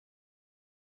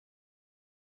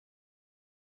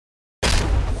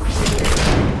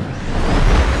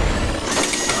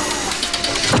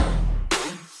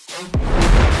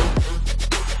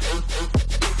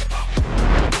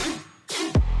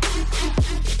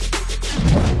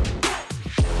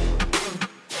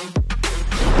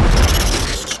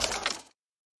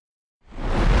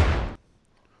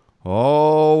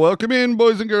Oh, welcome in,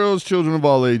 boys and girls, children of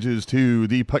all ages, to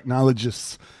the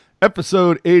Pucknologists,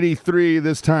 episode 83.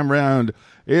 This time round,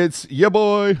 it's ya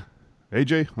boy,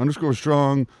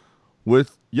 AJ_Strong,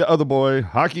 with ya other boy,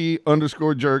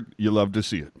 Hockey_Jerk. You love to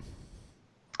see it.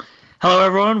 Hello,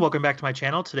 everyone. Welcome back to my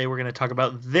channel. Today, we're going to talk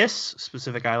about this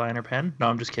specific eyeliner pen. No,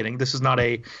 I'm just kidding. This is not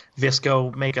a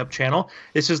Visco makeup channel.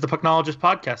 This is the Pucknologist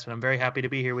podcast, and I'm very happy to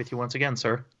be here with you once again,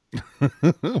 sir.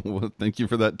 Well, thank you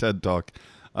for that TED Talk.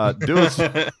 Do us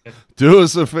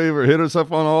a favor. Hit us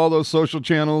up on all those social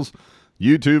channels,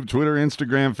 YouTube, Twitter,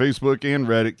 Instagram, Facebook, and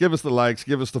Reddit. Give us the likes,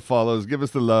 give us the follows, give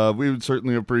us the love. We would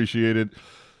certainly appreciate it.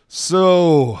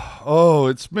 So,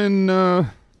 it's been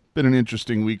an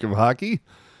interesting week of hockey.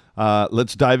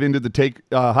 Let's dive into the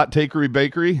Hot Takery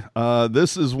Bakery.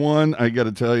 This is one, I got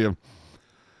to tell you,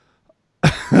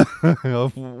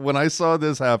 when I saw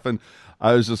this happen,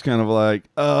 I was just kind of like,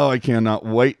 I cannot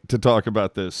wait to talk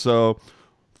about this. So,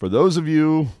 for those of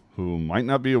you who might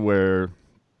not be aware,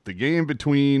 the game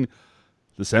between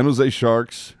the San Jose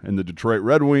Sharks and the Detroit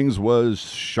Red Wings was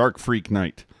Shark Freak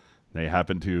Night. They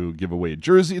happened to give away a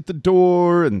jersey at the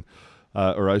door,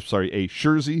 a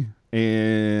jersey,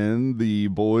 and the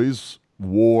boys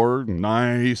wore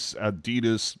nice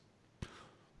Adidas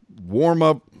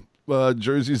warm-up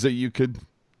jerseys that you could,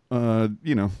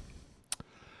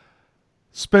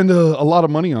 spend a lot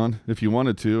of money on if you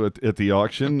wanted to at the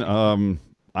auction.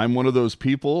 I'm one of those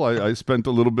people. I spent a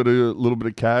little bit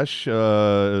of cash.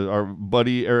 Our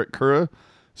buddy Eric Cura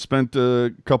spent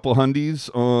a couple hundies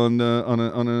on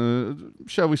a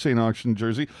shall we say an auction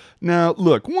jersey. Now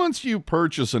look, once you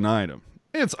purchase an item,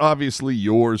 it's obviously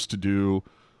yours to do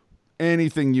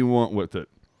anything you want with it.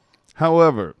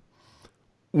 However,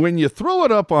 when you throw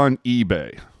it up on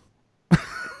eBay,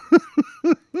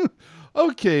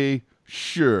 okay,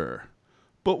 sure.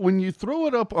 But when you throw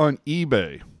it up on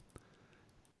eBay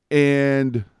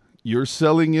and you're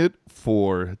selling it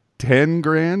for 10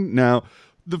 grand, now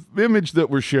the image that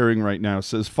we're sharing right now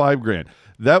says 5 grand.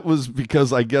 That was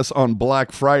because I guess on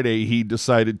Black Friday he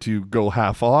decided to go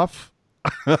half off.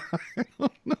 I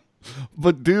don't know.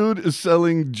 But dude is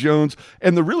selling Jones.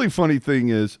 And the really funny thing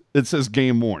is it says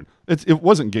game worn. It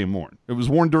wasn't game worn. It was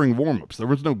worn during warm-ups. There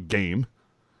was no game.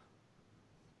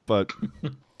 But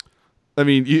I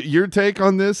mean, your take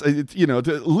on this,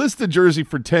 to list a jersey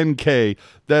for $10K,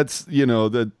 that's,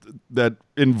 that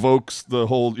invokes the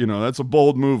whole, that's a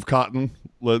bold move, Cotton.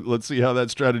 Let's see how that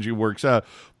strategy works out.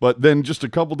 But then just a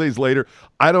couple days later,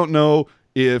 I don't know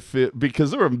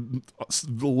because there were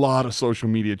a lot of social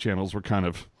media channels were kind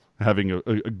of having a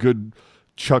good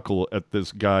chuckle at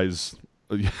this guy's,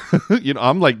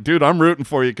 I'm like, dude, I'm rooting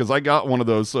for you because I got one of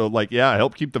those. So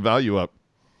help keep the value up.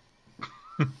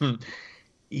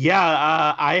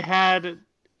 Yeah, I had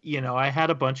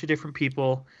a bunch of different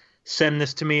people send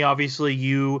this to me. Obviously,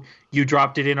 you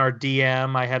dropped it in our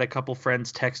DM. I had a couple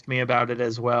friends text me about it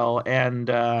as well, and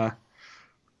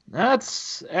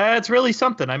that's really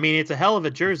something. I mean, it's a hell of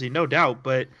a jersey, no doubt,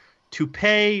 but to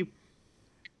pay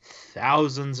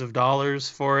thousands of dollars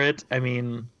for it, I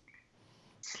mean,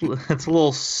 it's a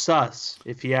little sus,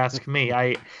 if you ask me.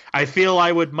 I feel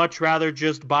I would much rather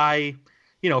just buy,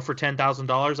 for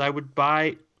 $10,000, I would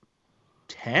buy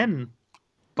 10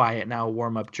 buy it now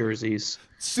warm-up jerseys.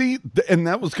 See, and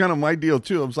that was kind of my deal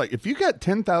too. I was like, if you got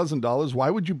 $10,000, why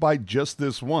would you buy just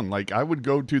this one? Like, I would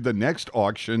go to the next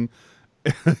auction,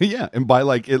 and buy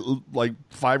like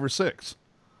 5 or 6.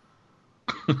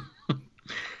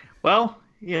 Well,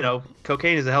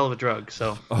 cocaine is a hell of a drug,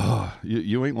 so. Oh,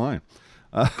 you ain't lying.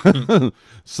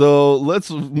 So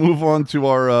let's move on to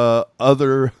our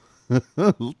other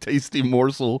tasty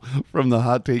morsel from the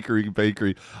Hot Takery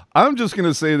Bakery. I'm just going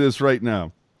to say this right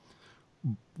now.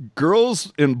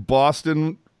 Girls in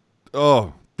Boston,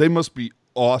 they must be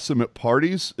awesome at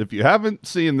parties. If you haven't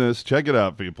seen this, check it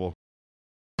out, people.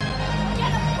 Get a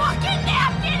fucking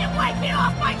napkin and wipe it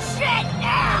off my shit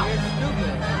now!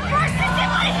 First it's in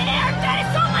my hair, then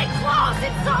it's on my clothes,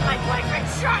 it's on my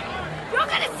boyfriend's shirt. You're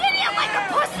gonna sit here like a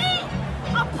pussy?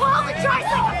 Apologize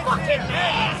like a fucking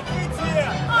man!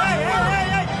 Hey!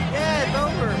 Yeah, it's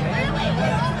over, man. Really?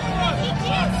 He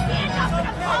can't stand up and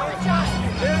apologize.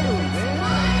 Dude,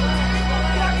 man.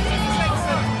 You got some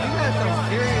serious issues,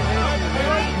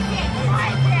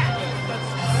 man.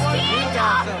 Stand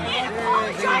up and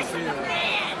apologize like a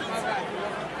man.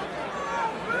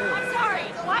 I'm sorry,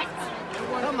 what?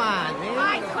 Come on, man. I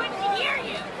couldn't hear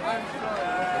you. I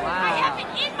Wow. have it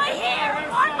in my hair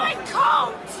and on my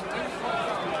coat.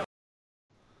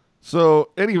 So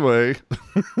anyway,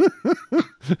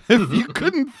 if you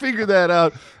couldn't figure that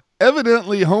out,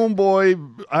 evidently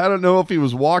homeboy, I don't know if he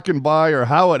was walking by or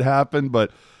how it happened,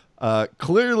 but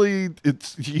Clearly,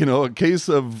 it's, a case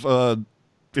of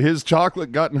his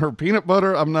chocolate got in her peanut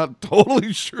butter. I'm not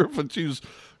totally sure if she's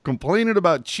complaining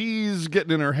about cheese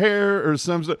getting in her hair or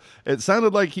something. It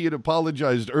sounded like he had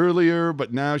apologized earlier,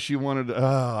 but now she wanted,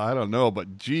 I don't know,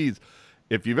 but geez.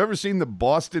 If you've ever seen the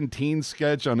Boston Teen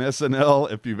sketch on SNL,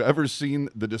 if you've ever seen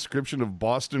the description of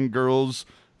Boston girls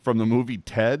from the movie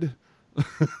Ted,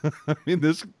 I mean,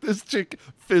 this chick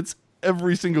fits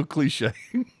every single cliche.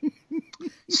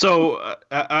 So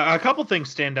a couple things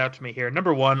stand out to me here.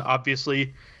 Number one,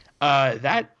 obviously,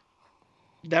 that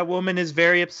woman is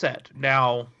very upset.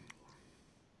 Now,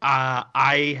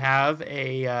 I have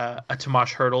a Tomas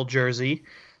Hertl jersey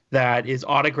that is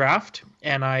autographed,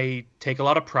 and I take a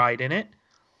lot of pride in it.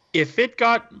 If it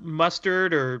got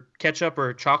mustard or ketchup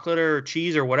or chocolate or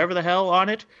cheese or whatever the hell on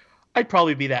it, I'd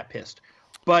probably be that pissed.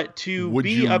 But to Would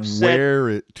be you upset, wear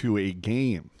it to a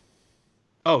game?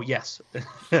 oh yes.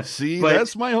 See, But-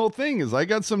 that's my whole thing. Is I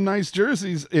got some nice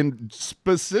jerseys, and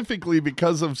specifically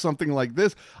because of something like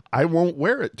this, I won't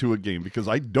wear it to a game because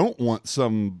I don't want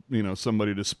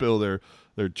somebody to spill their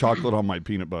chocolate on my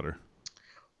peanut butter.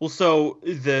 Well, so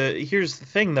here's the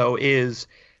thing though is,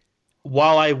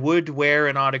 while I would wear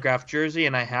an autographed jersey,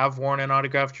 and I have worn an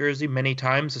autographed jersey many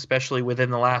times, especially within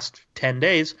the last 10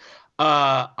 days,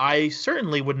 I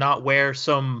certainly would not wear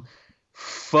some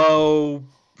faux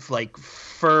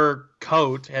fur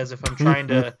coat as if I'm trying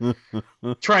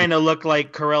to look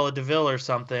like Corella DeVille or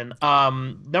something.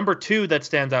 Number two that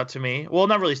stands out to me, well,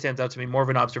 not really stands out to me, more of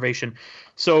an observation.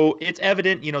 So it's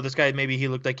evident, this guy, maybe he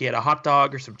looked like he had a hot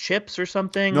dog or some chips or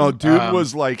something. No, dude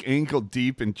was like ankle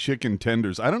deep in chicken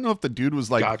tenders. I don't know if the dude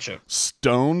was like Gotcha.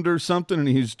 stoned or something, and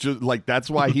he's just like, that's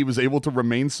why he was able to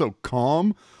remain so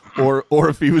calm, or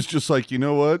if he was just like, you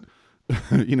know what,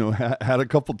 had a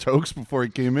couple tokes before he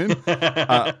came in.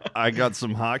 I got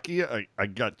some hockey. I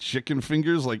got chicken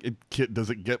fingers. Like, does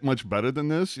it get much better than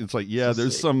this? It's like, yeah,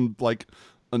 there's some like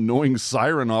annoying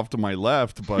siren off to my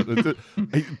left, but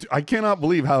I cannot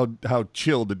believe how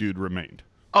chill the dude remained.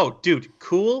 Oh, dude,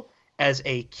 cool as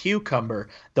a cucumber.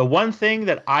 The one thing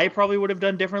that I probably would have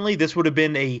done differently, this would have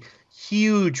been a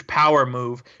huge power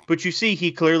move, but you see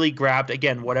he clearly grabbed,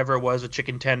 again, whatever it was, a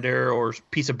chicken tender or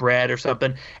piece of bread or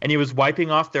something, and he was wiping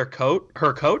off her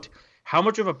coat. How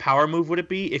much of a power move would it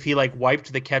be if he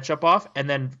wiped the ketchup off and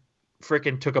then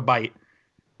frickin' took a bite?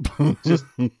 just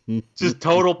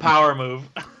total power move.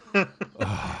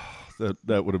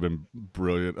 That would have been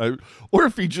brilliant. Or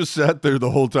if he just sat there the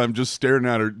whole time just staring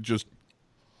at her, just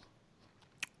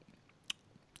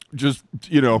just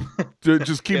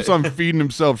keeps on feeding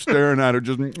himself, staring at her,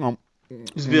 just be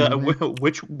like,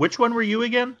 which one were you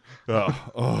again?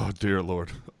 oh dear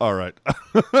Lord. All right.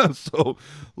 So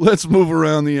let's move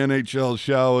around the NHL,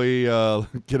 shall we?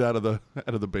 Get out of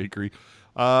the bakery.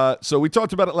 So we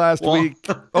talked about it last week.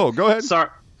 Oh, go ahead. Sorry.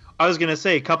 I was going to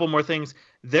say a couple more things.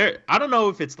 I don't know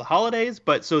if it's the holidays,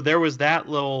 but so there was that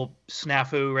little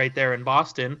snafu right there in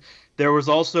Boston. There was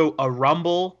also a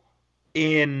rumble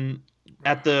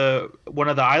at one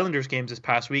of the Islanders games this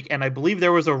past week, and I believe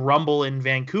there was a rumble in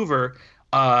Vancouver,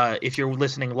 if you're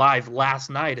listening live,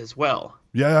 last night as well.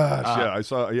 Yes, I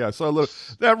saw a little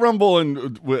that rumble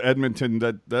in Edmonton.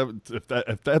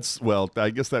 If that's, well, I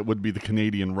guess that would be the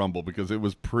Canadian rumble because it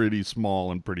was pretty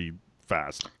small and pretty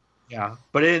fast. Yeah,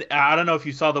 but I don't know if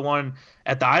you saw the one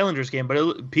at the Islanders game,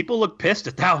 but people look pissed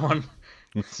at that one.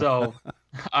 So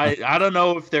I don't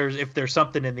know if there's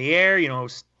something in the air.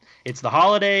 It's the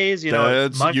holidays. You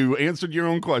answered your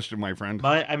own question, my friend.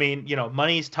 I mean,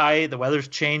 money's tight. The weather's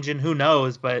changing. Who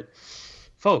knows? But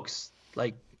folks,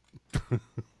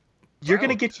 you're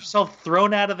gonna get yourself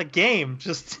thrown out of the game.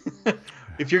 Just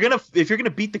if you're gonna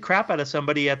beat the crap out of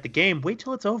somebody at the game, wait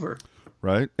till it's over.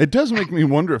 Right. It does make me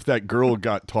wonder if that girl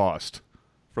got tossed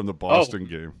from the Boston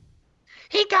game.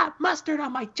 He got mustard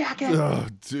on my jacket. Oh,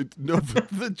 dude, no,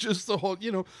 just the whole,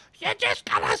 you just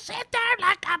gotta sit there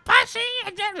like a pussy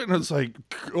and it's like,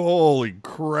 holy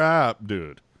crap,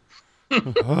 dude.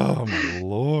 Oh my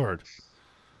Lord.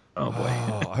 Oh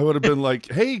boy. I would have been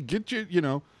like, hey,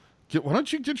 why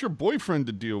don't you get your boyfriend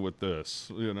to deal with this?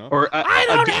 Or I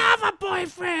don't have a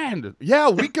boyfriend. Yeah,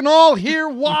 we can all hear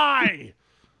why.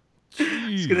 I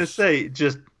was gonna say,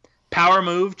 just power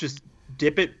move, just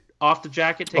dip it off the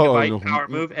jacket, take a bite, power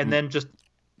move, and then just,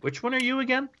 which one are you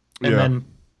again? And then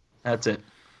that's it.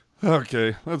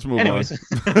 Okay, let's move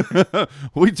on.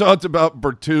 We talked about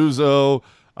Bertuzzo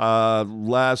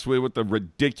last week with the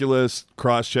ridiculous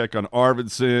cross-check on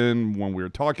Arvidsson when we were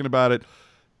talking about it.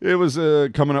 It was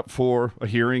coming up for a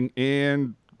hearing,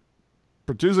 and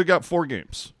Bertuzzo got 4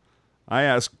 games. I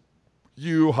ask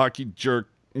you, hockey jerk,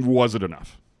 was it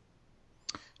enough?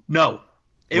 No.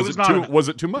 It was not too. enough. Was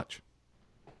it too much?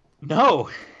 No.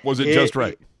 Was it just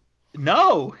right?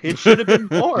 No, it should have been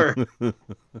more.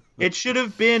 It should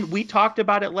have been. We talked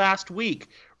about it last week.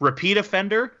 Repeat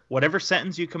offender, whatever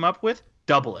sentence you come up with,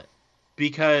 double it.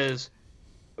 Because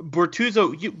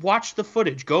Bortuzzo, you watch the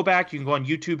footage. Go back. You can go on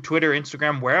YouTube, Twitter,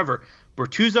 Instagram, wherever.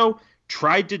 Bortuzzo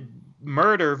tried to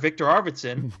murder Victor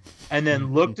Arvidsson and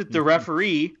then looked at the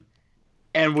referee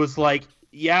and was like,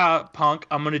 yeah, punk,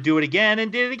 I'm going to do it again,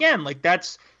 and did it again. Like,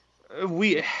 that's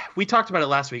we talked about it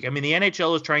last week. I mean, the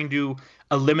NHL is trying to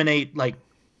eliminate like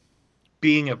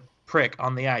being a prick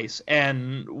on the ice,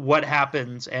 and what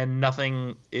happens, and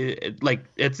nothing like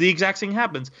it's the exact thing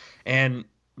happens, and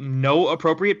no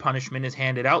appropriate punishment is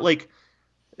handed out. Like,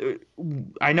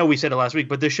 I know we said it last week,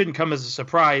 but this shouldn't come as a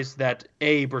surprise that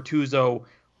Bortuzzo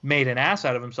made an ass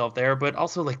out of himself there, but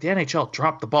also like the NHL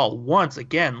dropped the ball once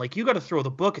again. Like, you got to throw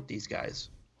the book at these guys.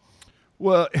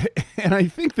 Well, and I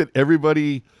think that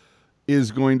everybody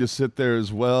is going to sit there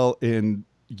as well and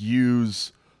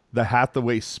use the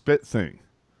Hathaway spit thing,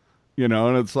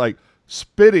 and it's like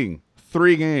spitting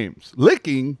 3 games,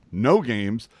 licking no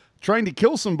games, trying to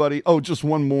kill somebody. Oh, just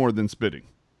one more than spitting.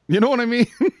 You know what I mean?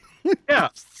 Yeah.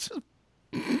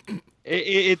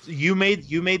 It's you made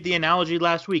the analogy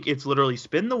last week. It's literally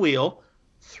spin the wheel,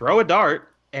 throw a dart,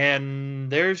 and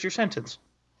there's your sentence.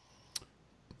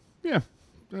 Yeah,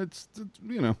 it's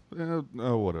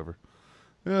whatever.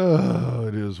 Oh,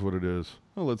 it is what it is.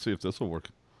 Well, let's see if this will work.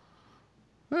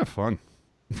 Fun.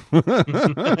 There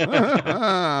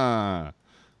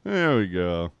we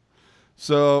go.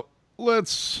 So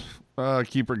let's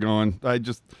keep her going.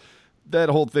 That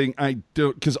whole thing, I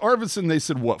don't, because Arvidsson, they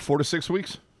said what, 4 to 6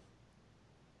 weeks?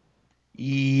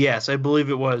 Yes, I believe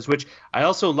it was, which I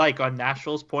also like on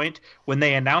Nashville's point. When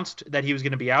they announced that he was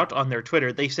going to be out on their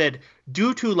Twitter, they said,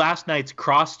 due to last night's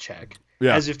cross-check,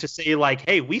 as if to say, like,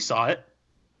 hey, we saw it,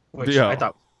 which I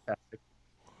thought was fantastic.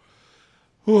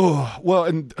 Oh, well,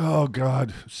 and, oh,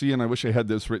 God. See, and I wish I had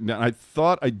this written down. I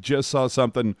thought I just saw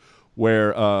something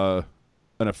where an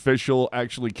official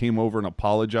actually came over and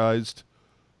apologized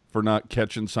for not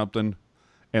catching something.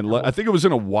 And I think it was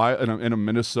in a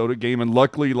Minnesota game, and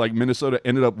luckily, like, Minnesota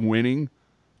ended up winning.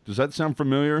 Does that sound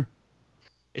familiar?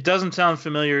 It doesn't sound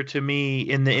familiar to me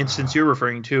in the instance you're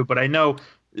referring to, but I know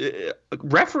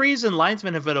referees and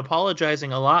linesmen have been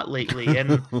apologizing a lot lately,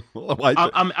 and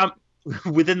I'm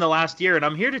within the last year, and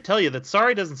I'm here to tell you that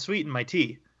sorry doesn't sweeten my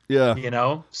tea.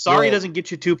 Yeah, sorry doesn't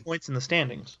get you 2 points in the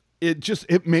standings.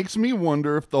 It makes me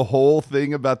wonder if the whole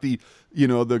thing about the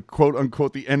quote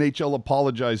unquote the NHL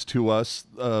apologized to us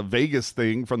Vegas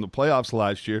thing from the playoffs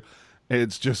last year,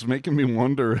 it's just making me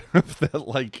wonder if that,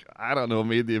 like, I don't know,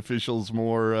 made the officials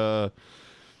more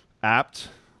apt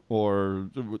or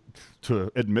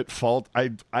to admit fault. I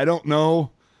don't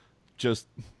know, just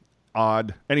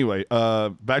odd. Anyway,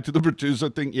 back to the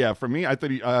Bortuzzo thing. Yeah, for me, I thought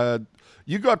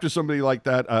you go after somebody like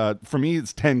that. For me,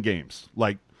 it's 10 games.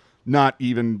 Like, not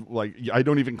even, like, I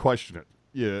don't even question it.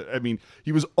 Yeah, I mean,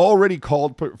 he was already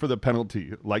called for the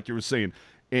penalty, like you were saying,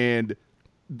 and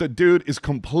the dude is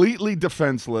completely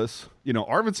defenseless.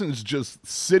 Arvidsson is just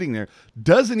sitting there,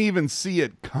 doesn't even see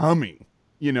it coming.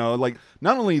 Like,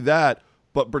 not only that,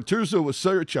 but Bortuzzo was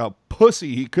such a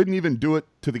pussy, he couldn't even do it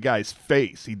to the guy's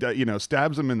face. He,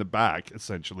 stabs him in the back,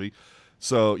 essentially.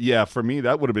 So, yeah, for me,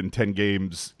 that would have been 10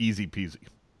 games, easy peasy.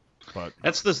 But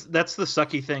that's the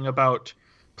sucky thing about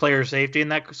player safety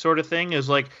and that sort of thing, is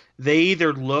like they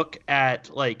either look at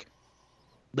like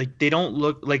they don't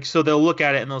look like, so they'll look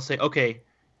at it and they'll say, okay,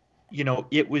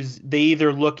 they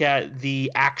either look at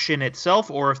the action itself,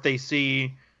 or if they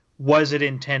see, was it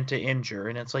intent to injure,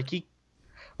 and it's like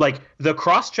the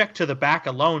cross check to the back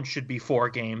alone should be 4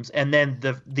 games, and then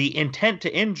the intent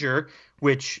to injure,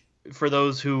 which for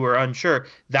those who are unsure,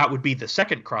 that would be the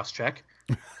second cross check,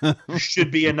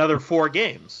 should be another 4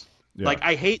 games. Yeah. Like,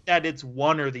 I hate that it's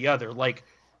one or the other. Like,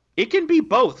 it can be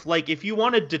both. Like, if you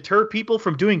want to deter people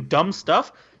from doing dumb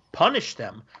stuff, punish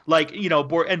them. Like,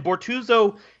 and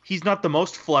Bortuzzo, he's not the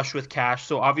most flush with cash,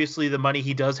 so obviously the money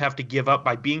he does have to give up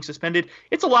by being suspended,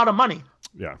 it's a lot of money.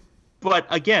 Yeah. But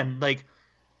again, like,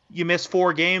 you miss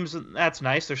 4 games, that's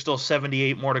nice. There's still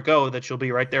 78 more to go that you'll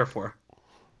be right there for.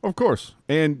 Of course.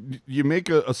 And you make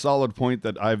a solid point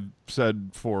that I've said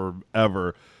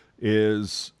forever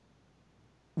is,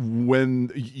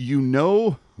 when you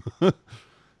know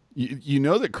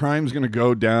that crime's going to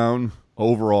go down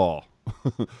overall,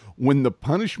 when the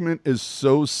punishment is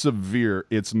so severe,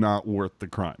 it's not worth the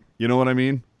crime. You know what I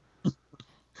mean?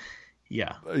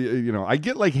 Yeah. I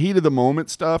get like heat of the moment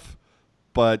stuff,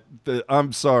 but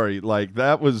I'm sorry, like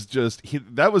that was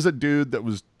a dude that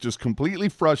was just completely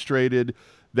frustrated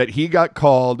that he got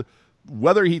called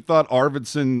whether he thought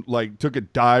Arvidsson like took a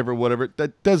dive or whatever,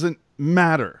 that doesn't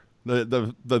matter.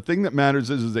 The thing that matters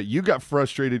is that you got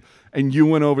frustrated and you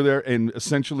went over there and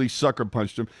essentially sucker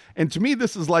punched him. And to me,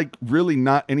 this is like really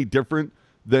not any different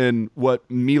than what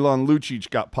Milan Lucic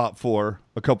got popped for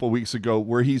a couple weeks ago,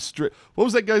 where he's what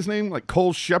was that guy's name? Like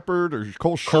Cole Shepard or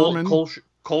Cole Sherman?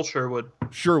 Cole Sherwood.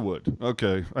 Sherwood.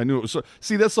 Okay, I knew it was.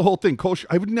 See, that's the whole thing.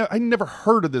 I never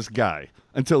heard of this guy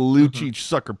until Lucic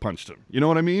sucker punched him. You know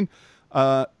what I mean?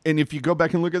 And if you go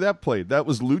back and look at that play, that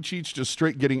was Lucic just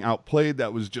straight getting outplayed.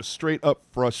 That was just straight up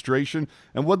frustration.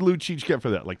 And what did Lucic get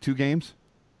for that? Like 2 games?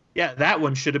 Yeah, that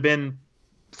one should have been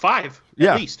 5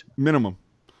 at least. Minimum.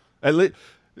 At least.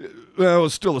 Well, it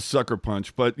was still a sucker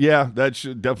punch, but yeah, that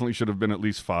definitely should have been at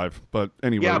least 5. But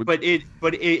anyway, yeah, but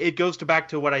it goes back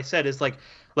to what I said. Is like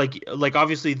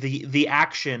obviously the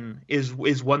action is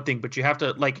one thing, but you have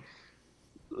to like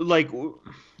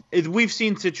we've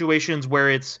seen situations where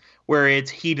it's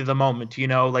heat of the moment, you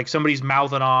know, like somebody's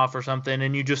mouthing off or something,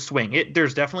 and you just swing it.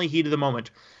 There's definitely heat of the moment,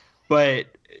 but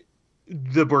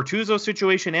the Bortuzzo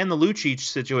situation and the Lucic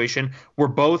situation were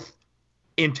both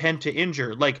intent to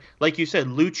injure. Like you said,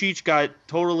 Lucic got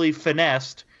totally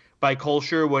finessed by Cole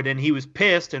Sherwood, and he was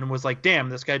pissed and was like, damn,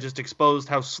 this guy just exposed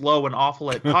how slow and awful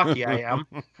at hockey I am.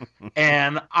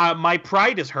 And my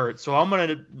pride is hurt, so I'm going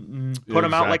to put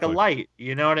him out like a light.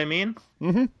 You know what I mean?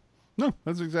 Mm-hmm. No,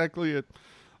 that's exactly it.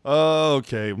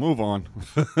 Okay, move on.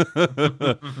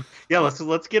 Yeah,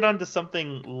 let's get on to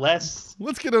something less.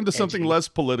 Let's get on to something less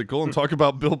political and talk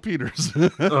about Bill Peters.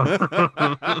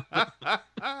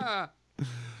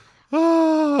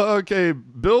 Okay,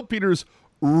 Bill Peters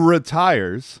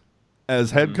retires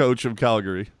as head coach of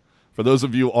Calgary. For those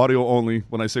of you audio only,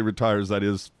 when I say retires, that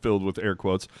is filled with air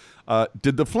quotes.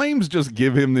 Did the Flames just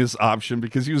give him this option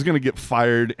because he was going to get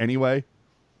fired anyway?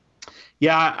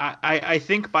 Yeah, I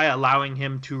think by allowing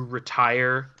him to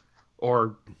retire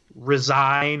or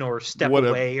resign or step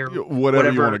away or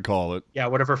whatever you want to call it. Yeah,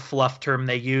 whatever fluff term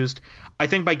they used. I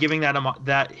think by giving him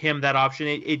that option,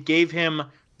 it gave him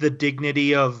the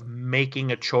dignity of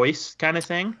making a choice kind of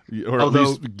thing. Or at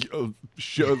least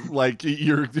show, like to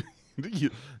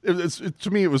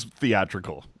me, it was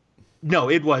theatrical. No,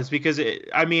 it was because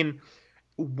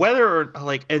whether or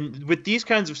like, and with these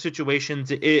kinds of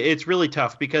situations, it's really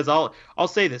tough because I'll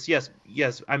say this.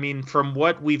 Yes. I mean, from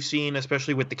what we've seen,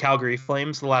 especially with the Calgary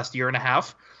Flames the last year and a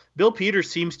half, Bill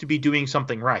Peters seems to be doing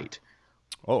something right.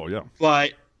 Oh yeah.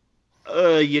 But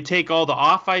you take all the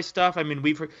off-ice stuff. I mean,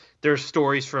 there's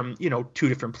stories from 3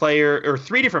 different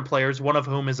players, one of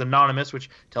whom is anonymous, which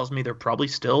tells me they're probably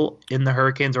still in the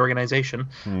Hurricanes organization.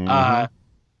 Mm-hmm.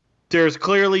 There's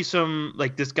clearly some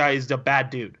this guy is a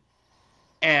bad dude,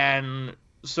 and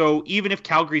so even if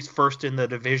Calgary's first in the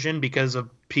division because of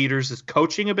Peters'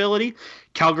 coaching ability,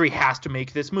 Calgary has to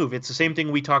make this move. It's the same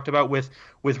thing we talked about with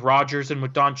Rogers and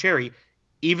with Don Cherry.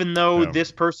 Even though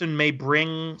this person may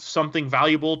bring something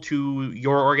valuable to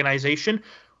your organization,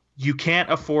 you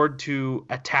can't afford to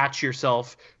attach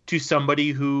yourself to somebody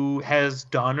who has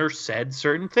done or said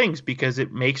certain things because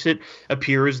it makes it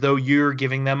appear as though you're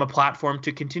giving them a platform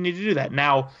to continue to do that.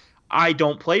 Now, I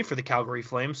don't play for the Calgary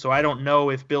Flames, so I don't know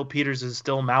if Bill Peters is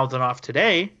still mouthing off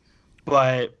today,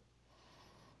 but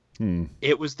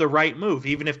it was the right move.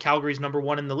 Even if Calgary's number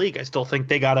 1 in the league, I still think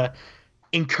they got to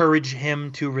encourage him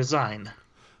to resign.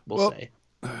 We'll say.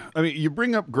 I mean, you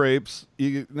bring up Grapes.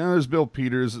 Now there's Bill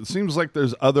Peters. It seems like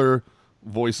there's other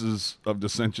voices of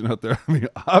dissension out there. I mean,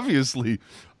 obviously, it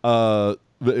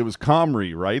was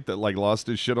Comrie, right? That lost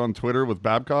his shit on Twitter with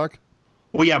Babcock.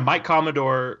 Well, yeah, Mike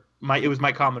Commodore. It was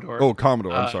Mike Commodore. Oh,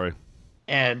 Commodore. I'm sorry.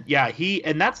 And yeah,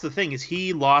 and that's the thing is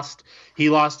he lost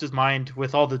his mind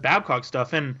with all the Babcock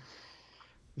stuff, and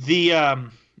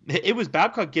it was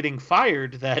Babcock getting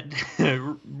fired that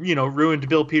ruined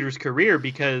Bill Peters' career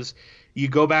because you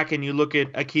go back and you look at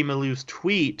Akim Aliu's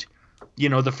tweet,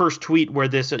 the first tweet where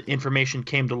this information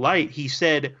came to light, he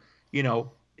said,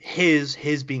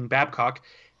 his being Babcock,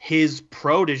 his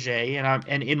protege,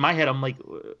 and in my head I'm like,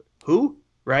 who?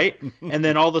 Right? And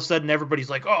then all of a sudden everybody's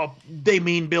like, oh, they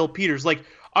mean Bill Peters. Like,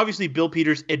 obviously Bill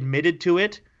Peters admitted to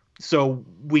it, so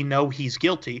we know he's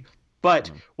guilty.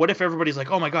 But what if everybody's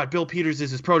like, oh my God, Bill Peters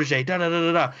is his protege,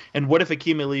 da-da-da-da-da. And what if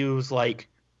Akim Aliu was like,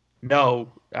 no,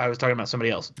 I was talking about somebody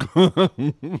else.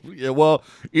 Yeah, well,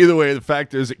 either way, the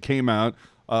fact is it came out.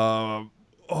 Oh,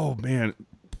 man,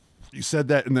 you said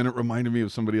that, and then it reminded me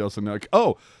of somebody else. And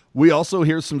we also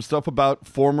hear some stuff about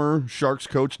former Sharks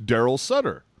coach Daryl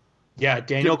Sutter. Yeah,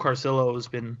 Daniel Carcillo has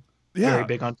been very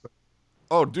big on Twitter.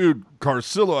 Oh, dude,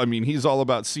 Carcillo, I mean, he's all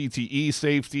about CTE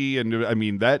safety, and, I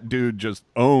mean, that dude just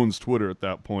owns Twitter at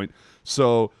that point.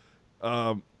 So,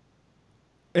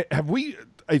 Have we?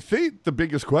 I think the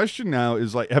biggest question now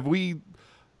is like, have we?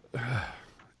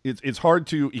 It's hard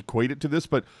to equate it to this,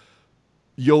 but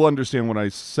you'll understand what I'm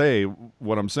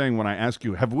saying when I ask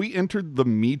you, have we entered the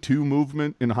Me Too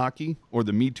movement in hockey, or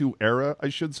the Me Too era, I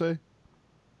should say?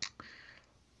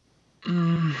 I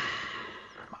don't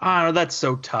know. That's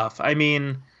so tough. I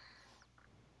mean,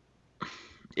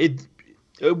 it's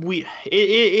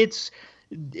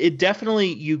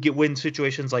definitely, you get, when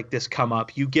situations like this come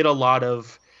up, you get a lot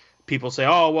of people say,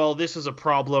 oh, well, this is a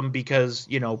problem because,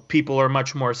 people are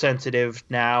much more sensitive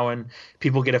now and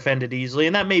people get offended easily.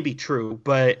 And that may be true.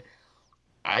 But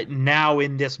now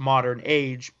in this modern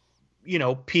age,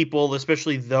 people,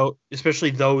 especially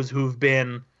those who've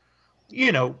been,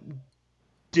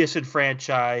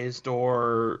 disenfranchised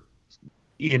or,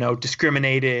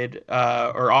 discriminated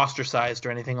or ostracized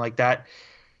or anything like that,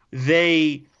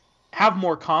 they have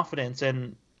more confidence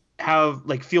and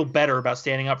feel better about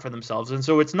standing up for themselves. And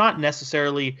so it's not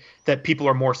necessarily that people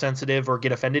are more sensitive or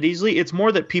get offended easily. It's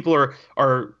more that people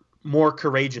are more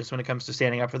courageous when it comes to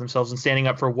standing up for themselves and standing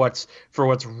up for what's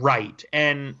right.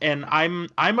 And I'm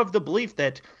of the belief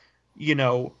that,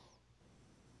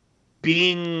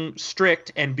 being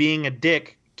strict and being a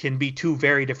dick can be two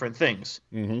very different things.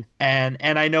 Mm-hmm.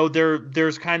 And I know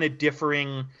there's kind of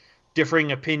differing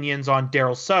opinions on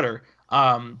Daryl Sutter.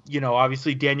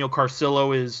 Obviously Daniel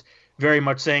Carcillo is very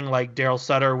much saying like Daryl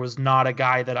Sutter was not a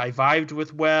guy that I vibed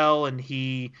with well, and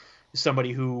he is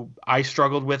somebody who I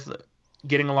struggled with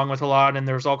getting along with a lot, and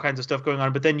there's all kinds of stuff going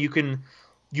on. But then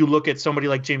you look at somebody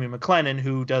like Jamie McLennan,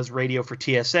 who does radio for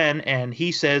TSN, and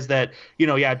he says that,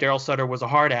 Daryl Sutter was a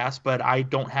hard ass, but I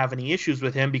don't have any issues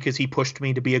with him because he pushed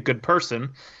me to be a good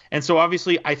person. And so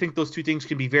obviously I think those two things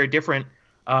can be very different.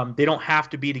 They don't have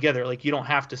to be together. Like, you don't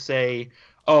have to say,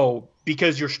 oh,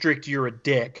 because you're strict, you're a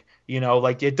dick.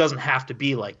 It doesn't have to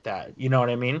be like that. You know what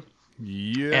I mean?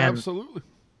 Yeah, absolutely.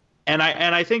 And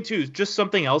I think too, just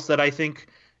something else that I think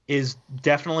is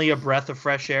definitely a breath of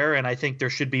fresh air, and I think there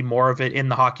should be more of it in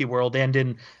the hockey world and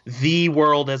in the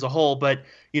world as a whole. But,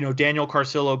 Daniel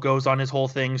Carcillo goes on his whole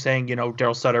thing saying,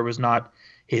 Daryl Sutter was not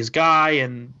his guy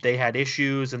and they had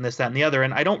issues and this, that, and the other.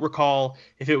 And I don't recall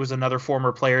if it was another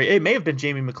former player. It may have been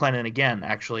Jamie McLennan again,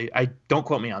 actually. Don't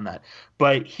quote me on that.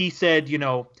 But he said,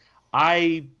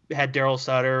 I had Daryl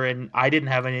Sutter and I didn't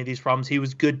have any of these problems. He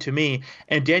was good to me.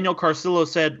 And Daniel Carcillo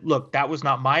said, look, that was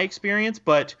not my experience,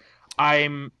 but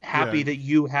I'm happy that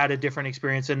you had a different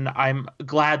experience, and I'm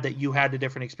glad that you had a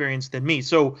different experience than me.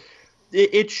 So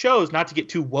it shows, not to get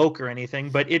too woke or anything,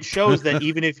 but it shows that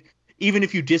even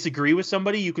if you disagree with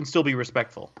somebody, you can still be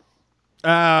respectful.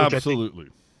 Absolutely.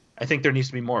 I think there needs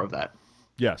to be more of that.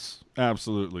 Yes,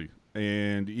 absolutely.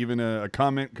 And even a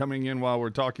comment coming in while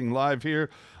we're talking live here.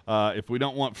 If we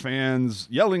don't want fans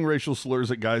yelling racial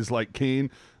slurs at guys like Kane,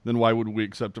 then why would we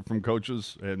accept it from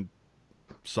coaches? And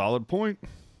solid point.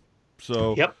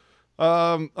 So, yep.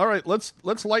 All right, let's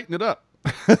lighten it up.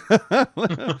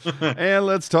 And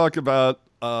let's talk about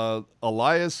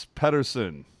Elias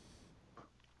Pettersson.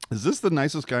 Is this the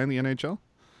nicest guy in the NHL?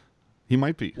 He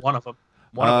might be. One of them.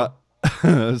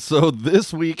 So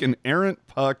this week, an errant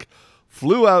puck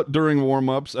flew out during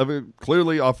warm-ups,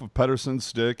 clearly off of Pettersson's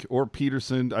stick or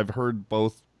Peterson. I've heard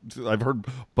both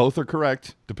are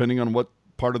correct, depending on what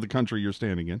part of the country you're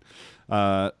standing in.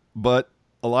 But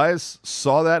Elias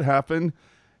saw that happen,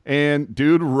 and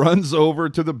dude runs over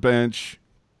to the bench,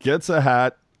 gets a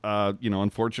hat.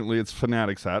 Unfortunately, it's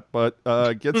Fanatics hat, but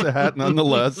gets a hat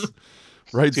nonetheless.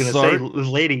 Right, I was going to say,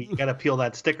 lady, you got to peel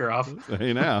that sticker off.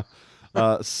 Hey, now.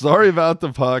 Sorry about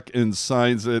the puck, and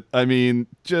signs it. I mean,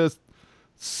 just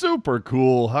super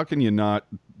cool. How can you not?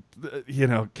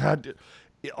 God,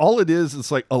 all it is,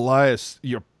 it's like, Elias,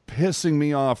 you're pissing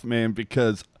me off, man,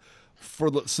 because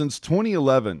since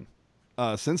 2011,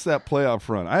 since that playoff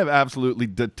run, I have absolutely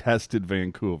detested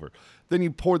Vancouver. Then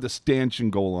you pour the stanchion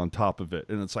goal on top of it,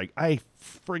 and it's like, I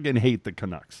friggin' hate the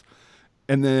Canucks.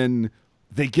 And then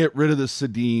they get rid of the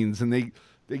Sedins, and they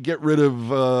get rid of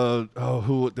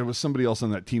there was somebody else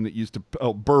on that team that used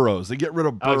to Burrows. They get rid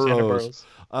of Burrows.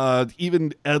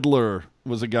 Even Edler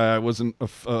was a guy I wasn't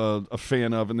a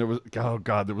fan of, and there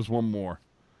was one more.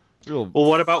 Well,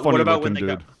 what about when they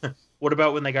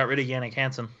got rid of Yannick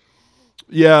Hansen?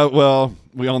 Yeah, well,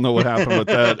 we all know what happened with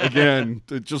that. Again,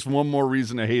 just one more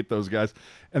reason to hate those guys.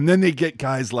 And then they get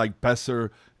guys like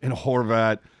Besser and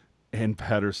Horvat and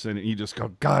Pettersson, and you just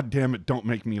go, God damn it, don't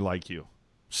make me like you.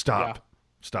 Stop. Yeah.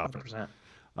 Stop 100%.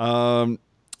 it.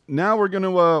 Now we're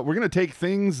gonna take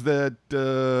things that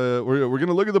we're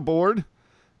gonna look at the board,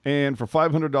 and for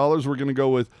 $500 we're gonna go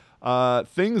with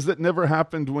things that never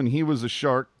happened when he was a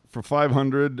Shark. For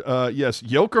 $500, yes,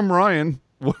 Joakim Ryan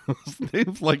was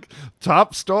named like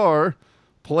top star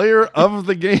player of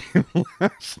the game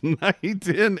last night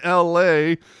in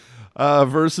LA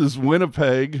versus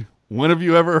Winnipeg. When have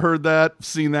you ever heard that,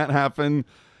 seen that happen?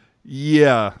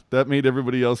 Yeah, that made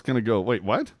everybody else kind of go, wait,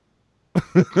 what?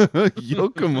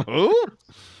 Joakim who?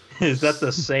 Is that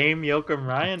the same Joakim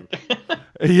Ryan?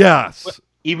 Yes.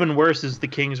 Even worse is the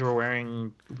Kings were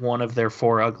wearing one of their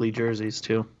 4 ugly jerseys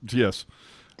too. Yes.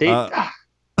 They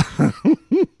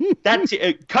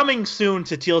coming soon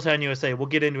to Tealtown, USA. We'll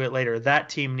get into it later. That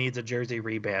team needs a jersey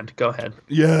reband. Go ahead.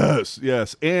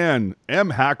 Yes. And M.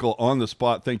 Hackle on the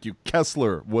spot. Thank you.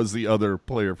 Kessler was the other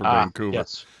player for Vancouver.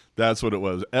 Yes. That's what it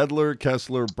was. Edler,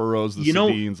 Kessler, Burrows, the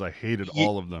Sedins. I hated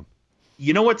all of them.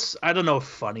 You know what's, I don't know if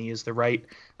funny is the right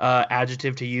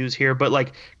adjective to use here, but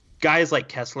like guys like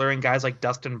Kessler and guys like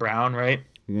Dustin Brown, right?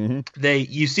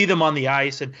 Mm-hmm. You see them on the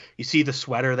ice and you see the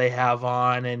sweater they have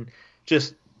on and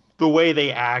just the way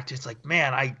they act. It's like,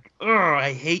 man,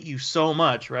 I hate you so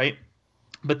much, right?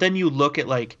 But then you look at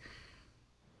like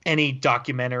any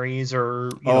documentaries or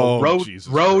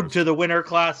road to the Winter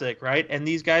Classic, right? And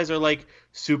these guys are like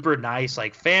super nice,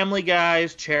 like family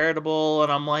guys, charitable,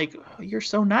 and I'm like, oh, you're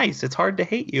so nice. It's hard to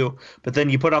hate you. But then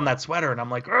you put on that sweater, and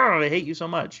I'm like, oh, I hate you so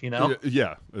much, you know?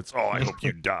 Yeah, it's I hope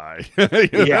you die.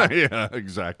 Yeah,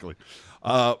 exactly.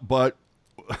 But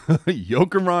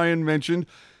Joakim Ryan mentioned.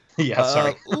 Yeah,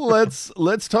 sorry.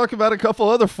 Let's talk about a couple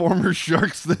other former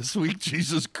Sharks this week.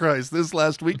 Jesus Christ, this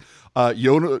last week,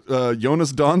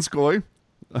 Jonas Donskoy,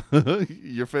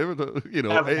 your favorite,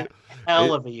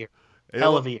 hell of a year.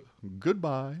 Hell of a year.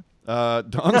 Goodbye,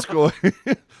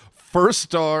 Donskoy. First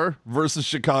star versus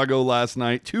Chicago last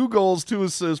night. 2 goals, 2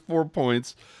 assists, 4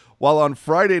 points. While on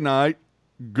Friday night,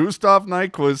 Gustav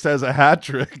Nyquist has a hat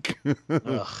trick.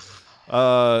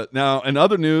 Now, in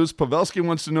other news, Pavelski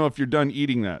wants to know if you're done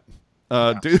eating that.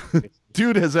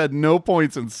 Dude has had no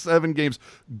points in 7 games.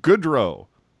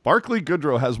 Barclay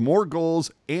Goodrow has more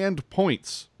goals and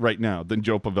points right now than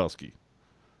Joe Pavelski.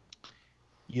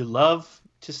 You love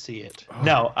to see it.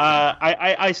 No,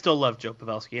 I still love Joe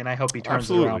Pavelski, and I hope he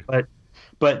turns it around.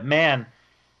 But man,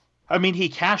 I mean, he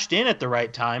cashed in at the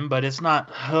right time, but it's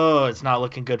not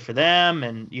looking good for them.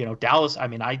 And Dallas. I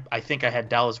mean, I think I had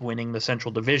Dallas winning the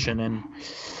Central Division, and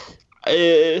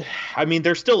I mean,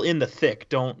 they're still in the thick.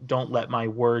 Don't let my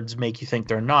words make you think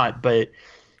they're not. But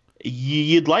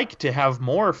you'd like to have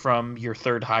more from your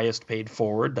third highest paid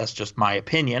forward. That's just my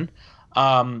opinion.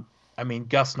 I mean,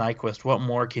 Gus Nyquist. What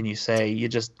more can you say?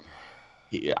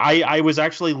 I was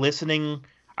actually listening.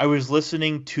 I was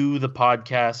listening to the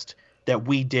podcast that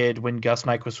we did when Gus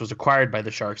Nyquist was acquired by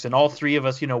the Sharks, and all 3 of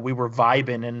us, we were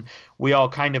vibing, and we all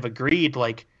kind of agreed,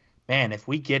 like, man, if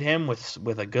we get him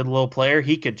with a good little player,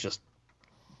 he could just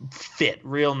fit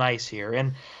real nice here.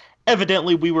 And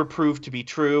evidently we were proved to be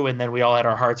true, and then we all had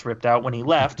our hearts ripped out when he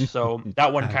left, so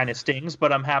that one kind of stings,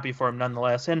 but I'm happy for him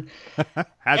nonetheless. And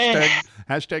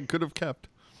hashtag could have kept.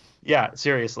 Yeah,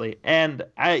 seriously. And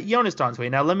Jonas Donskoy,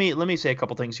 now let me say a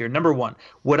couple things here. Number one,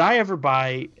 would I ever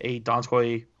buy a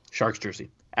Donskoy Sharks jersey?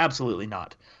 Absolutely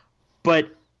not.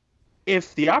 But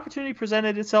if the opportunity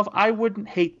presented itself, I wouldn't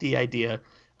hate the idea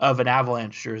of an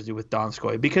Avalanche jersey with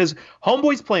Donskoy, because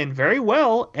Homeboy's playing very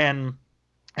well, and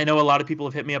I know a lot of people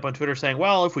have hit me up on Twitter saying,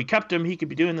 well, if we kept him, he could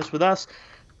be doing this with us.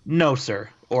 No, sir,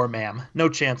 or ma'am. No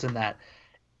chance in that.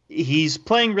 He's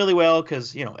playing really well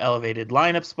because, elevated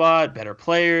lineup spot, better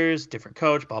players, different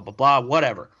coach, blah, blah, blah,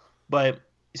 whatever. But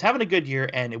he's having a good year,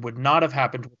 and it would not have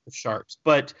happened with the Sharks.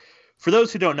 But for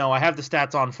those who don't know, I have the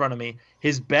stats on front of me.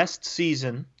 His best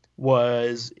season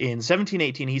was in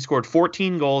 17-18. He scored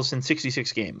 14 goals in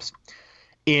 66 games.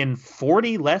 In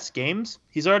 40 less games,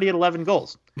 he's already at 11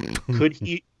 goals.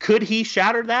 Could he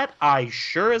shatter that? I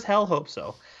sure as hell hope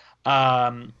so.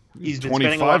 He's been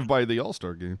 25 by the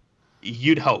All-Star game.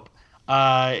 You'd hope.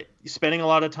 Spending a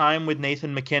lot of time with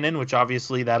Nathan McKinnon, which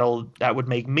obviously that would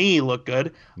make me look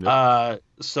good. Yep.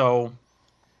 So,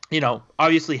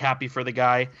 obviously happy for the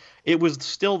guy. I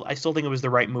still think it was the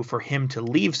right move for him to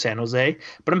leave San Jose,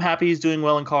 but I'm happy he's doing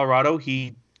well in Colorado.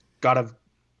 He got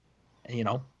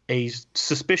a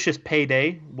suspicious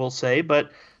payday, we'll say,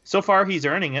 but so far he's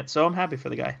earning it, so I'm happy for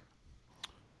the guy.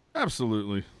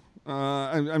 Absolutely.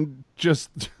 I'm just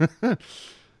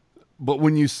but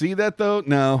when you see that though,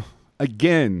 now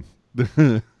again,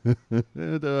 you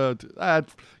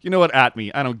know what? At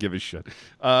me, I don't give a shit.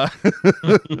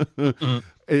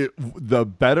 The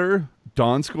better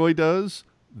Donskoy does,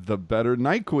 the better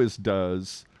Nyquist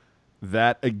does.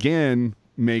 That again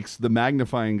makes the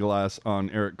magnifying glass on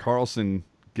Erik Karlsson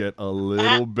get a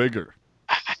little bigger.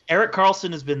 Erik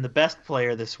Karlsson has been the best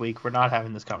player this week. We're not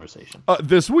having this conversation.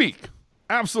 This week.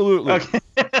 Absolutely. Okay.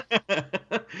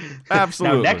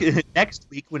 Absolutely. Now, next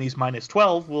week when he's minus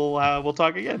 12, we'll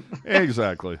talk again.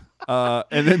 Exactly.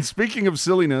 And then speaking of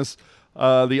silliness,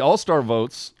 the All-Star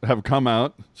votes have come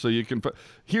out, so you can put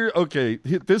here. Okay,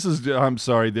 this is. I'm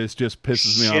sorry, this just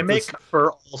pisses me off. Shimmick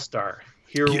for All-Star.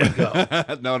 Here we go.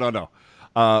 No.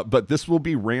 But this will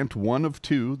be rant 1 of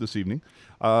 2 this evening.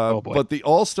 Oh boy. But the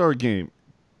All-Star game,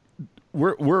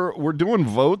 we're doing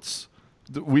votes.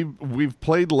 We've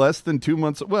played less than 2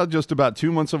 months. Well, just about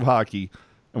 2 months of hockey,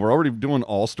 and we're already doing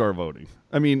All-Star voting.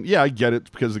 I mean, yeah, I get it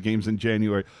because the game's in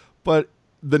January, but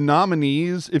the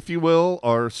nominees, if you will,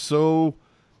 are so.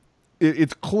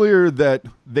 It's clear that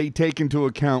they take into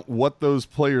account what those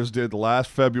players did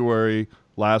last February,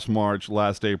 last March,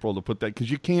 last April to put that, because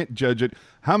you can't judge it.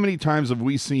 How many times have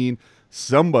we seen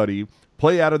somebody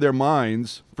play out of their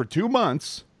minds for 2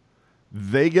 months,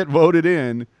 they get voted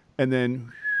in, and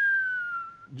then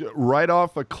right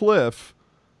off a cliff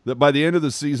that by the end of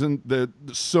the season, there's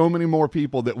so many more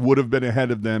people that would have been ahead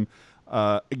of them.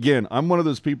 Again, I'm one of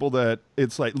those people that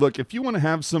it's like, look, if you want to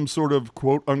have some sort of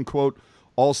quote unquote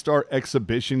all-star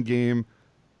exhibition game,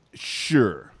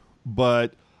 sure.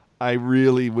 But I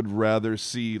really would rather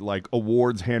see like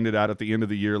awards handed out at the end of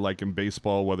the year, like in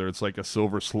baseball, whether it's like a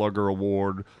Silver Slugger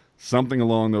award, something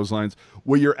along those lines,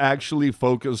 where you're actually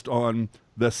focused on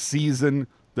the season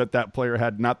that player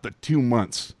had, not the 2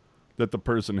 months that the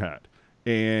person had.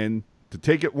 And to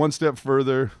take it one step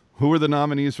further, who are the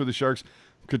nominees for the Sharks?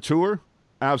 Couture?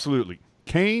 Absolutely.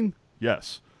 Kane?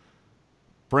 Yes.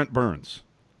 Brent Burns?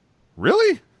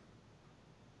 Really?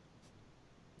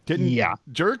 Yeah.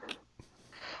 Jerk?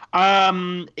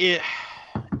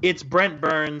 It's Brent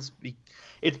Burns.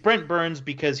 It's Brent Burns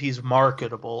because he's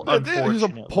marketable. Unfortunately, he's a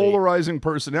polarizing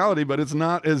personality, but it's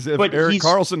not as if Erik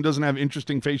Karlsson doesn't have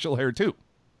interesting facial hair too.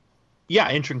 Yeah,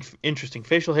 interesting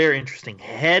facial hair, interesting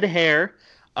head hair,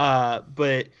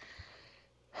 but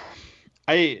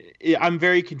I'm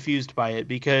very confused by it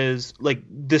because like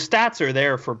the stats are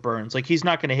there for Burns. Like he's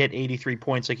not going to hit 83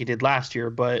 points like he did last year,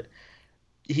 but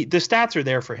the stats are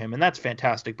there for him, and that's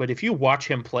fantastic. But if you watch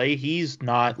him play, he's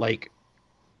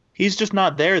just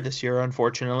not there this year,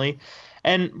 unfortunately.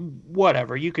 And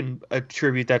whatever, you can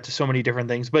attribute that to so many different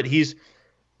things, but he's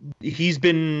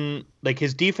been like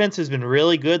his defense has been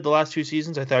really good the last 2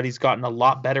 seasons. I thought he's gotten a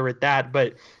lot better at that,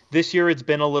 but this year it's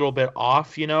been a little bit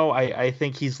off. I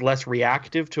think he's less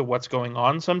reactive to what's going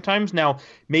on sometimes. Now,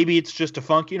 maybe it's just a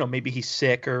funk, maybe he's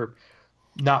sick or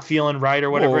not feeling right or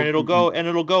whatever, and it'll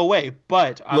go away.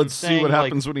 But let's see what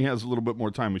happens when he has a little bit more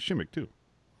time with Shimmick too.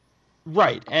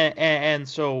 Right. And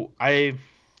so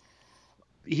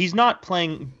he's not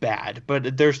playing bad,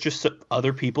 but there's just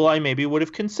other people I maybe would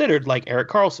have considered, like Erik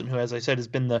Karlsson, who, as I said, has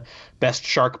been the best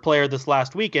Shark player this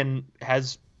last week and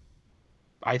has,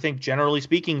 I think, generally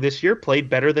speaking, this year played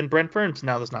better than Brent Burns.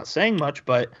 Now, that's not saying much,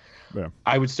 but yeah.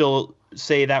 I would still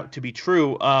say that to be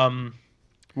true. But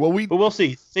we'll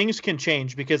see. Things can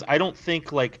change because I don't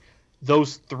think like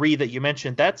those 3 that you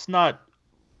mentioned, that's not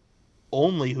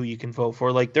only who you can vote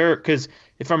for. Like because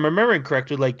if I'm remembering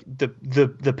correctly, like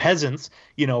the peasants,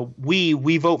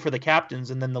 we vote for the captains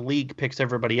and then the league picks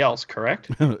everybody else, correct?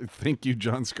 Thank you,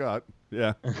 John Scott.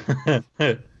 Yeah.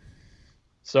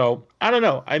 So I don't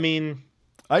know. I mean,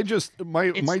 I just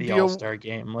my the deal All-Star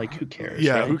game. Like who cares?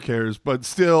 Yeah, right? Who cares? But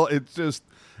still,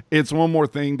 it's one more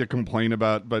thing to complain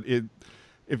about. But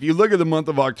if you look at the month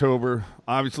of October,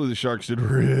 obviously the Sharks did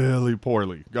really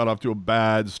poorly. Got off to a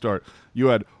bad start. You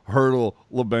had Hertl,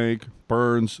 LeBanc,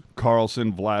 Burns,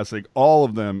 Karlsson, Vlasic, all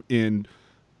of them in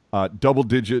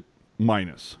double-digit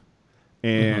minus.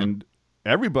 And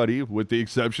everybody, with the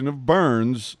exception of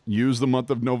Burns, used the month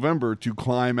of November to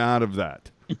climb out of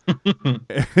that.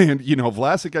 And,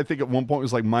 Vlasic, I think at one point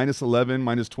was like minus 11,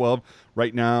 minus 12.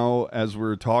 Right now, as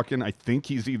we're talking, I think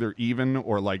he's either even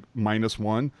or like minus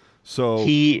 1. So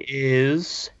he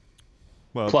is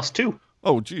plus 2.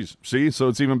 Oh, geez. See? So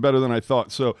it's even better than I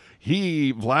thought. So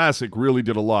Vlasic really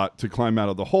did a lot to climb out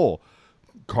of the hole.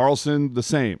 Karlsson, the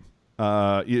same.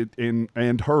 And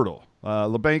Hertl.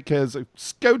 LeBanc has a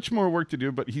scotch more work to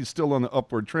do, but he's still on the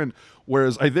upward trend.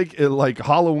 Whereas I think like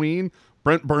Halloween,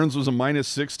 Brent Burns was a minus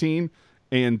 16,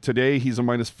 and today he's a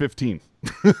minus 15.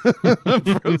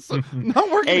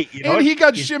 Not working. Hey, and he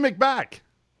got Shimmick back.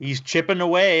 He's chipping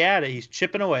away at it. He's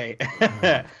chipping away.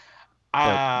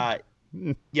 Yeah.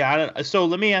 So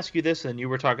let me ask you this then. You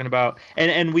were talking about,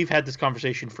 and we've had this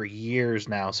conversation for years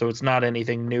now, so it's not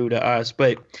anything new to us.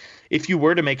 But if you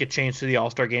were to make a change to the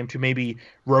All-Star game to maybe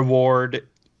reward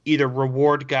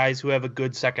guys who have a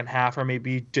good second half or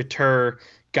maybe deter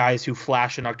guys who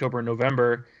flash in October and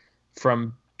November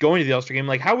from going to the All-Star game,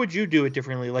 like how would you do it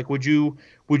differently? Like would you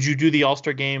do the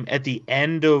All-Star game at the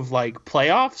end of like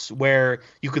playoffs where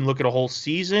you can look at a whole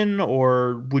season,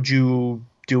 or would you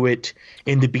do it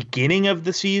in the beginning of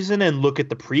the season and look at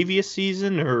the previous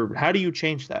season, or how do you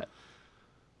change that?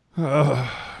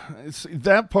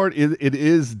 That part it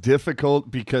is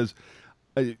difficult because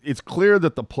it's clear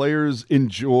that the players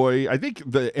enjoy. I think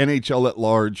the NHL at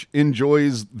large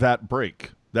enjoys that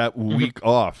break, that week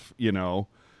off.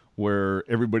 Where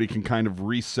everybody can kind of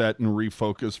reset and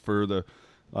refocus for the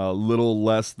little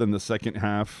less than the second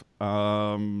half.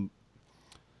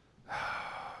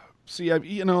 See,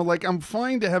 I'm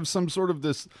fine to have some sort of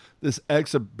this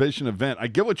exhibition event. I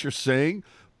get what you're saying,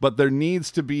 but there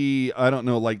needs to be, I don't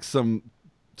know, like some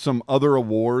other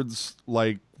awards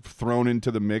like thrown into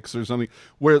the mix or something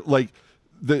where like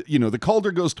the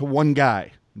Calder goes to one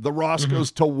guy, the Ross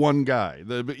goes to one guy.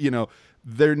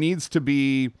 There needs to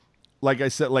be, like I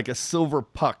said, like a silver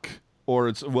puck,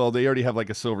 or they already have like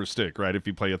a silver stick, right? If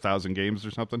you play 1,000 games or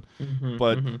something,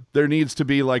 but there needs to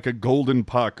be like a golden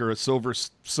puck or a silver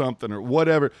something or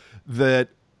whatever that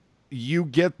you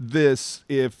get this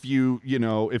if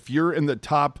if you're in the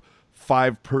top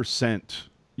 5%,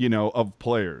 of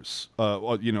players,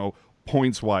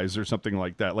 points wise or something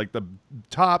like that. Like the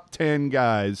top 10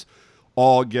 guys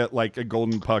all get like a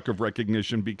golden puck of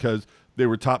recognition because they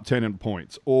were top 10 in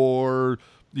points, or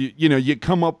you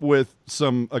come up with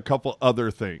a couple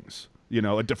other things,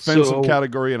 a defensive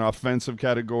category, an offensive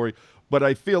category. But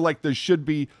I feel like there should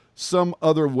be some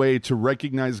other way to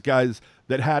recognize guys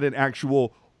that had an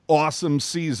actual awesome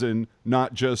season,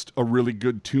 not just a really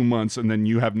good 2 months and then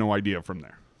you have no idea from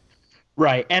there.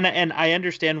 Right. And I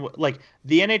understand like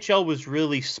the NHL was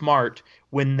really smart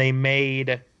when they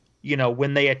made,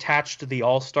 when they attached the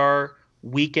All-Star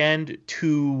weekend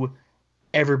to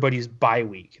everybody's bye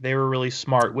week. They were really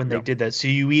smart when they did that. So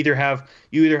you either have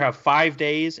 5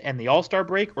 days and the All-Star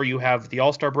break, or you have the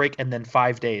All-Star break and then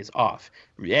 5 days off.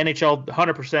 NHL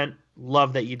 100%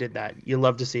 love that you did that. You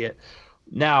love to see it.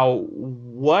 Now,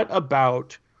 what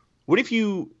if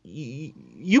you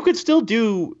could still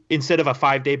do, instead of a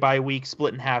 5-day bye week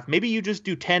split in half, maybe you just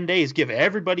do 10 days, give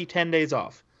everybody 10 days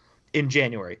off in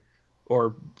January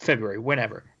or February,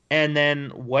 whenever. And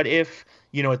then what if,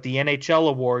 at the NHL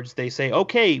awards, they say,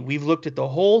 okay, we've looked at the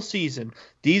whole season.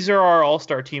 These are our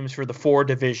all-star teams for the 4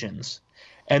 divisions.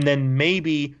 And then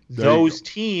maybe those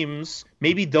teams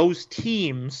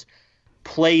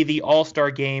play the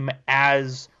all-star game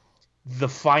as the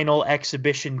final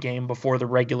exhibition game before the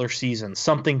regular season,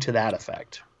 something to that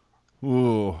effect.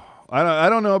 Ooh, I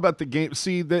don't know about the game.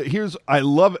 See, I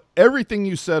love everything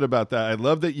you said about that. I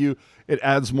love that it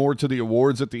adds more to the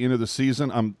awards at the end of the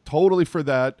season. I'm totally for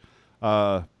that.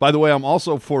 By the way, I'm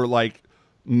also for like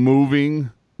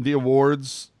moving the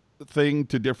awards thing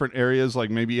to different areas. Like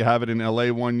maybe you have it in LA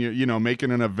one year, making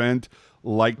an event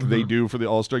like they do for the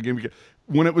All-Star game.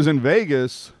 When it was in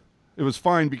Vegas, it was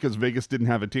fine because Vegas didn't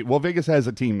have a team. Well, Vegas has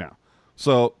a team now,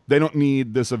 so they don't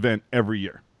need this event every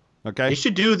year. Okay, they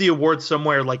should do the awards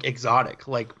somewhere like exotic,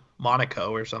 like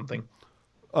Monaco or something.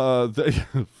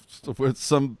 With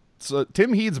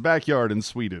Tim Heed's backyard in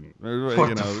Sweden,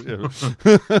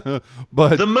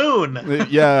 but the moon.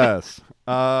 Yes.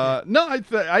 No,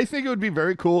 I think it would be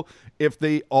very cool if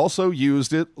they also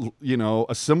used it,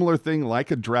 a similar thing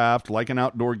like a draft, like an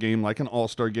outdoor game, like an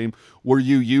all-star game, where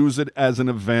you use it as an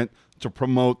event to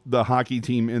promote the hockey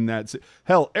team in that.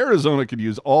 Hell, Arizona could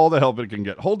use all the help it can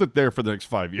get. Hold it there for the next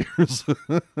 5 years.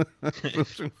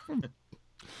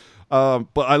 But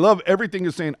I love everything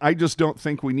you're saying. I just don't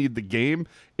think we need the game.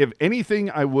 If anything,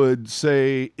 I would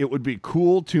say it would be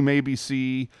cool to maybe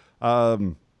see,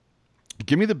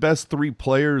 give me the best 3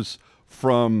 players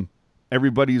from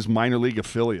everybody's minor league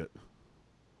affiliate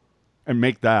and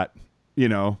make that,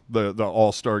 the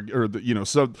all-star, or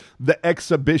so the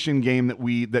exhibition game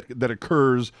that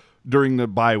occurs during the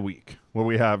bye week where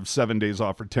we have 7 days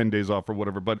off or 10 days off or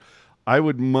whatever. But I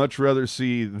would much rather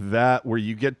see that, where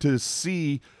you get to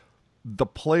see the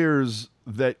players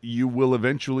that you will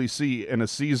eventually see in a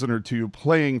season or two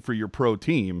playing for your pro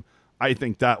team. I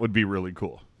think that would be really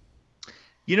cool.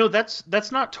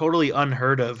 That's not totally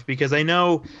unheard of, because I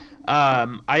know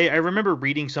I remember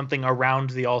reading something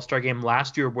around the All-Star game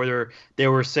last year where they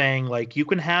were saying like you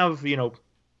can have the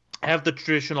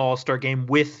traditional All-Star game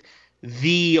with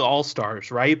the All-Stars,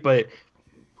 right? But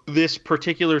this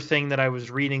particular thing that I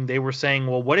was reading, they were saying,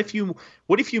 well, what if you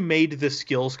made the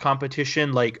skills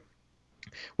competition like,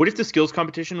 what if the skills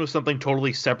competition was something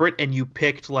totally separate and you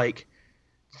picked like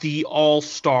the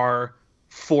all-star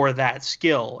for that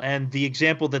skill. And the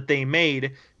example that they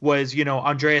made was,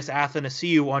 Andreas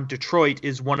Athanasiou on Detroit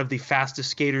is one of the fastest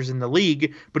skaters in the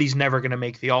league, but he's never going to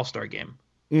make the All-Star game.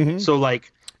 Mm-hmm. So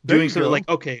like There doing you something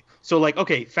go. like,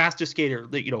 okay, fastest skater,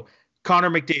 Connor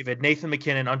McDavid, Nathan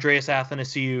McKinnon, Andreas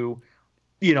Athanasiou,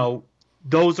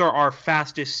 those are our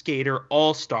fastest skater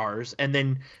all-stars, and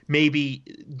then maybe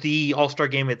the all-star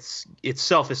game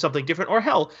itself is something different, or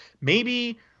hell,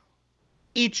 maybe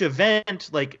each event,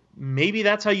 like maybe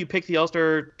that's how you pick the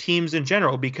all-star teams in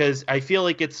general, because I feel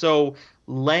like it's so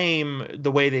lame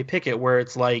the way they pick it, where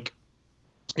it's like,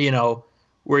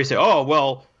 where you say, oh,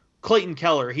 well, Clayton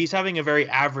Keller, he's having a very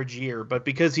average year, but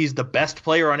because he's the best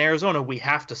player on Arizona, we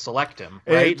have to select him,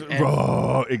 right?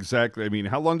 Exactly. I mean,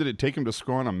 how long did it take him to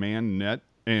score on a man net?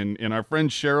 And our friend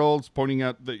Cheryl's pointing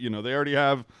out that, they already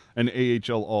have an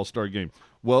AHL All-Star game.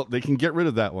 Well, they can get rid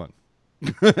of that one.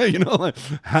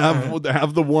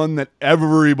 Have the one that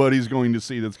everybody's going to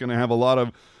see that's going to have a lot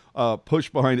of push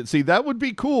behind it. See, that would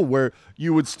be cool where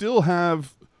you would still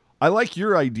have, I like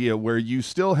your idea where you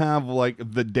still have like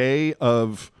the day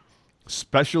of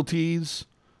specialties,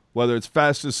 whether it's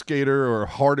fastest skater or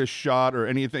hardest shot or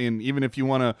anything, and even if you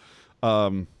want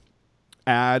to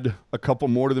add a couple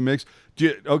more to the mix.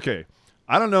 Okay,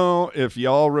 I don't know if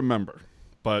y'all remember,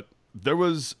 but there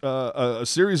was a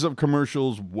series of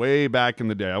commercials way back in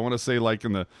the day. I want to say like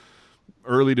in the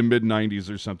early to mid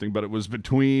 90s or something, but it was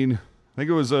between, I think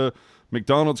it was a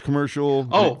McDonald's commercial.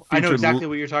 Oh, I know exactly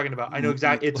what you're talking about. I know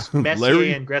exactly. It's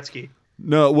Messier and Gretzky.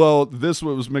 No, well, this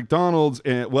was McDonald's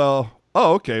and,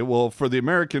 okay. Well, for the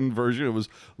American version, it was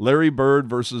Larry Bird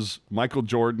versus Michael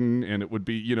Jordan, and it would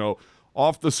be,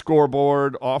 off the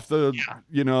scoreboard, off the,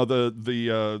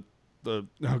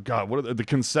 the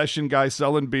concession guy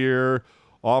selling beer,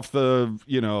 off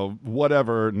the,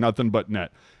 whatever, nothing but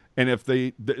net. And if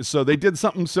they did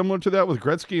something similar to that with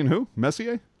Gretzky and who?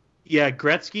 Messier? Yeah,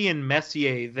 Gretzky and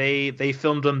Messier, they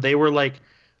filmed them. They were like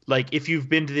if you've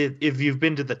been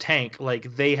to the tank,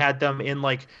 like they had them in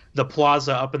like the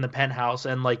plaza up in the penthouse,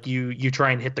 and like you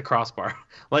try and hit the crossbar,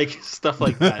 like stuff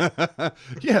like that.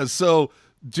 Yeah, so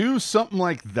do something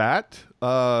like that.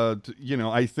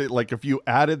 I think like if you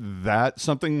added that,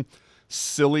 something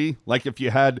silly, like if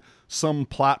you had some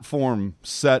platform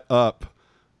set up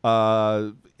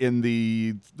in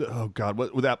the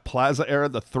what that Plaza era,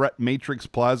 the Threat Matrix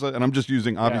Plaza, and I'm just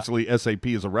using obviously SAP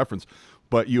as a reference,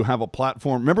 but you have a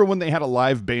platform. Remember when they had a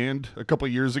live band a couple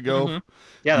of years ago? Mm-hmm.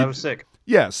 Yeah, that was sick.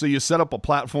 Yeah, so you set up a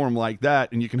platform like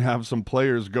that, and you can have some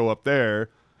players go up there,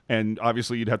 and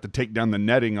obviously you'd have to take down the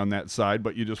netting on that side,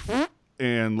 but you just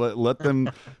and let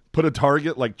them put a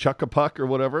target like chuck a puck or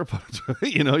whatever.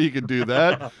 You could do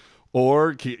that.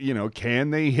 Or,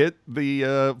 can they hit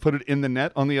the put it in the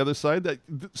net on the other side?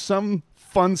 Some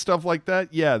fun stuff like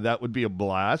that. Yeah, that would be a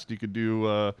blast. You could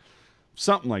do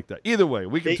something like that. Either way,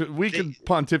 we could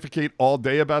pontificate all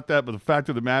day about that. But the fact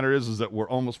of the matter is that we're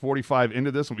almost 45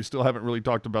 into this, and we still haven't really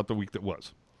talked about the week that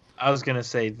was. I was gonna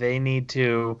say they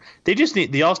just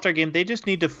need the All-Star game. They just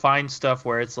need to find stuff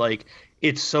where it's like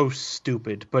it's so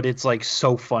stupid, but it's like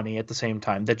so funny at the same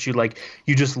time that you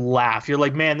just laugh. You're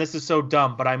like, man, this is so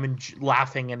dumb, but I'm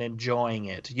laughing and enjoying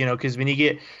it. Because when you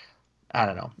get, I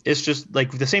don't know, it's just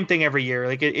like the same thing every year.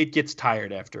 Like it gets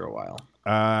tired after a while.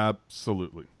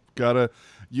 Absolutely,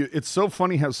 it's so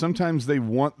funny how sometimes they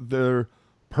want their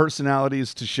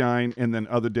personalities to shine, and then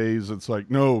other days it's like,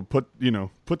 no, put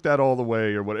that all the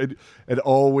way or what. It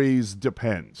always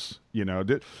depends.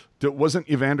 Wasn't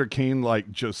Evander Kane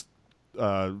like just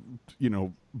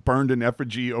burned in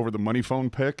effigy over the money phone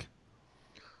pick?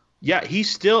 Yeah, he's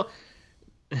still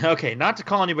okay. Not to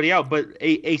call anybody out, but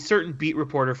a certain beat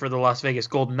reporter for the Las Vegas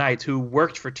Golden Knights who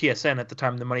worked for TSN at the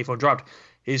time the money phone dropped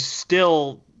is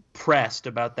still pressed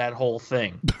about that whole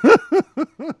thing.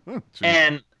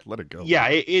 And let it go. Yeah,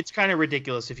 it's kind of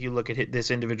ridiculous if you look at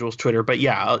this individual's Twitter. But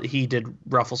yeah, he did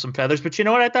ruffle some feathers. But you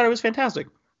know what? I thought it was fantastic.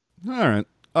 All right.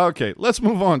 Okay, let's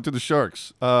move on to the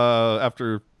Sharks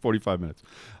after 45 minutes.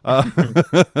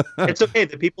 It's okay.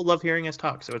 The people love hearing us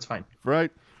talk, so it's fine. Right.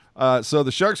 So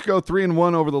the Sharks go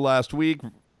 3-1 over the last week.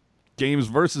 Games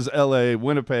versus LA,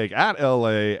 Winnipeg, at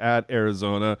LA, at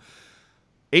Arizona.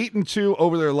 8-2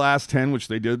 over their last 10, which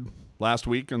they did last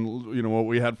week, and what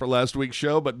we had for last week's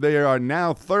show. But they are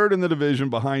now third in the division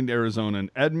behind Arizona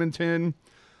and Edmonton.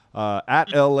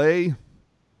 At LA,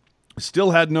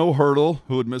 still had no Hurdle,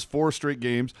 who had missed 4 straight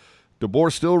games.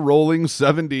 DeBoer still rolling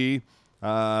 70.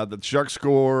 The Sharks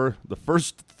score the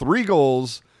first 3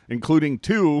 goals, including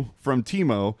 2 from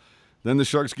Timo. Then the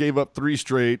Sharks gave up 3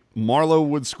 straight. Marleau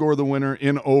would score the winner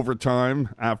in overtime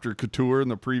after Couture in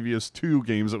the previous 2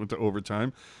 games that went to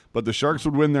overtime. But the Sharks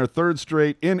would win their 3rd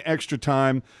straight in extra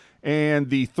time. And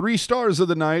the 3 stars of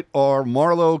the night are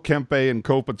Marleau, Kempe, and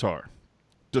Kopitar,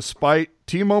 despite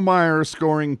Timo Meier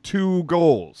scoring 2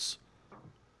 goals.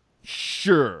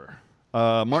 Sure.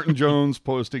 Martin Jones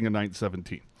posting a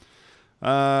 .917.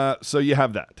 So you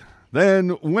have that.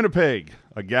 Then Winnipeg,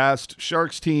 a gassed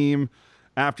Sharks team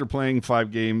after playing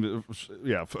 5 games.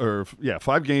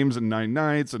 5 games in 9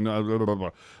 nights. And blah, blah,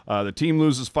 blah. The team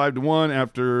loses 5-1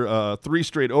 after 3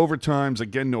 straight overtimes.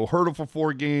 Again, no hurdle for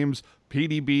 4 games.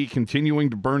 PDB continuing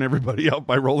to burn everybody out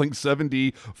by rolling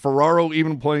 7D. Ferraro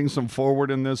even playing some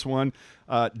forward in this one.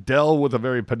 Dell with a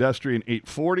very pedestrian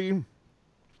 840.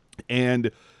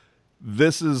 And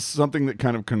this is something that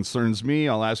kind of concerns me.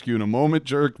 I'll ask you in a moment,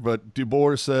 Jerk, but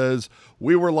DeBoer says,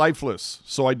 we were lifeless,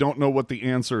 so I don't know what the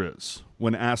answer is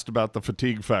when asked about the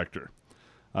fatigue factor.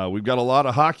 We've got a lot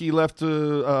of hockey left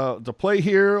to play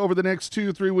here over the next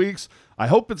 2-3 weeks. I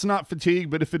hope it's not fatigue,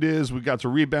 but if it is, we've got to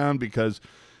rebound because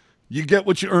you get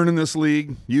what you earn in this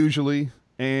league, usually,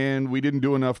 and we didn't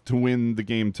do enough to win the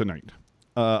game tonight.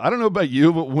 I don't know about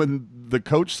you, but when the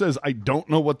coach says, I don't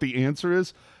know what the answer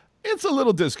is, it's a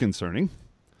little disconcerting.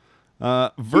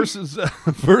 Versus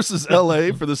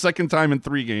LA for the second time in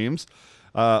 3 games.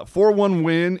 4-1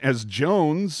 win as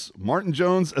Martin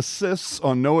Jones assists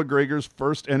on Noah Gregor's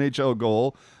first NHL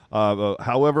goal.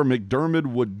 However, McDermott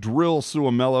would drill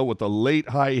Suomela with a late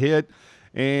high hit,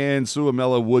 and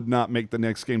Suomela would not make the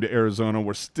next game to Arizona.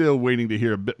 We're still waiting to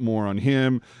hear a bit more on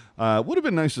him. Would have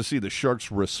been nice to see the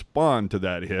Sharks respond to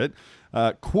that hit.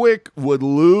 Quick would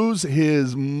lose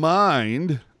his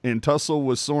mind and tussle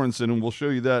with Sorensen, and we'll show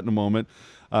you that in a moment.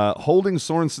 Holding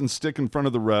Sorensen's stick in front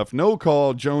of the ref. No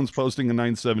call. Jones posting a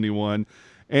 .971.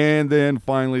 And then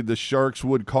finally, the Sharks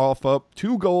would cough up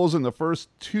 2 goals in the first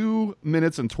 2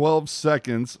 minutes and 12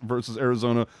 seconds versus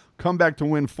Arizona. Come back to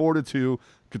win 4-2.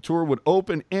 Couture would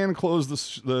open and close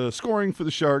the scoring for the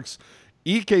Sharks.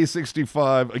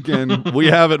 EK65, again, we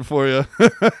have it for you.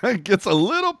 Gets a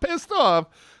little pissed off.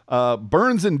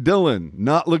 Burns and Dillon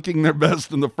not looking their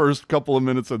best in the first couple of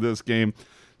minutes of this game.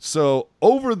 So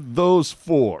over those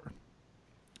 4,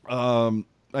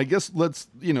 I guess let's,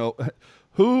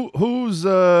 who's,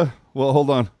 well, hold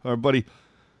on, our buddy,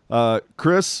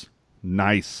 Chris,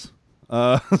 nice.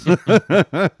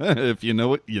 If you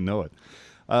know it, you know it.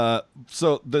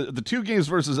 So the 2 games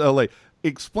versus LA,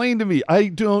 explain to me, I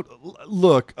don't,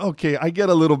 look, okay, I get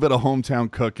a little bit of hometown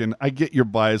cooking. I get your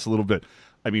bias a little bit.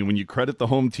 I mean, when you credit the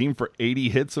home team for 80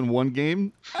 hits in 1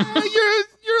 game, you're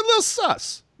a little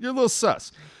sus. You're a little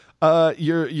sus.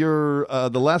 You're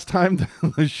the last time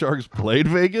the Sharks played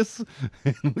Vegas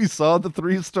and we saw the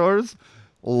 3 stars,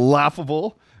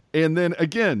 laughable. And then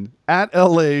again, at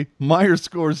LA, Meier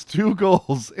scores 2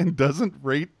 goals and doesn't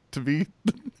rate to be.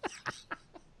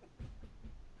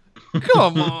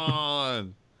 Come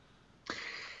on.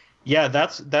 Yeah,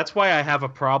 that's why I have a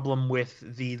problem with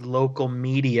the local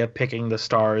media picking the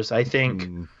stars. I think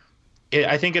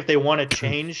if they want to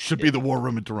change, should be the War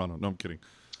Room in Toronto. No, I'm kidding.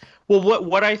 Well,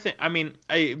 what I think, I mean,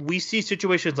 we see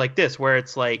situations like this where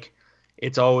it's like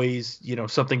it's always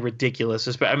something ridiculous.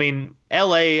 I mean,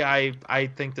 LA,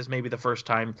 I think this may be the first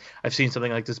time I've seen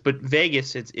something like this, but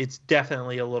Vegas, it's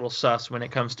definitely a little sus when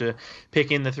it comes to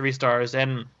picking the 3 stars.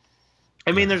 And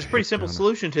I mean, there's a pretty simple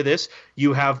solution to this.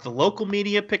 You have the local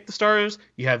media pick the stars,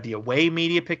 you have the away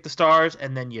media pick the stars,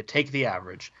 and then you take the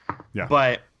average. Yeah.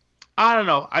 But I don't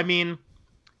know. I mean,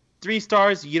 3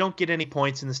 stars, you don't get any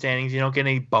points in the standings. You don't get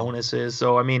any bonuses.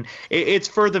 So, I mean, it's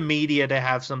for the media to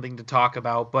have something to talk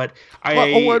about. But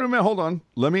wait a minute. Hold on.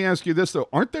 Let me ask you this, though.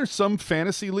 Aren't there some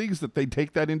fantasy leagues that they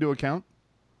take that into account?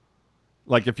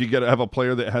 Like if you have a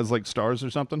player that has like stars or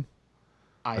something?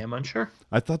 I am unsure.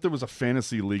 I thought there was a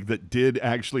fantasy league that did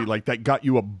actually, like, that got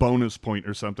you a bonus point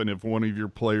or something if one of your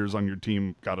players on your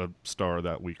team got a star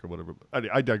that week or whatever.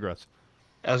 I digress.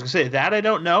 I was going to say that I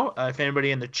don't know. If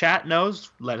anybody in the chat knows,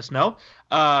 let us know.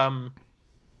 I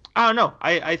don't know.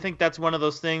 I think that's one of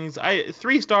those things.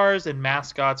 3 stars and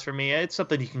mascots for me, it's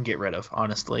something you can get rid of,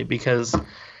 honestly, because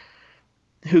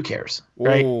who cares,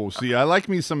 right? Oh, see, I like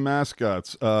me some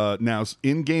mascots. Now,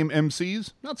 in-game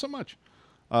MCs, not so much.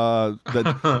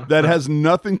 That has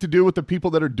nothing to do with the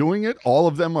people that are doing it. All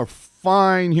of them are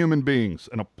fine human beings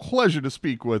and a pleasure to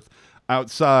speak with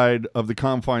outside of the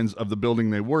confines of the building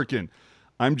they work in.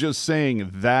 I'm just saying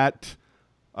that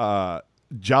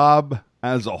job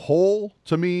as a whole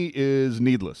to me is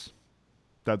needless.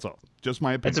 That's all. Just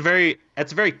my opinion.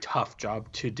 It's a very tough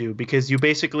job to do because you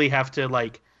basically have to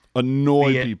like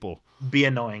annoy people. Be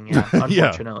annoying, yeah,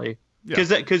 unfortunately.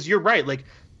 because you're right.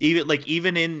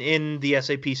 Even in the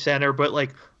SAP Center, but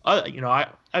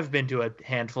I've been to a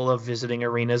handful of visiting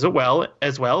arenas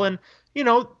as well, and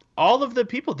all of the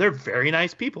people, they're very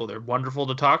nice people. They're wonderful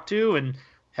to talk to and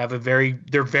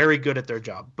they're very good at their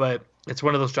job. But it's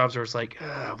one of those jobs where it's like,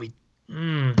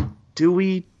 do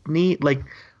we need,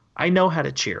 I know how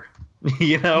to cheer,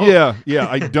 Yeah,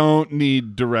 I don't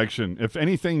need direction. If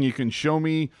anything, you can show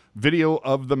me video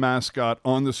of the mascot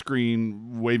on the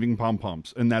screen waving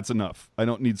pom-poms, and that's enough. I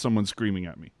don't need someone screaming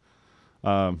at me.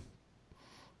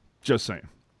 Just saying.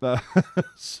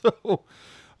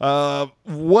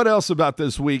 What else about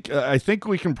this week? I think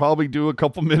we can probably do a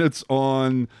couple minutes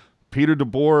on Peter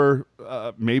DeBoer,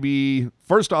 maybe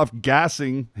first off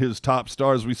gassing his top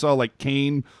stars. We saw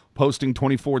Kane posting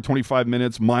 24, 25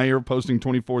 minutes, Meyer posting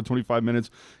 24, 25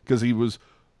 minutes because he was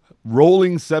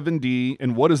rolling 7D.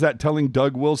 And what is that telling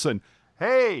Doug Wilson?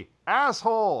 Hey,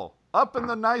 asshole, up in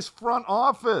the nice front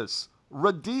office,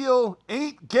 Radil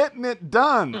ain't getting it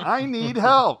done. I need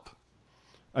help.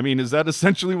 I mean, is that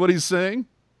essentially what he's saying?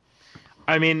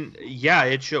 I mean, yeah,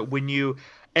 it should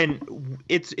and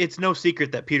it's no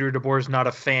secret that Peter DeBoer is not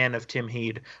a fan of Tim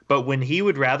Heed, but when he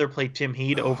would rather play Tim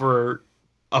Heed over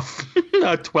a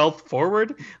 12th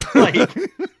forward,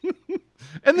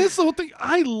 and this whole thing,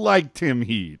 I like Tim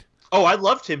Heed. Oh, I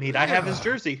love Tim Heed. I have his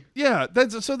jersey. Yeah,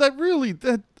 that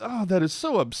is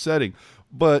so upsetting.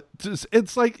 But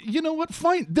it's you know what?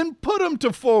 Fine, then put him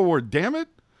to forward. Damn it!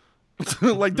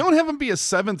 Don't have him be a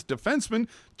 7th defenseman.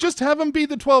 Just have him be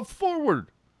the 12th forward.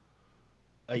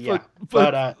 No,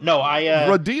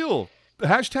 Radil.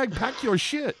 Hashtag pack your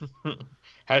shit.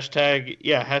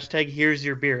 Hashtag here's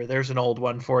your beer. There's an old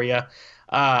one for you.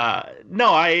 No,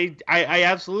 I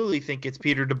absolutely think it's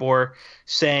Peter DeBoer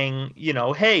saying,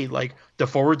 hey, the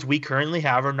forwards we currently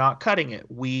have are not cutting it.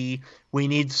 We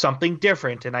need something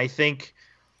different. And I think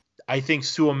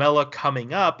Suomela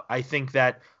coming up, I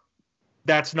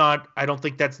don't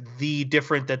think that's the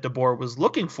different that DeBoer was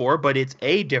looking for, but it's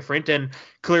a different, and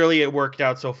clearly it worked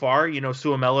out so far.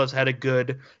 Suomela's had a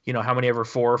good, how many 4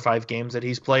 or 5 games that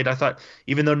he's played. I thought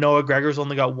even though Noah Gregor's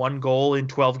only got 1 goal in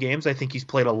 12 games, I think he's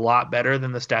played a lot better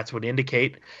than the stats would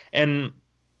indicate. And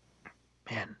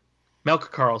man,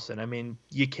 Melker Karlsson, I mean,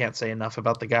 you can't say enough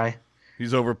about the guy.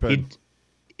 He's overpaid.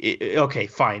 Okay,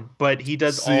 fine, but he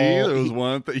does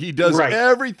he does right.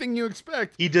 Everything you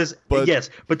expect. He does, yes,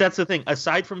 but that's the thing.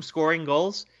 Aside from scoring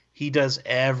goals, he does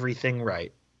everything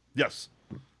right. Yes,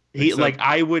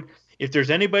 if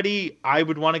there's anybody I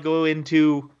would want to go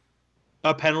into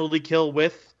a penalty kill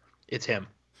with, it's him.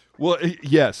 Well,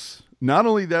 yes. Not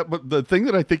only that, but the thing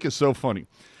that I think is so funny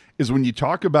is when you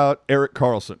talk about Erik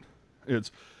Karlsson,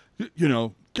 it's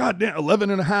goddamn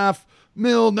 $11.5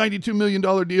 million, $92 million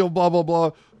deal, blah, blah,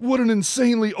 blah. What an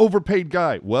insanely overpaid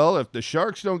guy. Well, if the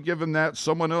Sharks don't give him that,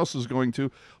 someone else is going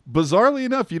to. Bizarrely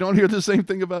enough, you don't hear the same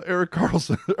thing about Melker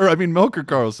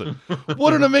Karlsson.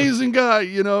 What an amazing guy.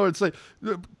 It's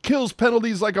kills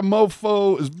penalties like a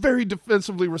mofo, is very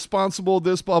defensively responsible,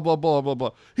 this, blah, blah, blah, blah,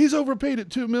 blah. He's overpaid at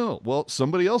 $2 million. Well,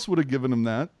 somebody else would have given him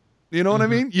that. You know what I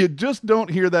mean? You just don't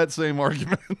hear that same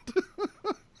argument.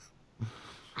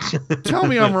 Tell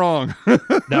me I'm wrong.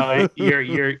 No,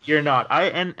 you're not.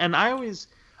 I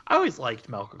always liked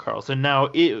Melker Karlsson. Now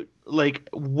it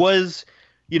was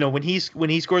when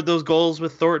he scored those goals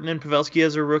with Thornton and Pavelski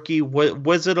as a rookie,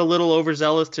 was it a little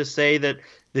overzealous to say that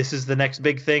this is the next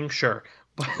big thing? Sure,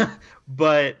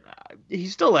 but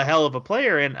he's still a hell of a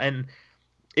player, and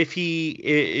if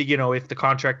if the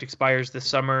contract expires this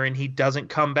summer and he doesn't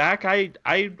come back,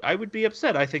 I would be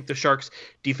upset. I think the Sharks'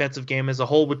 defensive game as a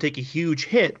whole would take a huge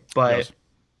hit. But yes,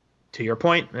 to your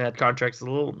point, that contract's a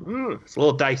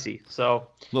little dicey. So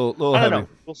little I don't heavy. know.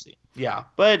 We'll see. Yeah,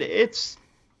 but it's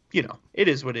it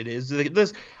is what it is.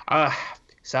 This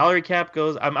salary cap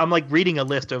goes. I'm reading a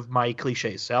list of my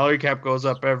cliches. Salary cap goes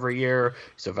up every year.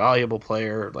 He's a valuable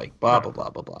player. Blah blah blah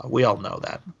blah blah. We all know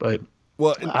that, but.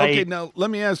 Well, okay, now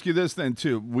let me ask you this then,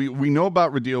 too. We know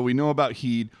about Radil. We know about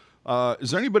Heed.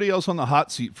 Is there anybody else on the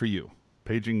hot seat for you?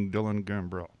 Paging Dylan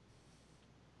Gambrell.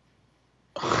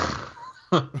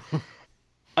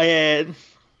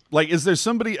 Is there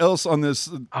somebody else on this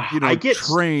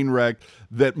train wreck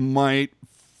that might,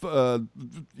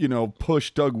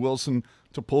 push Doug Wilson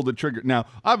to pull the trigger? Now,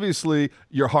 obviously,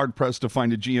 you're hard-pressed to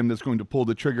find a GM that's going to pull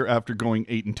the trigger after going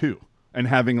 8-2. And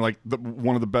having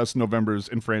one of the best Novembers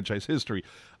in franchise history.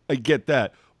 I get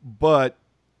that. But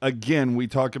again, we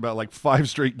talk about 5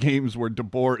 straight games where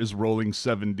DeBoer is rolling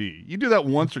 7D. You do that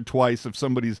once or twice if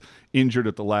somebody's injured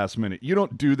at the last minute. You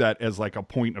don't do that as a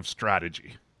point of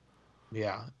strategy.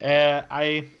 Yeah.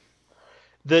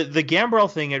 The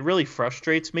Gambrell thing, it really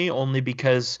frustrates me only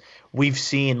because we've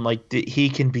seen like he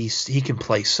can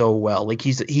play so well. Like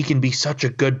he can be such a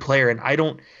good player, and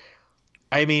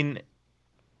I mean,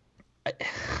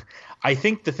 I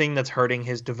think the thing that's hurting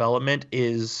his development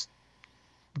is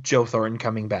Joe Thornton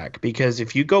coming back, because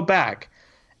if you go back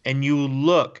and you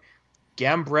look,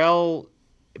 Gambrell,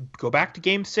 go back to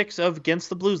Game 6 of against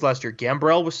the Blues last year.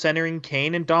 Gambrell was centering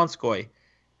Kane and Donskoy.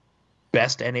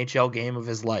 Best NHL game of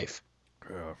his life.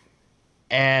 Yeah.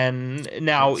 And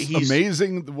now it's he's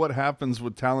amazing what happens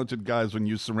with talented guys when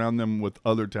you surround them with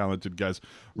other talented guys.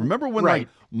 Remember when Right. like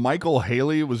Michael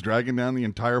Haley was dragging down the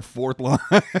entire fourth line?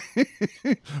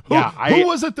 Who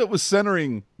was it that was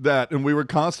centering that? And we were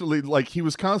constantly like, he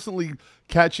was constantly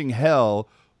catching hell,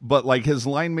 but like his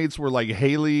line mates were like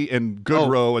Haley and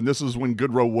Goodrow, and this is when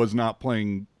Goodrow was not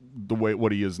playing the way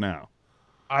what he is now.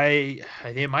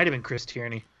 it might have been Chris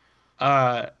Tierney.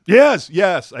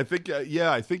 Yes. I think,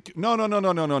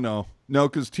 no,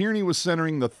 because Tierney was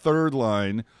centering the third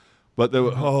line, but there,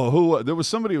 there was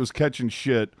somebody who was catching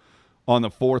shit on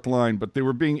the fourth line, but they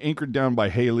were being anchored down by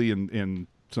Haley and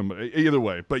some, either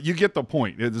way. But you get the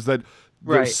point. Is that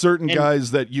there's certain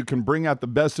guys that you can bring out the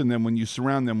best in them when you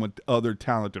surround them with other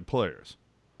talented players.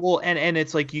 Well, and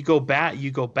it's like you go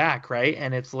back, right?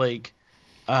 And it's like,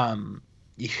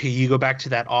 you go back to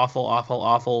that awful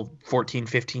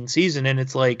 14-15 season, and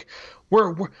it's like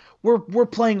we're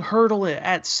playing Hurdle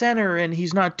at center and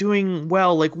he's not doing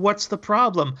well. Like, what's the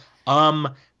problem?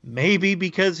 Maybe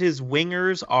because his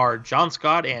wingers are John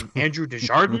Scott and Andrew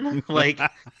Desjardins. Like,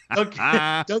 don't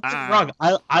get me wrong,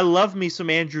 I love me some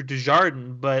Andrew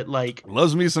Desjardins, but like,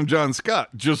 loves me some John Scott,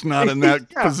 just not in that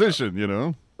position, you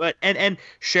know. But and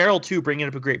Cheryl too, bringing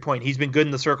up a great point. He's been good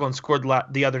in the circle and scored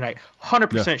the other night. 100%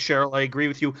 Cheryl, I agree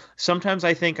with you. Sometimes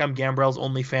I think I'm Gambrell's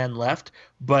only fan left,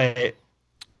 but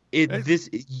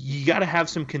you got to have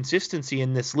some consistency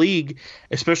in this league,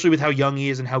 especially with how young he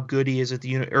is and how good he is at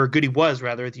good he was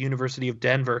rather at the University of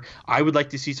Denver. I would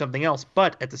like to see something else,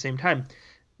 but at the same time,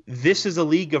 this is a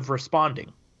league of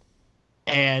responding.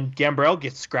 And Gambrell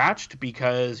gets scratched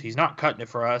because he's not cutting it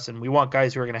for us, and we want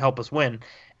guys who are going to help us win.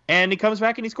 And he comes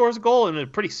back and he scores a goal, and a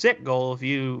pretty sick goal if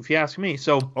you ask me.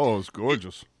 So, it's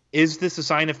gorgeous. Is this a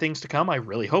sign of things to come? I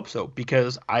really hope so,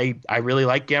 because I really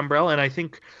like Gambrell, and I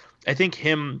think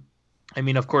him. I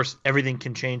mean, of course, everything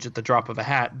can change at the drop of a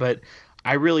hat, but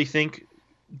I really think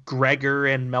Gregor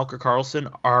and Melker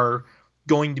Karlsson are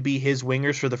going to be his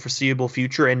wingers for the foreseeable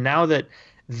future. And now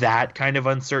that kind of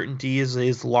uncertainty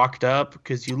is locked up,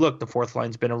 because you look, the fourth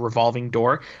line's been a revolving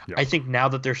door. Yeah. I think now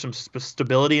that there's some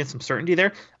stability and some certainty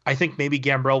there, I think maybe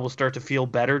Gambrell will start to feel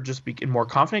better, just be more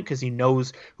confident, because he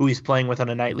knows who he's playing with on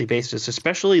a nightly basis,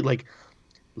 especially like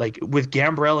with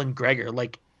Gambrell and Gregor.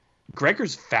 Like,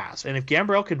 Gregor's fast, and if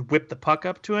Gambrell can whip the puck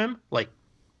up to him, like,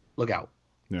 look out.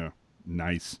 Yeah,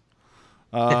 nice.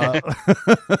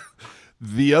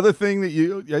 The other thing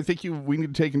that I think we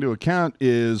need to take into account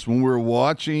is when we're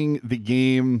watching the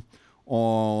game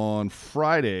on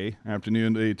Friday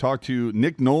afternoon, they talked to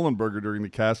Nick Nolenberger during the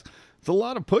cast. It's a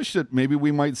lot of push that maybe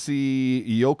we might see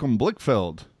Joachim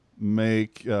Blichfeld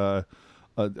make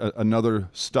another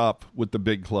stop with the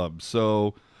big club.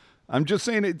 So I'm just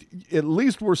saying, at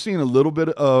least we're seeing a little bit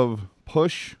of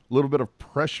push, a little bit of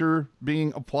pressure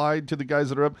being applied to the guys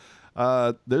that are up.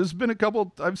 There's been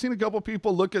I've seen a couple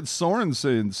people look at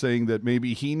Sorensen saying that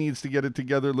maybe he needs to get it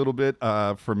together a little bit.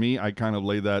 For me, I kind of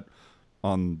lay that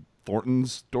on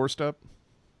Thornton's doorstep.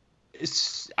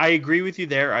 I agree with you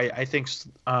there. I think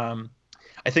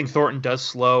Thornton does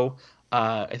slow.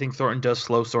 I think Thornton does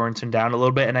slow Sorensen down a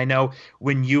little bit. And I know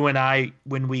when you and I,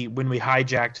 when we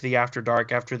hijacked the After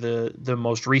Dark after the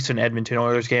most recent Edmonton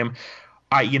Oilers game,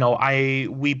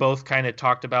 we both kind of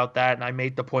talked about that, and I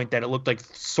made the point that it looked like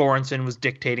Sorensen was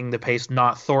dictating the pace,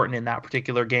 not Thornton in that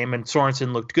particular game, and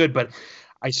Sorensen looked good. But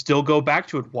I still go back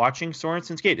to it, watching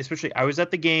Sorensen skate, especially I was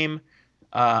at the game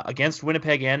against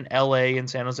Winnipeg and LA and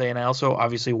San Jose, and I also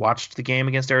obviously watched the game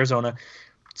against Arizona.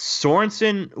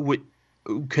 Sorensen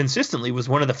consistently was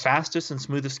one of the fastest and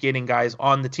smoothest skating guys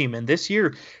on the team, and this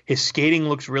year his skating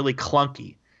looks really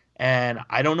clunky. And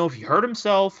I don't know if he hurt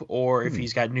himself or if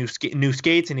he's got new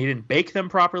skates and he didn't bake them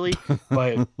properly.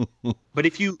 But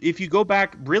if you go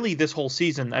back really this whole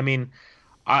season, I mean,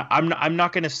 I'm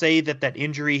not going to say that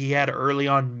injury he had early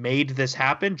on made this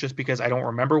happen, just because I don't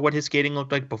remember what his skating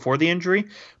looked like before the injury.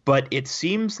 But it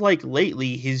seems like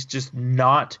lately he's just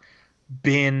not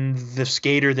been the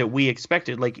skater that we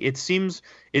expected. Like it seems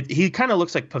he kind of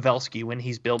looks like Pavelski when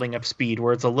he's building up speed,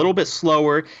 where it's a little bit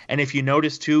slower. And if you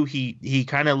notice too, he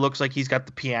kind of looks like he's got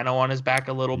the piano on his back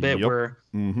a little bit. Yep. Where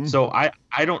Mm-hmm. so I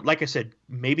don't, like I said,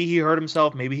 maybe he hurt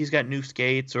himself, maybe he's got new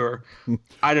skates, or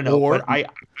I don't know. But I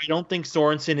don't think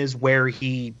Sorensen is where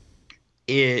he's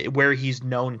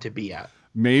known to be at.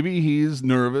 Maybe he's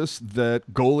nervous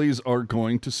that goalies are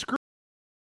going to screw.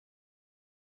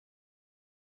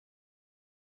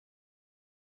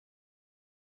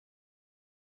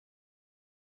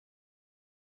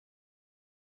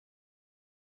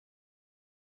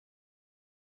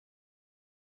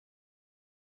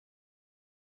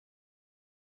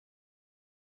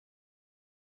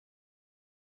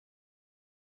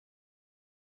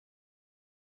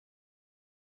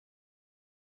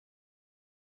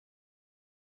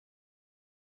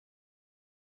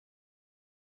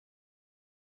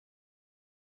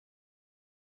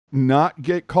 Not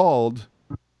get called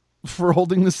for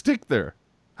holding the stick there.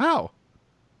 How?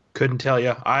 Couldn't tell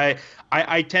you. I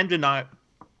tend to not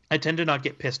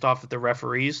get pissed off at the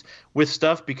referees with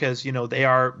stuff, because they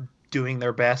are doing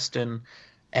their best, and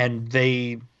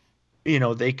they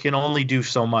they can only do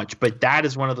so much. But that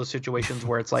is one of those situations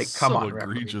where it's like, come So on,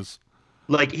 referee. egregious.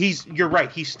 Like you're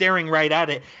right. He's staring right at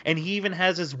it, and he even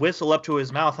has his whistle up to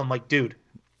his mouth. I'm like, dude,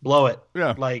 blow it.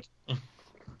 Yeah. Like,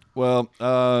 Well,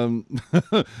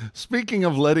 speaking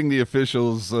of letting the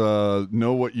officials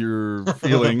know what you're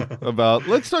feeling about,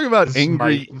 let's talk about This is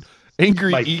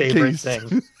angry my favorite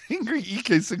thing. angry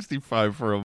EK65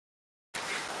 for a.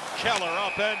 Keller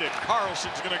upended.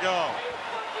 Carlson's going to go.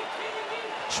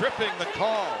 Tripping the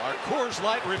call. Our Coors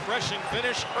Light refreshing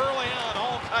finish early on.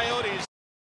 All Coyotes.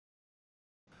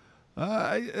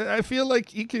 I feel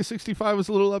like EK65 was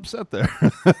a little upset there.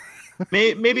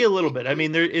 Maybe a little bit. I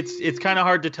mean, it's kind of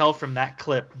hard to tell from that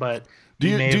clip, but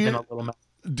he may have been a little mad.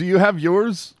 Do you have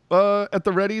yours at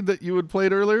the ready that you had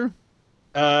played earlier?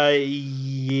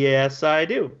 Yes, I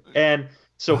do. And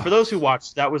so for those who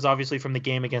watched, that was obviously from the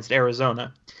game against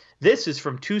Arizona. This is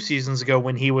from 2 seasons ago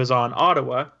when he was on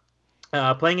Ottawa,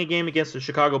 playing a game against the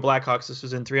Chicago Blackhawks. This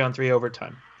was in 3-on-3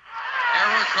 overtime.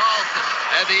 Erik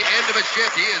Karlsson, at the end of a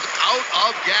shift, he is out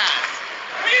of gas.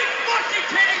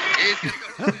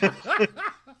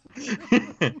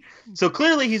 So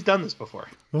clearly he's done this before.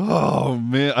 Oh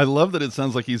man, I love that it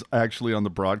sounds like he's actually on the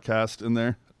broadcast in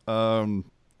there. All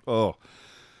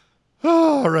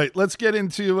right, let's get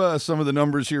into some of the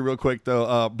numbers here real quick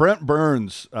though. Brent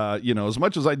Burns, as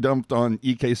much as I dumped on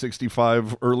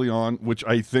EK65 early on, which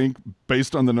I think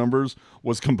based on the numbers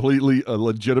was completely a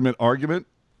legitimate argument,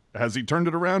 has he turned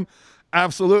it around?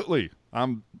 Absolutely.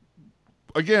 I'm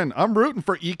rooting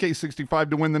for EK65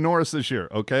 to win the Norris this year,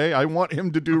 okay? I want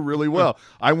him to do really well.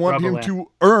 I want him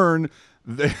to earn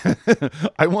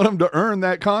I want him to earn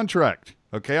that contract,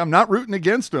 okay? I'm not rooting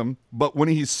against him, but when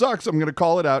he sucks, I'm going to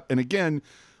call it out. And again,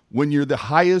 when you're the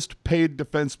highest paid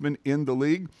defenseman in the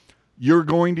league, you're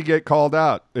going to get called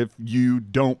out if you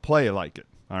don't play like it,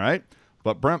 all right?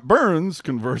 But Brent Burns,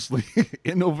 conversely,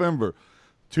 in November,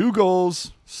 2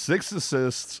 goals, 6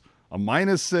 assists, a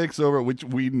 -6 over, which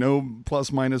we know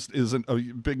plus minus isn't a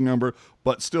big number,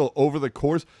 but still over the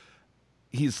course,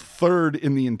 he's 3rd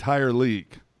in the entire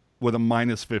league with a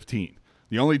 -15.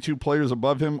 The only 2 players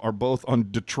above him are both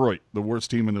on Detroit, the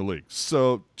worst team in the league.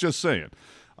 So just saying,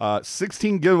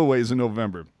 16 giveaways in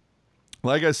November.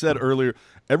 Like I said earlier,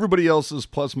 everybody else's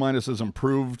plus minus has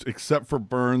improved except for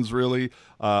Burns, really.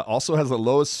 Also has the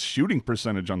lowest shooting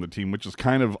percentage on the team, which is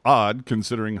kind of odd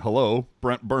considering,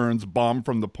 Brent Burns bombed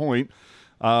from the point.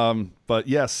 But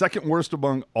yeah, 2nd worst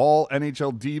among all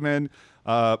NHL D-men,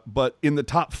 but in the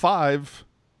top 5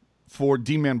 for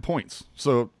D-man points.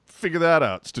 So figure that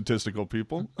out, statistical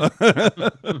people.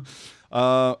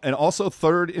 And also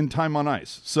 3rd in time on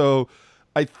ice. So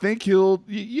I think he'll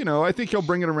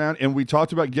bring it around. And we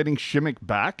talked about getting Šimek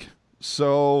back.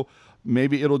 So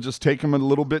maybe it'll just take him a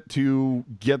little bit to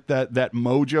get that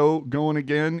mojo going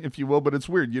again, if you will. But it's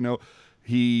weird.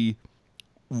 He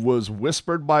was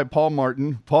whispered by Paul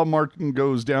Martin. Paul Martin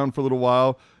goes down for a little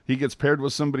while. He gets paired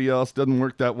with somebody else. Doesn't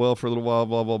work that well for a little while,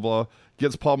 blah, blah, blah.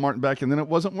 Gets Paul Martin back, and then it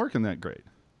wasn't working that great,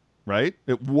 right?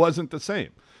 It wasn't the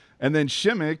same. And then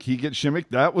Šimek, he gets Šimek.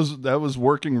 That was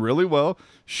working really well.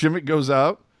 Šimek goes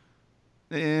out,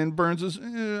 and Burns is,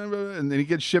 and then he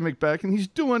gets Šimek back, and he's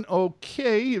doing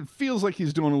okay. It feels like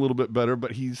he's doing a little bit better,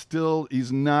 but he's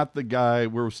not the guy.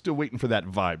 We're still waiting for that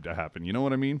vibe to happen. You know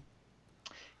what I mean?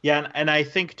 Yeah, and I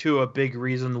think too a big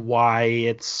reason why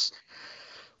it's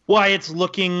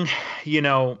looking,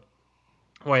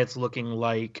 why it's looking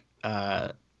like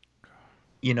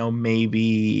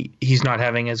maybe he's not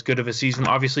having as good of a season.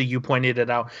 Obviously, you pointed it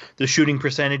out. The shooting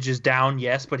percentage is down,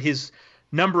 yes, but his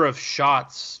number of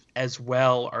shots as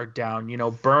well are down.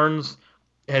 Burns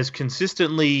has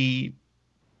consistently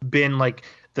been like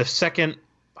the second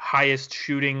highest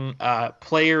shooting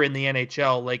player in the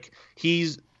NHL. Like,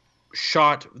 he's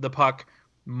shot the puck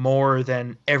more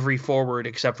than every forward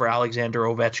except for Alexander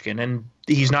Ovechkin, and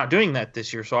he's not doing that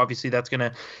this year. So obviously that's going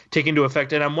to take into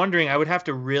effect. And I'm wondering, I would have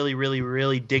to really, really,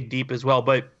 really dig deep as well.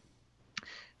 But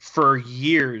for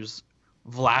years,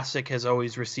 Vlasic has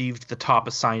always received the top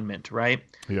assignment, right?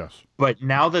 Yes. But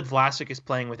now that Vlasic is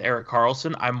playing with Erik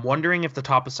Karlsson, I'm wondering if the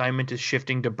top assignment is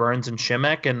shifting to Burns and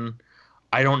Šimek, and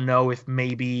I don't know if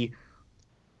maybe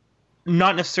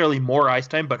not necessarily more ice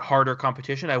time, but harder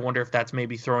competition. I wonder if that's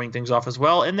maybe throwing things off as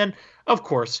well. And then, of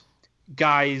course,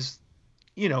 guys,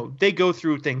 they go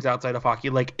through things outside of hockey,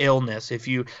 like illness.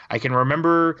 I can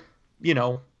remember,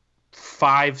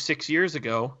 5-6 years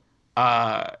ago,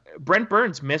 Brent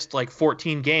Burns missed like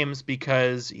 14 games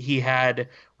because he had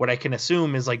what I can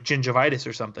assume is like gingivitis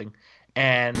or something.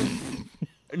 And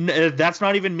that's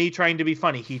not even me trying to be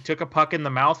funny. He took a puck in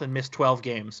the mouth and missed 12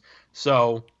 games.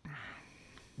 So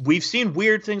we've seen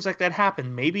weird things like that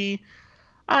happen. Maybe,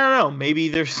 I don't know, maybe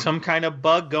there's some kind of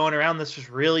bug going around that's just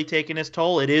really taking its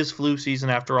toll. It is flu season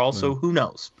after all, so who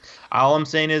knows? All I'm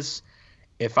saying is,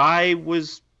 if I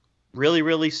was really,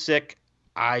 really sick,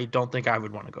 I don't think I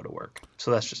would want to go to work. So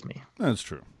that's just me. That's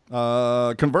true.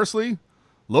 Conversely,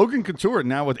 Logan Couture,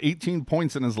 now with 18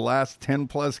 points in his last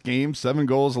 10-plus games, 7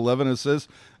 goals, 11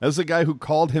 assists. That's the guy who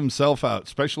called himself out,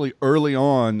 especially early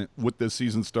on with this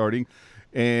season starting,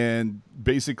 and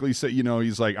basically said,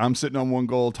 he's like, I'm sitting on 1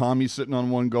 goal, Tommy's sitting on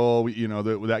 1 goal,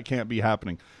 that can't be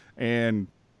happening. And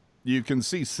you can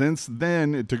see since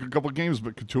then, it took a couple games,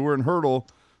 but Couture and Hertl,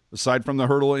 aside from the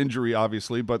Hertl injury,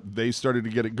 obviously, but they started to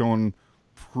get it going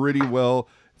pretty well.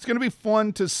 It's going to be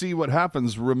fun to see what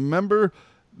happens. Remember,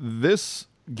 this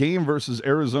game versus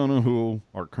Arizona, who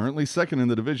are currently second in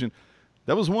the division,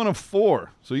 that was 1 of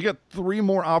 4. So you got 3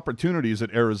 more opportunities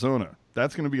at Arizona.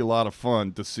 That's going to be a lot of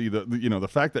fun to see the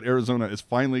fact that Arizona is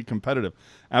finally competitive.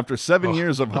 After 7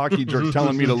 years of Hockey Jerk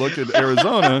telling me to look at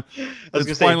Arizona,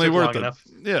 it's finally worth it.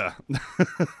 Yeah.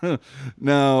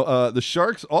 Now, the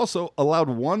Sharks also allowed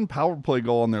 1 power play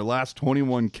goal on their last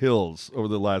 21 kills over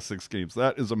the last 6 games.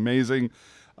 That is amazing.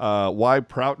 Why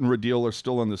Prout and Radil are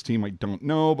still on this team, I don't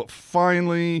know. But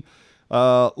finally,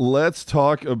 let's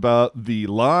talk about the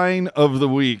line of the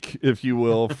week, if you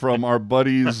will, from our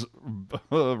buddies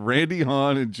Randy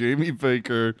Hahn and Jamie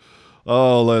Baker.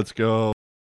 Oh, let's go.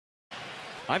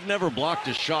 I've never blocked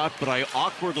a shot, but I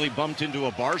awkwardly bumped into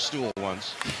a bar stool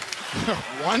once.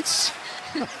 Once?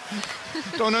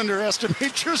 Don't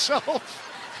underestimate yourself.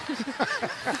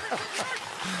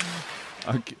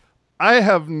 Okay. I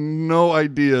have no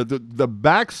idea. The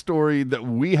backstory that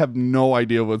we have no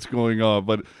idea what's going on,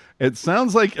 but it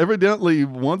sounds like evidently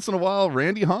once in a while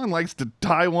Randy Hahn likes to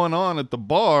tie one on at the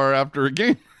bar after a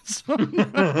game. So,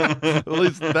 at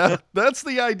least that's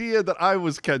the idea that I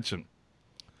was catching.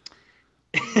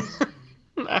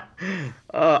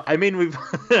 I mean,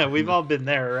 we've all been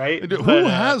there, right? Who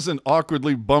hasn't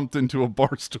awkwardly bumped into a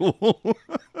bar stool?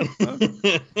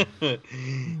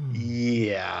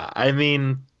 Yeah, I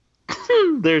mean,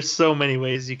 there's so many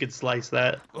ways you could slice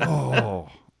that. Oh,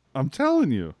 I'm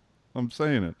telling you. I'm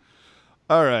saying it.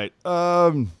 All right.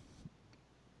 All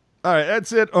right,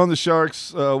 that's it on the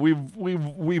Sharks.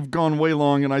 We've gone way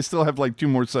long, and I still have like 2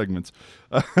 more segments.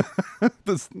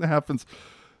 This happens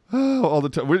all the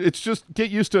time. It's just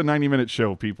get used to a 90-minute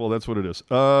show, people. That's what it is.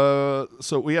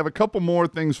 So we have a couple more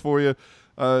things for you.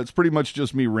 It's pretty much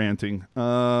just me ranting.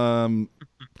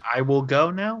 I will go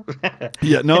now.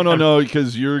 Yeah, no,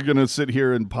 because you're gonna sit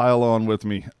here and pile on with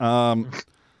me.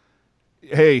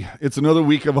 Hey, it's another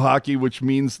week of hockey, which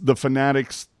means the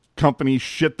Fanatics company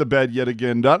shit the bed yet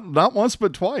again. Not once,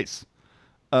 but twice.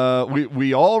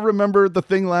 We all remember the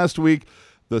thing last week.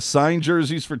 The signed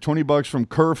jerseys for $20 from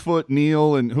Kerfoot,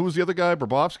 Neal, and who was the other guy?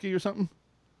 Bobrovsky or something?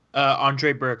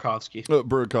 Andrei Burakovsky.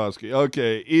 Burakovsky.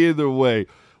 Okay, either way.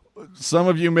 Some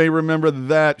of you may remember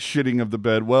that shitting of the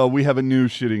bed. Well, we have a new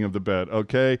shitting of the bed,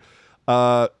 okay?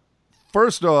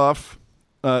 First off,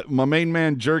 my main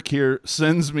man Jerk here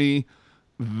sends me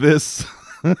this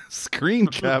screen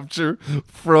capture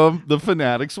from the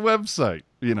Fanatics website.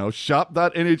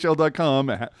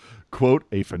 Shop.nhl.com, quote,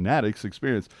 a Fanatics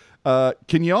experience.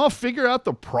 Can you all figure out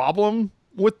the problem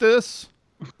with this?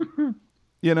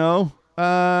 Yeah,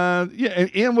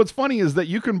 and what's funny is that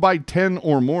you can buy 10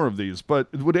 or more of these,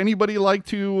 but would anybody like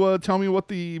to tell me what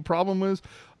the problem is?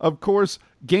 Of course,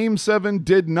 Game 7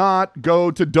 did not go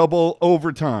to double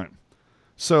overtime.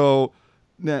 So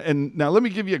now let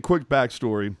me give you a quick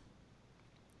backstory.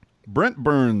 Brent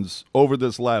Burns, over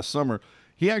this last summer,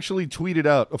 he actually tweeted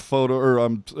out a photo,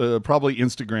 or probably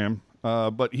Instagram,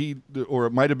 or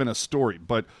it might have been a story,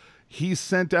 but he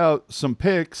sent out some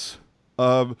pics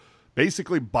of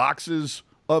basically boxes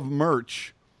of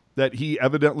merch that he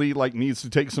evidently needs to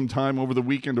take some time over the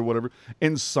weekend or whatever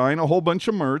and sign a whole bunch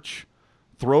of merch,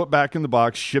 throw it back in the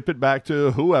box, ship it back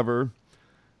to whoever.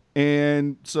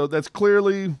 And so that's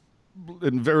clearly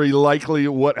and very likely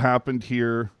what happened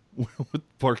here with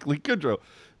Barclay Goodrow.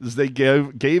 Is they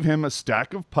gave him a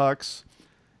stack of pucks.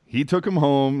 He took them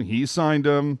home. He signed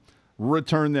them,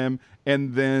 returned them,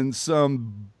 and then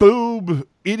some boob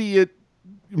idiot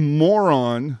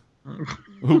moron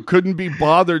who couldn't be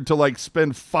bothered to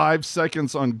spend 5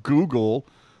 seconds on Google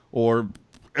or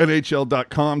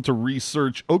NHL.com to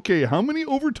research, okay, how many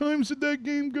overtimes did that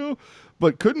game go?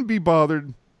 But couldn't be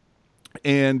bothered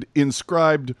and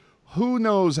inscribed who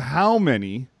knows how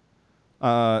many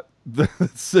said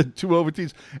 2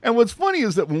 overtimes. And what's funny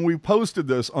is that when we posted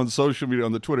this on social media,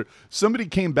 on the Twitter, somebody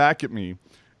came back at me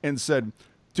and said,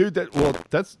 dude,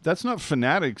 that's not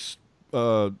Fanatics'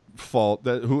 fault.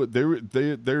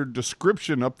 Their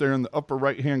description up there in the upper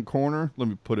right hand corner, let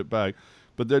me put it back,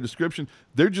 but their description,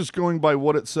 they're just going by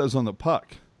what it says on the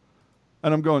puck.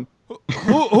 And I'm going,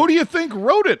 who do you think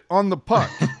wrote it on the puck?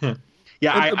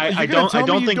 Yeah, I don't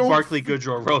think Barclay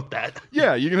Goodrow wrote that.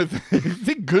 Yeah, you're gonna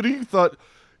think Goody thought,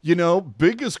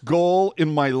 biggest goal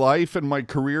in my life and my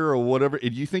career or whatever.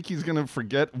 And you think he's gonna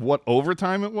forget what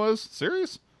overtime it was?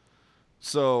 Serious?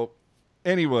 So,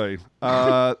 anyway,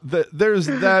 there's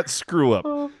that screw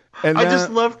up. And I just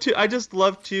love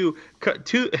to.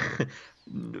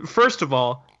 First of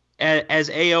all,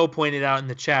 as AO pointed out in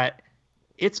the chat,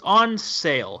 it's on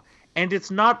sale. And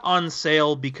it's not on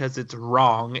sale because it's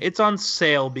wrong. It's on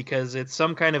sale because it's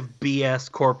some kind of BS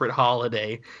corporate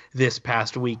holiday this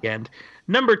past weekend.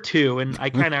 Number 2, and I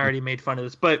kind of already made fun of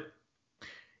this, but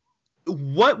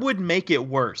what would make it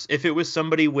worse if it was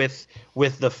somebody with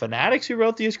the Fanatics who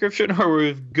wrote the inscription or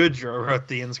with Goodrow wrote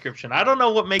the inscription? I don't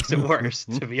know what makes it worse,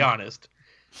 to be honest.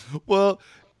 Well,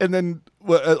 and then,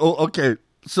 okay.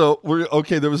 So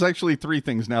there was actually 3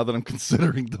 things now that I'm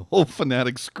considering the whole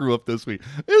Fanatics screw up this week.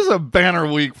 This is a banner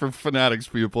week for Fanatics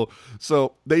people.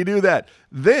 So they do that.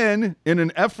 Then, in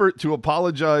an effort to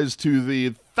apologize to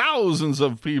the thousands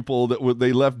of people that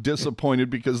they left disappointed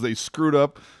because they screwed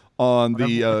up on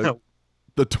the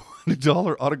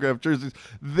 $20 autographed jerseys.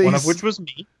 One of which was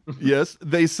me. Yes,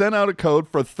 they sent out a code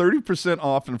for 30%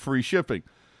 off and free shipping.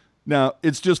 Now,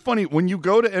 it's just funny. When you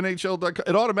go to NHL.com,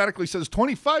 it automatically says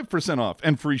 25% off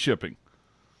and free shipping.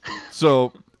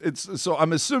 So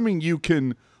I'm assuming you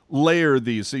can layer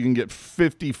these so you can get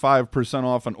 55%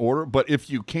 off an order. But if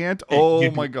you can't,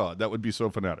 my God, that would be so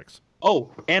Fanatics.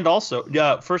 Oh, and also,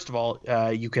 first of all,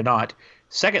 you cannot.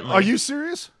 Secondly, are you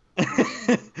serious?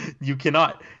 You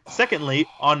cannot. Secondly,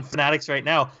 on Fanatics right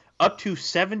now, up to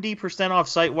 70% off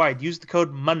site-wide. Use the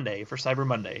code Monday for Cyber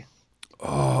Monday.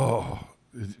 Oh,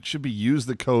 it should be use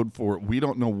the code for it. We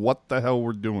don't know what the hell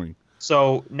we're doing.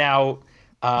 So now,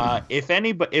 if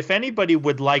anybody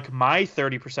would like my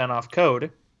 30% off code,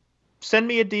 send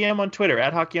me a DM on Twitter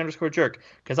at @hockey_jerk,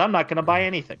 because I'm not going to buy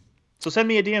anything. So send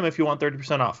me a DM if you want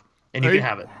 30% off, and you can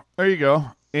have it. There you go.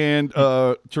 And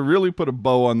to really put a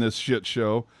bow on this shit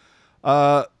show,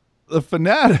 the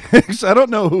Fanatics, I don't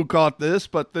know who caught this,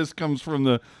 but this comes from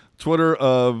the Twitter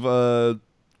of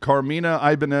Carmina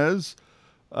Ibanez.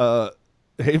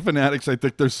 Hey, Fanatics, I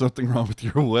think there's something wrong with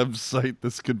your website.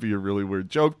 This could be a really weird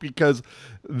joke, because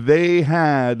they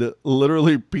had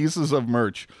literally pieces of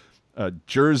merch, a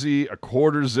jersey, a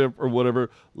quarter zip or whatever,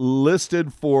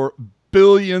 listed for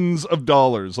billions of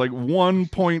dollars, like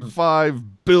 $1.5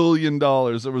 billion.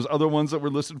 There was other ones that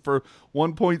were listed for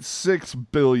 $1.6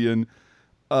 billion.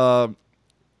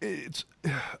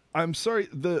 I'm sorry,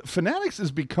 the Fanatics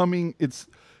is becoming, it's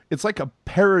like a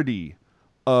parody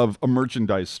of a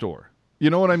merchandise store. You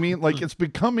know what I mean? Like, it's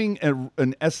becoming an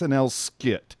SNL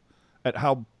skit at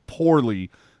how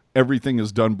poorly everything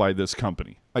is done by this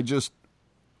company.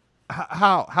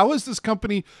 How is this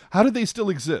company, how do they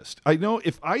still exist? I know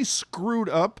if I screwed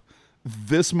up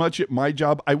this much at my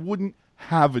job, I wouldn't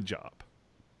have a job.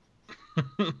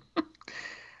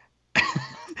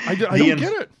 I don't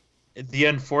get it. The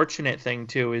unfortunate thing,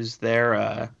 too, is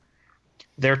their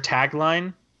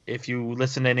tagline. If you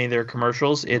listen to any of their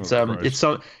commercials, it's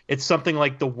something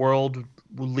like the world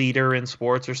leader in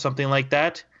sports or something like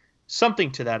that,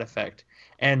 something to that effect.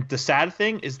 And the sad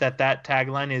thing is that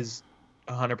tagline is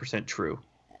 100% true.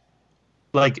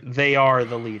 Like, they are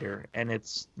the leader, and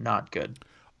it's not good.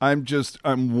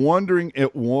 I'm wondering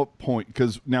at what point,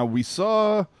 because now we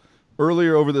saw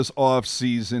earlier over this off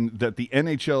season that the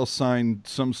NHL signed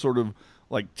some sort of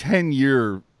like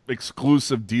 10-year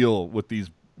exclusive deal with these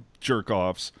jerk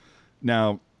offs.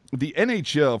 Now, the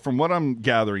NHL, from what I'm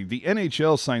gathering, the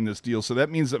NHL signed this deal, so that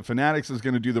means that Fanatics is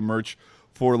going to do the merch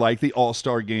for like the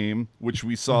All-Star game, which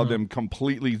we saw them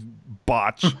completely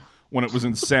botch when it was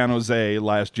in San Jose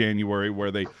last January,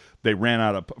 where they ran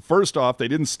out of. First off, they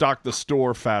didn't stock the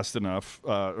store fast enough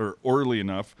or early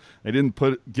enough. They didn't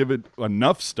give it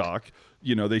enough stock.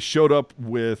 You know, they showed up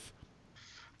with.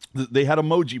 They had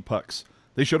emoji pucks.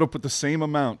 They showed up with the same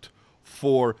amount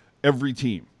for every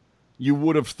team. You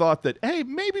would have thought that, hey,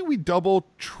 maybe we double,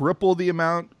 triple the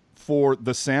amount for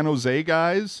the San Jose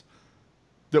guys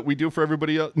that we do for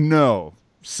everybody else. No,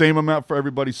 same amount for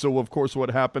everybody. So, of course,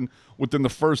 what happened within the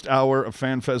first hour of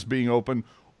FanFest being open,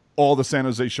 all the San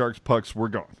Jose Sharks pucks were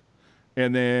gone.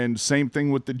 And then same thing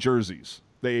with the jerseys.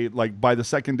 They, like, by the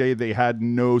second day, they had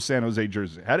no San Jose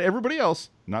jersey. Had everybody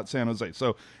else, not San Jose.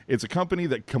 So it's a company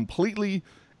that completely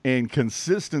and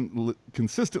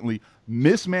consistently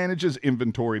mismanages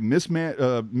inventory,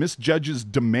 misjudges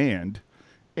demand,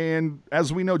 and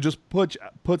as we know, just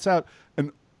puts out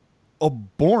an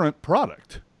abhorrent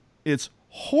product. It's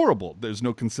horrible. There's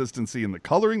no consistency in the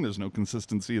coloring. There's no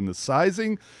consistency in the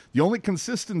sizing. The only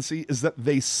consistency is that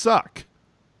they suck.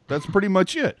 That's pretty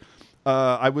much it.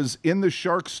 I was in the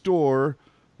Shark store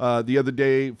the other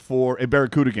day for a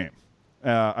Barracuda game.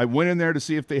 I went in there to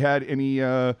see if they had any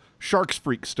Sharks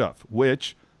Freak stuff,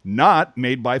 which not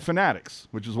made by Fanatics,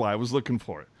 which is why I was looking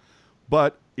for it.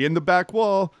 But in the back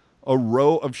wall, a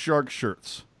row of Shark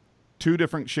shirts, 2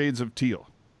 different shades of teal,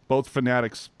 both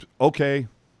Fanatics. Okay,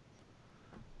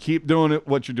 keep doing it,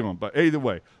 what you're doing. But either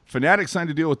way, Fanatics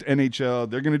signed a deal with the NHL.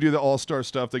 They're going to do the All-Star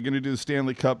stuff. They're going to do the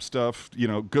Stanley Cup stuff. You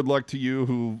know, good luck to you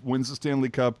who wins the Stanley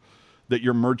Cup, that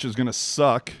your merch is going to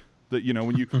suck. That, you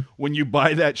know, when you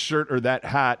buy that shirt or that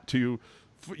hat to,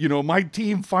 you know, my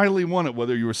team finally won it,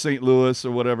 whether you were St. Louis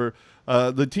or whatever,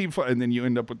 the team, and then you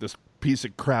end up with this piece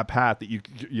of crap hat that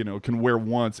you know can wear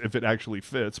once if it actually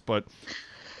fits. But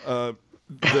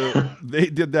they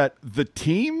did that. The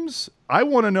teams, I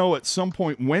want to know at some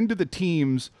point, when do the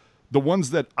teams, the ones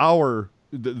that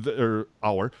the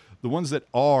ones that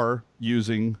are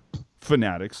using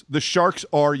Fanatics, the Sharks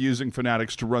are using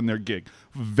Fanatics to run their gig.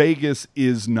 Vegas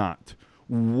is not.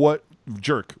 What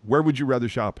jerk? Where would you rather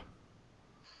shop?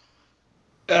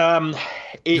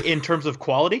 In terms of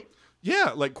quality?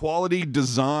 Yeah, like quality,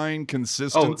 design,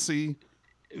 consistency.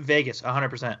 Vegas,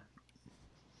 100%.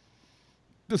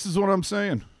 This is what I'm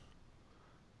saying.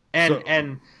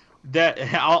 And that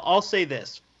I'll say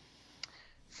this.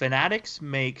 Fanatics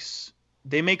make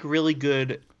really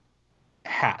good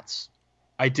hats.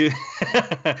 I do.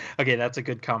 Okay, that's a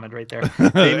good comment right there.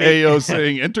 AO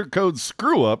saying enter code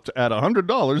SCREWUP to add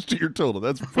 $100 to your total.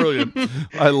 That's brilliant.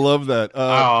 I love that.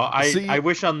 I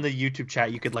wish on the YouTube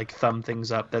chat you could like thumb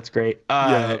things up. That's great.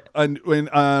 Yeah, and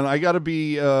I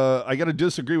gotta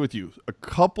disagree with you. A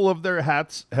couple of their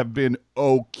hats have been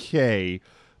okay,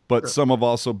 but some have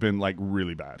also been like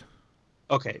really bad.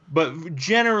 Okay, but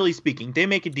generally speaking, they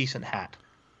make a decent hat.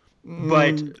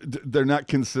 But they're not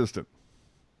consistent.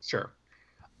 Sure.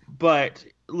 But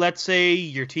let's say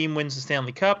your team wins the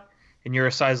Stanley Cup and you're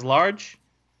a size large,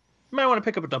 you might want to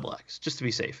pick up a XX just to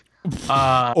be safe.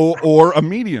 Or a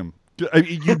medium.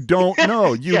 You don't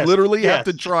know. You literally have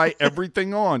to try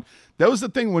everything on. That was the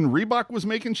thing when Reebok was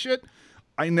making shit.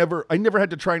 I never had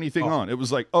to try anything on. It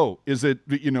was like, is it,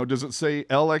 does it say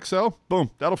LXL?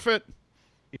 Boom, that'll fit.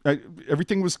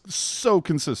 Everything was so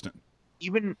consistent.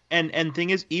 Even and thing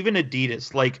is, even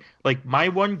Adidas, like my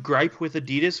one gripe with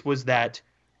Adidas was that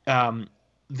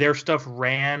their stuff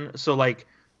ran. So like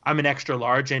I'm an extra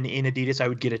large, and in Adidas I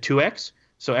would get a 2X,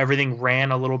 so everything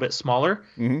ran a little bit smaller.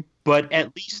 Mm-hmm. But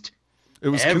at least it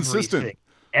was consistent.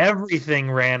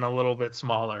 Everything ran a little bit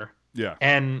smaller. Yeah.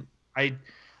 And I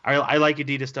like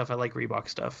Adidas stuff. I like Reebok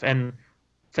stuff, and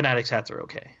Fanatics hats are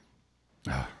okay.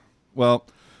 Well.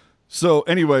 So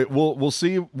anyway, we'll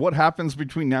see what happens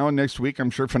between now and next week. I'm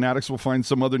sure Fanatics will find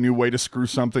some other new way to screw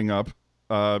something up.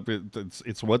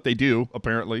 It's what they do,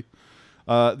 apparently.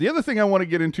 The other thing I want to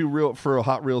get into for a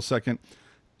hot real second,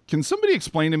 can somebody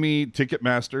explain to me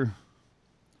Ticketmaster?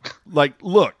 Like,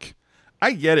 look,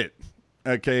 I get it.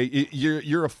 Okay,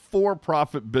 you're a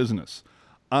for-profit business.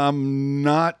 I'm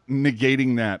not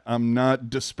negating that. I'm not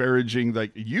disparaging,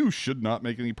 like, you should not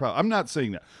make any profit. I'm not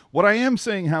saying that. What I am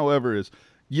saying, however, is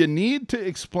you need to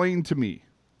explain to me,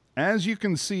 as you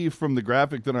can see from the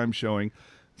graphic that I'm showing,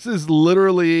 this is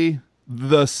literally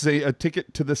a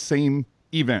ticket to the same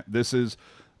event. This is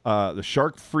the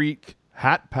Shark Freak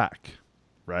Hat Pack,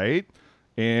 right?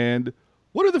 And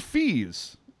what are the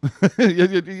fees?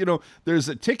 You know, there's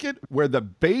a ticket where the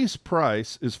base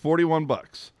price is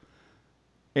 $41,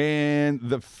 and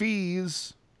the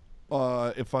fees,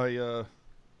 if I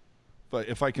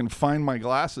can find my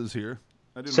glasses here,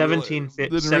 I didn't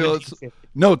realize.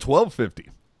 No,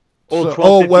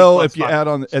 $12.50. Well, if you add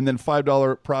on and then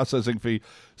 $5 processing fee.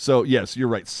 So yes, you're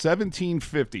right.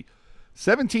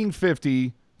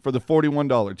 $17.50 for the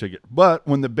 $41 ticket. But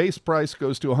when the base price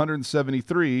goes to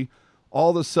 $173,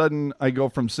 all of a sudden I go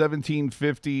from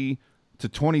 $17.50 to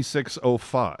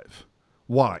 $26.05.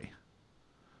 Why?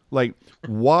 Like,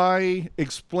 why?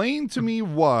 Explain to me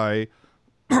why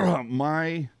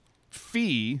my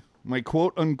fee, my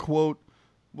quote unquote,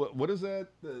 what is that?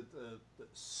 The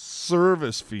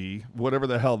service fee, whatever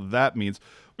the hell that means.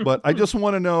 But I just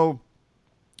want to know.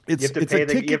 You have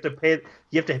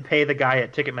to pay the guy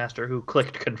at Ticketmaster who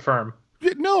clicked confirm.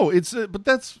 No, but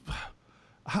that's.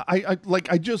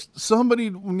 I just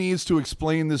somebody needs to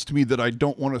explain this to me that I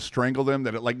don't want to strangle them,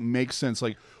 that it like makes sense.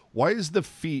 Like, why is the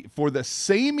fee for the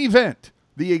same event,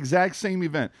 the exact same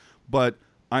event, but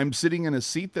I'm sitting in a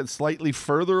seat that's slightly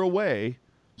further away,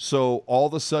 so all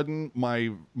of a sudden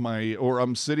or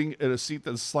I'm sitting at a seat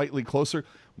that's slightly closer,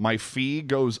 my fee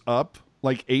goes up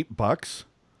like $8?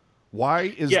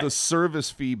 Why is the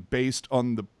service fee based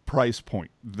on the price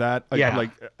point?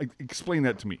 Explain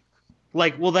that to me.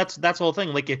 Like, well, that's the whole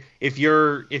thing. Like, if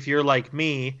you're like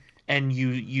me and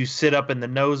you sit up in the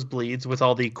nosebleeds with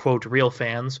all the quote real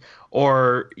fans,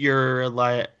 or you're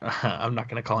like, I'm not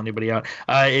gonna call anybody out.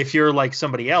 If you're like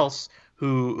somebody else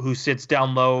who sits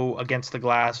down low against the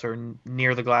glass or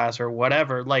near the glass or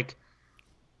whatever, like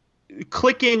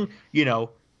clicking,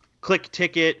 click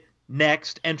ticket,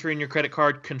 next, enter in your credit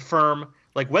card, confirm.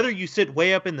 Like, whether you sit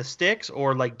way up in the sticks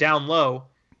or like down low,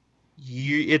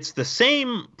 it's the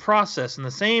same process and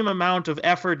the same amount of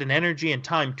effort and energy and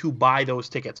time to buy those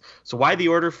tickets. So why the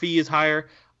order fee is higher,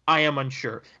 I am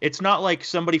unsure. It's not like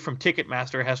somebody from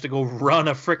Ticketmaster has to go run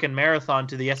a frickin' marathon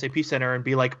to the SAP Center and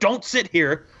be like, don't sit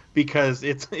here, because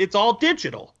it's all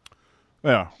digital.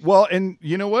 Yeah. Well, and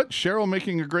you know what? Cheryl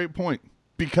making a great point.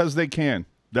 Because they can.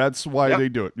 That's why they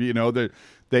do it.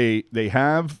 They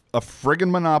have a friggin'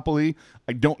 monopoly.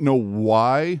 I don't know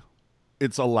why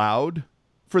it's allowed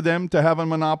for them to have a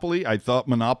monopoly. I thought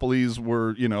monopolies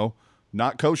were,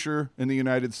 not kosher in the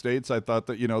United States. I thought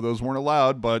that, those weren't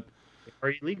allowed, but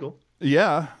are illegal.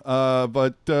 Yeah.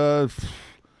 Ticketmaster,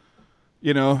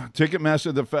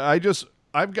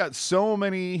 I've got so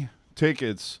many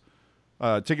ticket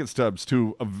stubs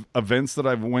to events that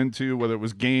I've went to, whether it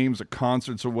was games or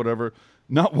concerts or whatever.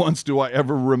 Not once do I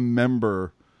ever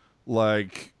remember,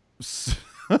 like,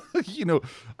 I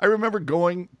remember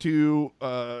going to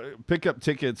pick up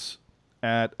tickets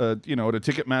at a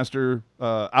Ticketmaster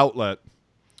outlet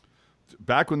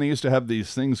back when they used to have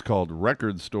these things called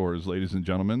record stores, ladies and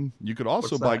gentlemen. You could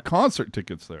also buy concert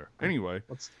tickets there. Anyway.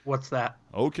 What's that?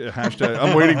 Okay, hashtag.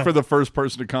 I'm waiting for the first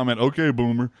person to comment, okay,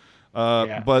 boomer.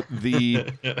 But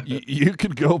you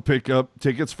could go pick up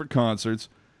tickets for concerts.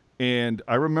 And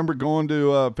I remember going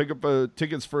to pick up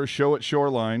tickets for a show at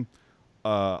Shoreline.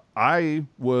 I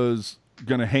was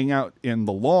going to hang out in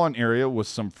the lawn area with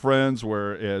some friends,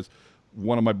 whereas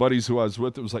one of my buddies who I was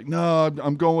with, it was like, no,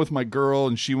 I'm going with my girl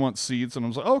and she wants seats. And I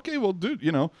was like, okay, well, dude,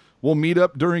 we'll meet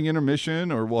up during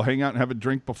intermission, or we'll hang out and have a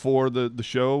drink before the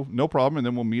show. No problem. And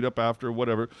then we'll meet up after,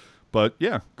 whatever. But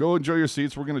yeah, go enjoy your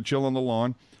seats. We're going to chill on the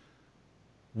lawn.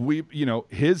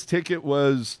 His ticket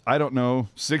was, I don't know,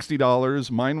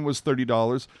 $60. Mine was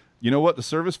 $30. You know what the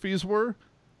service fees were?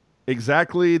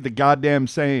 Exactly the goddamn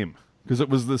same. Because it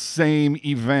was the same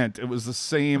event. It was the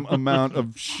same amount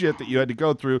of shit that you had to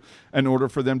go through in order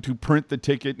for them to print the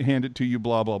ticket and hand it to you,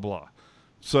 blah, blah, blah.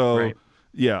 So,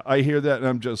 Yeah, I hear that and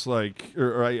I'm just like,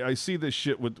 or I see this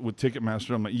shit with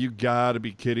Ticketmaster. I'm like, you got to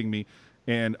be kidding me.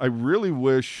 And I really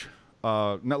wish,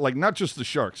 not just the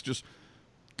Sharks, just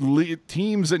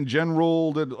teams in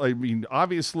general.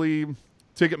 Obviously,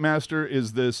 Ticketmaster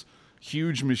is this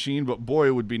huge machine, but boy,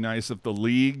 it would be nice if the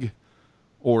league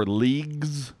or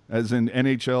leagues, as in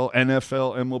NHL,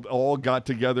 NFL, MLB, all got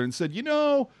together and said,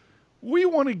 we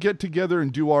want to get together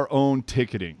and do our own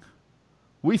ticketing.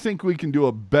 We think we can do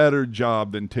a better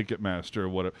job than Ticketmaster or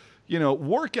whatever.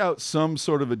 Work out some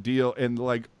sort of a deal and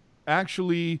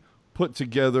actually put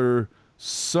together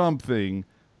something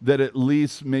that at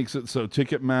least makes it so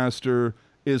Ticketmaster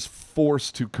is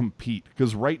forced to compete.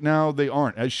 Because right now they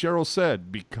aren't. As Cheryl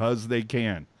said, because they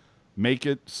can. Make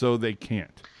it so they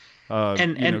can't.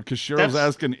 Because Cheryl's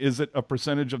asking, is it a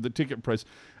percentage of the ticket price?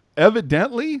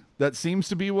 Evidently, that seems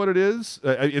to be what it is.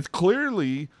 It's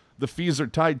clearly the fees are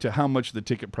tied to how much the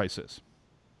ticket price is.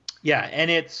 Yeah,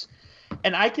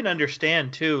 and I can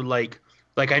understand too, like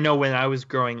I know when I was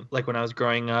growing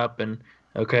up, and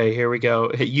okay, here we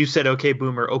go. You said okay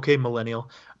boomer, okay millennial.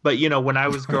 But when I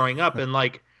was growing up and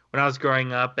I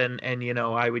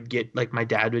would get, like, my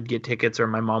dad would get tickets or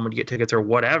my mom would get tickets or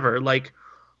whatever, like,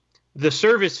 the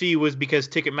service fee was because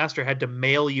Ticketmaster had to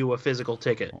mail you a physical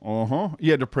ticket.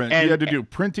 You had to print. You had to do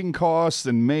printing costs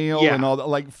and mail and all that,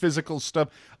 like physical stuff.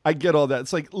 I get all that.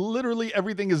 It's like literally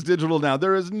everything is digital now.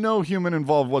 There is no human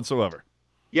involved whatsoever.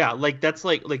 Yeah, that's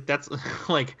like if let's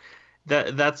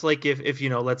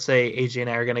say AJ and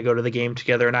I are going to go to the game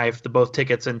together and I have both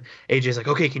tickets, and AJ's like,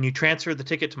 okay, can you transfer the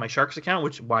ticket to my Sharks account?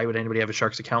 Which, why would anybody have a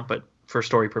Sharks account? But for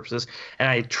story purposes. And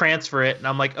I transfer it, and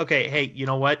I'm like, okay, hey, you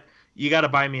know what? You got to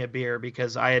buy me a beer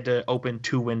because I had to open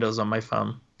 2 windows on my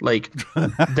phone. Like,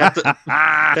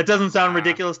 that doesn't sound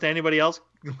ridiculous to anybody else.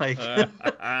 Like,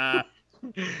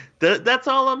 that's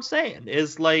all I'm saying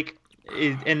is, like,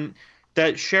 and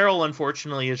that Cheryl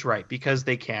unfortunately is right, because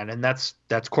they can, and that's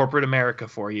corporate America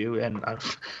for you. And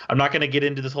I'm not going to get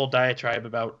into this whole diatribe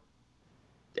about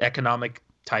economic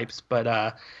types,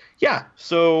 but yeah.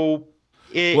 So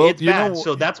it's bad.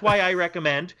 So that's why I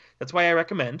recommend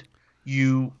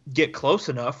you get close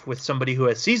enough with somebody who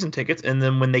has season tickets, and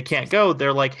then when they can't go,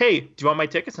 they're like, hey, do you want my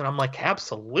tickets? And I'm like,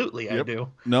 absolutely, I do.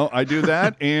 No, I do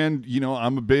that. And,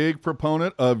 I'm a big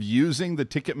proponent of using the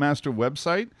Ticketmaster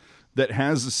website that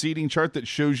has a seating chart that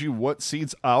shows you what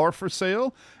seats are for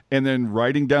sale, and then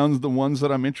writing down the ones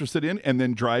that I'm interested in, and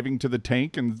then driving to the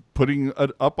tank and putting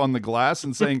it up on the glass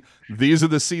and saying, these are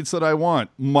the seats that I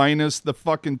want, minus the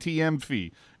fucking TM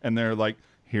fee. And they're like,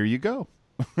 here you go.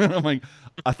 I'm like,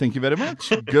 thank you very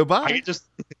much. Goodbye.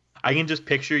 I can just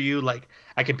picture you like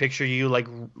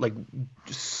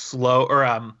slow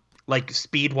or like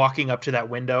speed walking up to that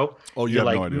window. Oh, you have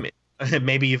no idea.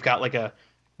 Maybe you've got like a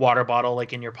water bottle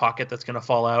like in your pocket that's gonna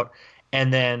fall out,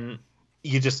 and then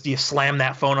you slam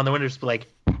that phone on the window, just be like,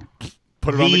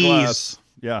 put it on the glass.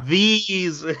 Yeah.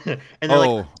 These and they're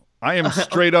like, I am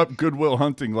straight up Goodwill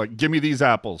Hunting. Like, give me these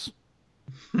apples.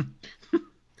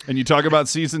 And you talk about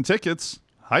season tickets.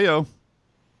 Hi-yo.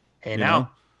 Hey,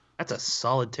 now, that's a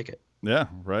solid ticket. Yeah,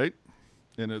 right?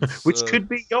 And it's which could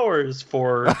be yours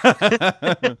for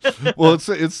well,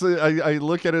 I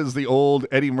look at it as the old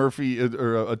Eddie Murphy,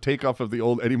 or a takeoff of the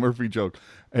old Eddie Murphy joke.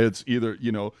 It's either,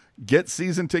 get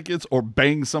season tickets or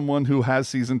bang someone who has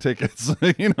season tickets.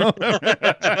 It's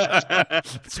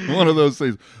one of those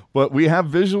things. But we have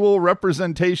visual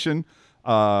representation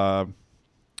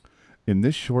in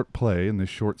this short play, in this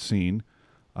short scene.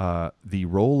 The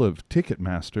role of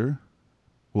Ticketmaster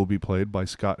will be played by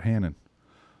Scott Hannon.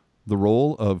 The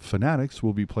role of Fanatics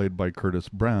will be played by Curtis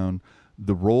Brown.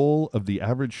 The role of the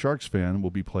average Sharks fan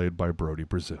will be played by Brody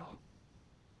Brazil.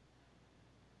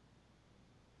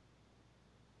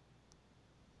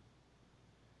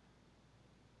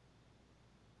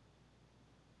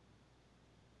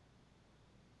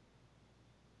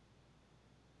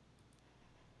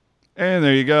 And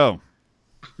there you go.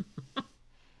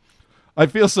 I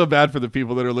feel so bad for the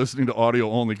people that are listening to audio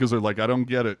only, because they're like, I don't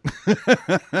get it.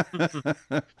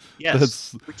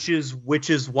 Yes, which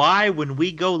is why when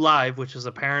we go live, which is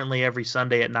apparently every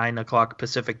Sunday at 9:00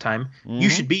 Pacific time, you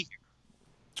should be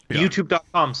here. Yeah.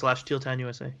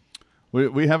 YouTube.com/TealTownUSA.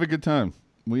 We have a good time.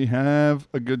 We have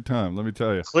a good time, let me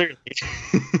tell you. Clearly.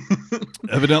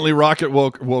 Evidently, Rocket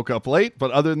woke up late,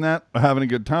 but other than that, we're having a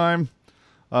good time.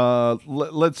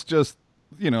 Let's just,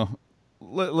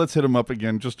 let's hit him up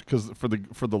again, just because for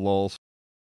the lulls.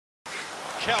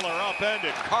 Keller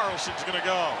upended. Carlson's going to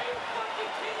go.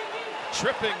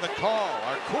 Tripping the call.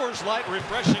 Our Coors Light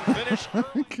refreshing finish.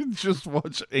 I can just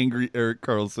watch angry Erik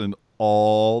Karlsson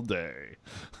all day.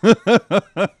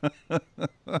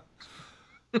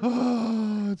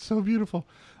 Oh, it's so beautiful.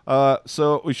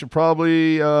 So we should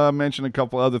probably mention a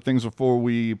couple other things before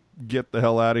we get the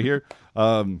hell out of here.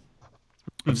 I've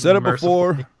said it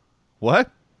before.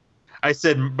 What? I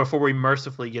said before we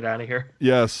mercifully get out of here.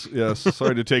 Yes.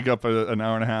 Sorry to take up an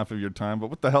hour and a half of your time, but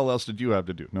what the hell else did you have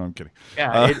to do? No, I'm kidding.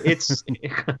 Yeah,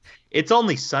 it's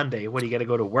only Sunday. What, do you got to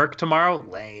go to work tomorrow?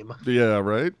 Lame. Yeah,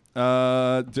 right.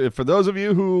 For those of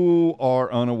you who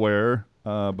are unaware,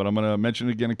 but I'm going to mention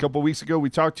it again. A couple weeks ago,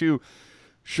 we talked to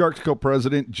Sharks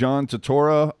co-president John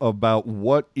Tortora about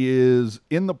what is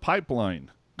in the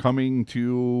pipeline coming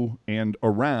to and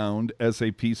around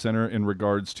SAP Center in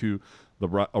regards to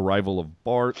the arrival of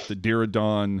BART, the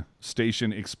Diridon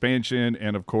station expansion,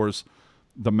 and of course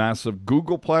the massive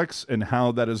Googleplex, and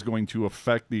how that is going to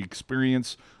affect the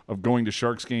experience of going to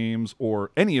Sharks games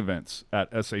or any events at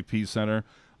SAP Center.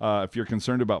 If you're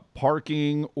concerned about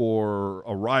parking or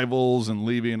arrivals and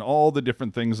leaving, all the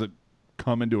different things that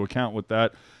come into account with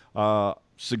that,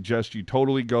 suggest you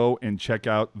totally go and check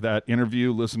out that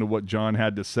interview, listen to what John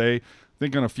had to say. I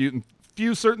think on a few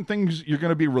certain things you're going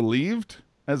to be relieved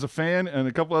as a fan, and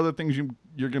a couple other things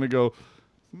you're going to go,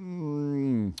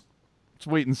 let's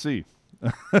wait and see.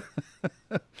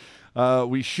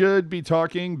 We should be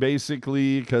talking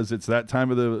basically because it's that time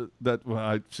of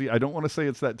I don't want to say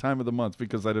it's that time of the month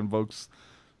because that invokes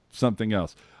something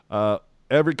else.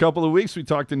 Every couple of weeks we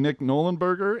talk to Nick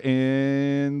Nolenberger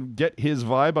and get his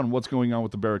vibe on what's going on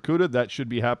with the Barracuda. That should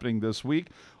be happening this week.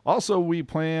 Also, we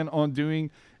plan on doing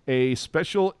a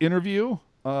special interview.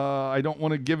 I don't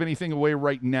want to give anything away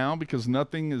right now because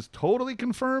nothing is totally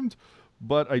confirmed,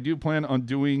 but I do plan on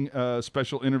doing a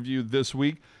special interview this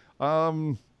week.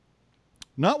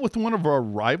 Not with one of our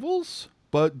rivals,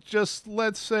 but just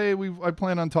let's say I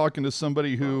plan on talking to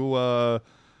somebody who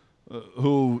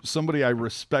somebody I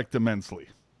respect immensely.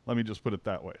 Let me just put it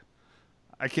that way.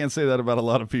 I can't say that about a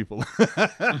lot of people.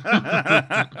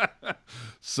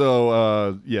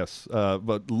 So, yes,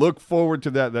 but look forward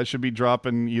to that. That should be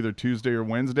dropping either Tuesday or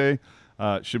Wednesday.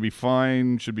 Should be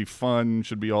fine, should be fun,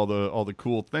 should be all the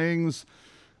cool things.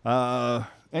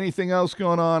 Anything else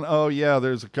going on? Oh, yeah,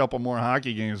 there's a couple more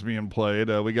hockey games being played.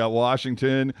 We got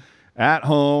Washington at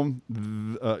home.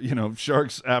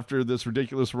 Sharks, after this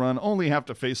ridiculous run, only have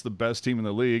to face the best team in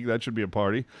the league. That should be a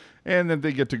party. And then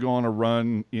they get to go on a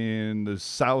run in the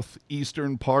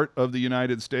southeastern part of the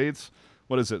United States.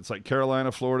 What is it? It's like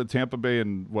Carolina, Florida, Tampa Bay,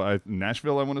 and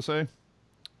Nashville, I want to say.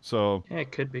 So yeah,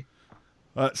 it could be.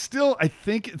 Still, I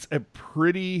think it's a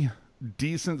pretty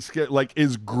decent schedule. Like,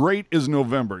 as great as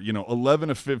November, 11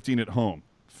 of 15 at home.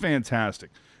 Fantastic.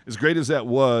 As great as that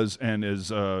was, and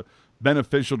as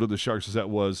beneficial to the Sharks as that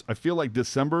was, I feel like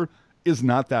December is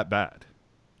not that bad.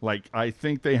 Like, I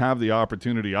think they have the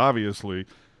opportunity, obviously.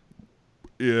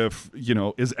 If,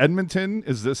 is Edmonton,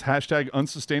 is this hashtag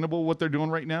unsustainable what they're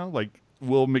doing right now? Like,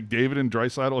 will McDavid and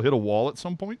Draisaitl hit a wall at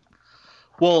some point?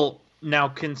 Well,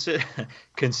 now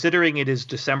considering it is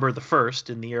December the 1st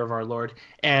in the year of our Lord,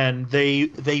 and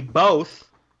they both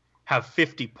have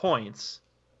 50 points,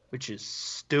 which is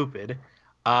stupid.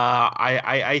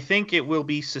 I think it will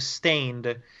be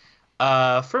sustained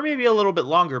for maybe a little bit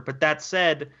longer. But that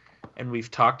said, and we've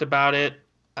talked about it,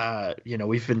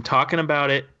 we've been talking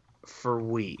about it for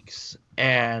weeks.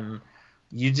 And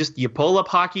you pull up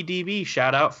Hockey DB,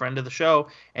 shout out, friend of the show,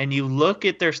 and you look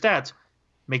at their stats.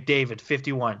 McDavid,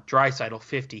 51. Draisaitl,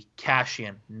 50.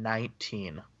 Kassian,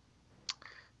 19.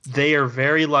 They are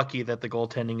very lucky that the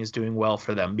goaltending is doing well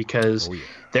for them because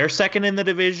they're second in the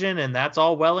division, and that's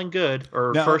all well and good,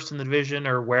 or now, first in the division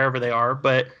or wherever they are.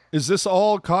 But is this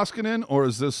all Koskinen, or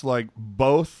is this like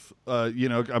both?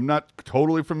 I'm not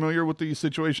totally familiar with the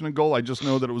situation in goal. I just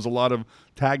know that it was a lot of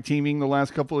tag teaming the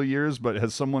last couple of years, but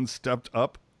has someone stepped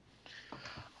up?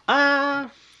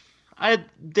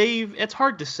 It's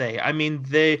hard to say. I mean,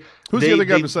 who's the other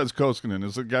guy besides Koskinen?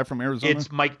 Is it a guy from Arizona?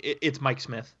 It's Mike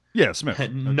Smith. Yeah, Smith.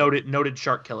 Noted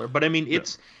shark killer. But I mean,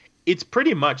 it's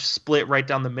pretty much split right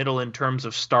down the middle in terms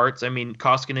of starts. I mean,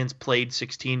 Koskinen's played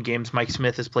 16 games. Mike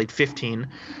Smith has played 15.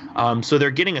 So they're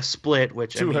getting a split,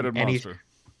 which two-headed monster.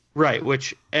 Right.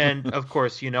 And of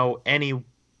course,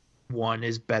 anyone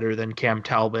is better than Cam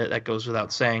Talbot. That goes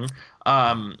without saying.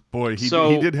 Boy, he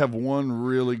did have one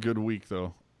really good week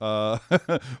though. So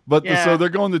they're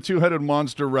going the two-headed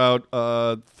monster route.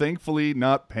 Thankfully,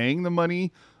 not paying the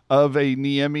money of a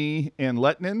Niemi and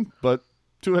Lettinen, but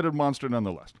two-headed monster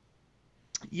nonetheless.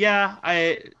 Yeah,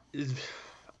 I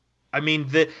mean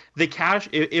the cash.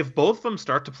 If both of them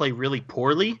start to play really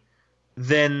poorly,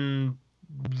 then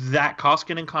that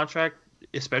Koskinen contract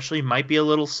especially might be a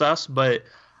little sus. But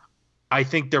I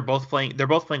think they're both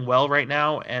playing well right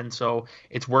now, and so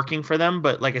it's working for them.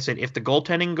 But like I said, if the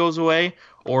goaltending goes away,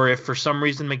 or if for some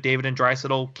reason McDavid and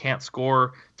Draisaitl can't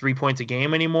score 3 points a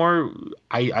game anymore,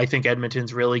 I think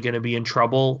Edmonton's really going to be in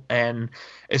trouble. And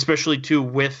especially too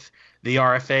with the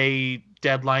RFA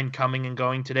deadline coming and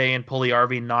going today, and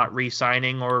Puljujarvi not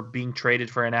re-signing or being traded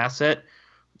for an asset,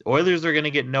 Oilers are going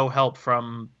to get no help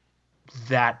from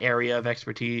that area of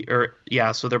expertise.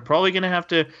 So they're probably going to have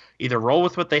to either roll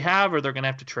with what they have, or they're going to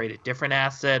have to trade a different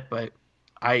asset. But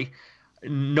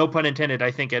no pun intended,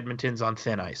 I think Edmonton's on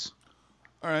thin ice.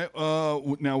 All right.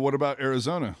 Now what about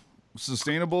Arizona?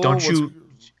 Sustainable? I'm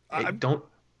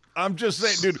just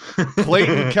saying, dude.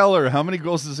 Clayton Keller, how many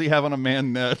goals does he have on a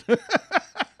man net?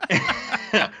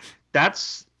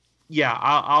 I'll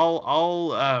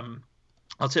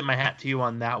tip my hat to you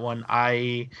on that one.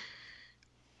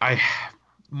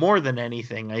 more than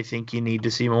anything, I think you need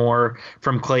to see more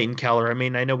from Clayton Keller. I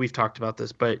mean, I know we've talked about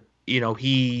this, but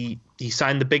he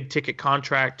signed the big ticket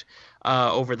contract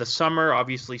over the summer,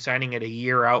 obviously signing it a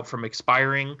year out from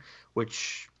expiring,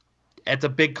 which it's a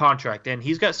big contract, and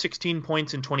he's got 16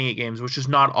 points in 28 games, which is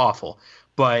not awful.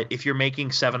 But if you're making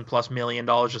 $7+ million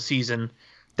a season,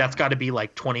 that's got to be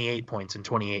like 28 points in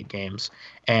 28 games,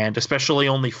 and especially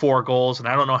only 4 goals. And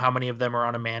I don't know how many of them are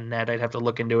on a man net. I'd have to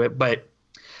look into it. But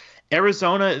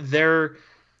Arizona, they're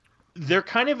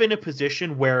kind of in a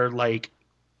position where like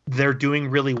they're doing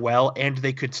really well and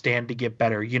they could stand to get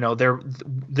better.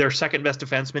 Their second best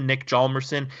defenseman, Nick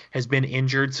Hjalmarsson, has been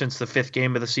injured since the 5th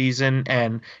game of the season,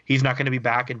 and he's not going to be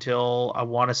back until I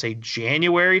want to say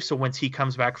January. So once he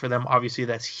comes back for them, obviously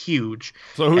that's huge.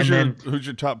 So who's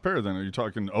your top pair then? Are you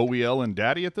talking OEL and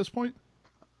Daddy at this point?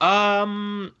 I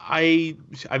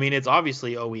mean it's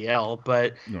obviously OEL,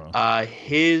 but No.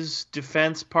 His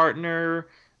defense partner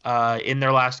in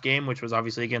their last game, which was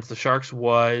obviously against the Sharks,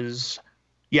 was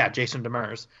Jason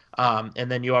Demers. And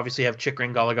then you obviously have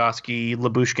Chikrin, Goligoski,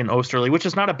 Lyubushkin, Osterley, which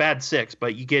is not a bad 6,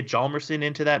 but you get Hjalmarsson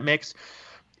into that mix,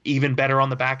 even better on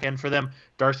the back end for them.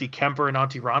 Darcy Kemper and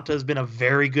Antti Ranta has been a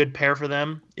very good pair for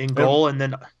them in goal. And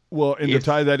then to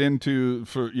tie that into,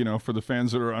 for the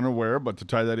fans that are unaware, but to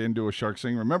tie that into a Sharks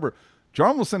thing, remember,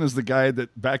 Hjalmarsson is the guy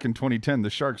that back in 2010 the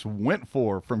Sharks went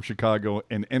for from Chicago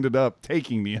and ended up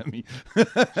taking the Emmy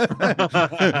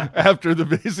after the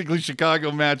basically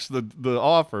Chicago matched the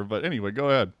offer. But anyway, go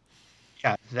ahead.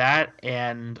 Yeah, that,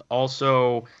 and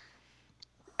also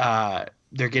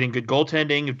they're getting good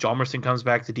goaltending. If Hjalmarsson comes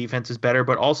back, the defense is better.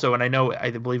 But also, and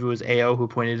I believe it was AO who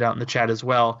pointed it out in the chat as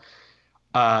well,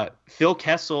 Phil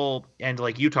Kessel and,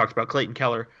 like you talked about, Clayton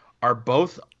Keller are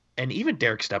both, and even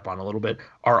Derek Stepan a little bit,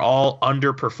 are all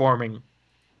underperforming.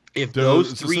 If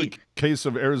those three... Is this a case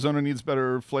of Arizona needs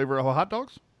better flavor of hot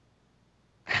dogs?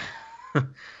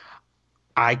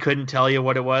 I couldn't tell you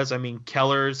what it was. I mean,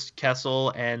 Keller's,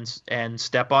 Kessel, and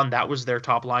Stepan, that was their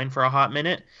top line for a hot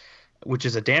minute, which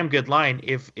is a damn good line.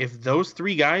 If those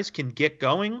 3 guys can get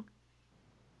going,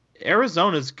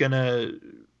 Arizona's going to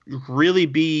really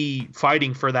be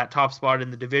fighting for that top spot in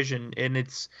the division. And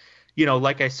it's...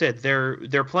 like I said,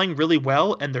 they're playing really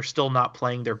well, and they're still not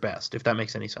playing their best, if that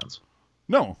makes any sense.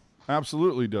 No,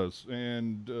 absolutely does.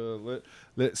 And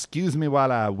excuse me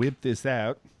while I whip this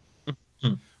out.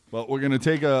 Well, we're going to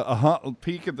take a hot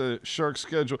peek at the Sharks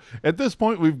schedule. At this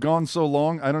point, we've gone so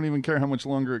long, I don't even care how much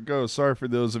longer it goes. Sorry for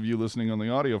those of you listening on the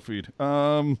audio feed.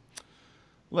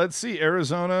 Let's see,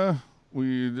 Arizona,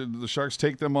 the Sharks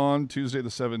take them on Tuesday the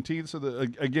 17th. So,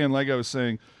 again, like I was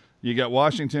saying, you got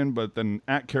Washington, but then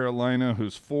at Carolina,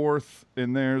 who's 4th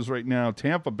in theirs right now.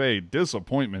 Tampa Bay,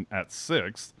 disappointment at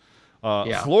 6th.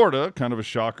 Florida, kind of a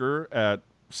shocker at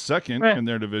 2nd in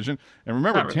their division. And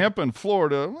remember, really. Tampa and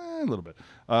Florida, a little bit.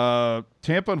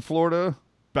 Tampa and Florida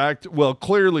back to,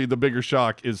 clearly the bigger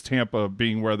shock is Tampa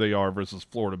being where they are versus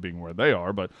Florida being where they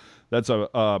are. But that's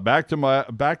a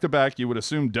back-to-back. You would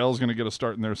assume Dell's going to get a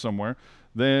start in there somewhere.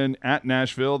 Then at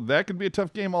Nashville, that could be a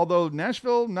tough game, although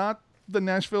Nashville, not the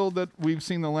Nashville that we've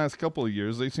seen the last couple of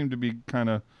years. They seem to be kind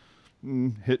of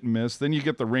hit and miss. Then you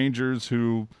get the Rangers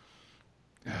who,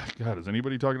 God, is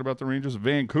anybody talking about the Rangers?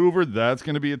 Vancouver, that's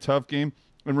going to be a tough game.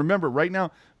 And remember, right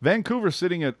now, Vancouver's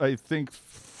sitting at, I think,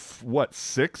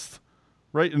 6th?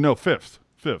 Right? No, 5th,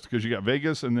 because you got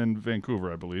Vegas and then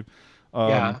Vancouver, I believe.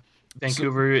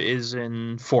 Vancouver is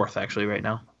in 4th, actually, right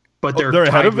now. But they're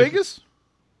ahead of Vegas?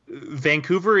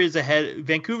 Vancouver is ahead.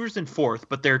 Vancouver's in 4th,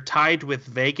 but they're tied with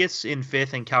Vegas in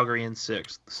 5th and Calgary in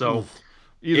 6th. So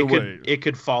either way, it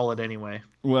could fall at any way.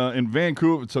 Well, in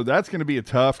Vancouver, so that's going to be a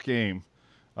tough game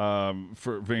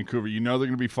for Vancouver. They're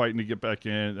going to be fighting to get back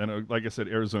in. And like I said,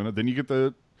 Arizona. Then you get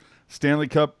the Stanley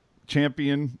Cup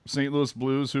champion St. Louis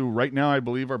Blues, who right now I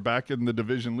believe are back in the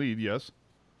division lead. Yes.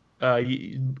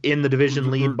 In the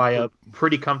division lead by a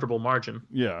pretty comfortable margin.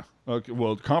 Yeah. Okay.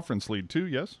 Well, conference lead too.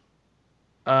 Yes.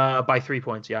 By 3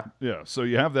 points, yeah. Yeah, so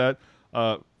you have that.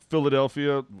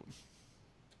 Philadelphia.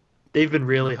 They've been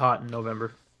really hot in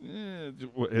November.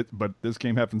 But this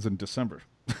game happens in December.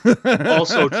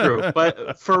 Also true.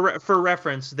 But for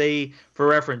reference, they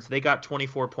got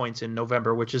 24 points in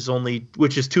November, which is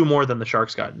 2 more than the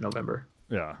Sharks got in November.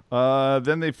 Yeah.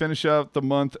 Then they finish out the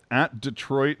month at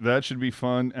Detroit. That should be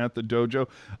fun at the Dojo.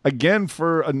 Again,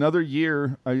 for another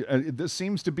year, this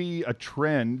seems to be a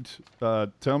trend.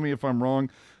 Tell me if I'm wrong.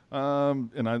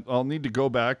 And I'll need to go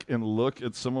back and look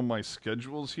at some of my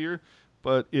schedules here.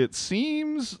 But it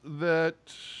seems that,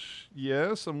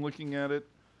 yes, I'm looking at it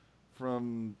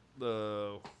from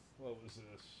the,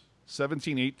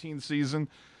 17-18 season,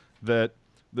 that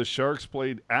the Sharks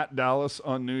played at Dallas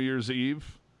on New Year's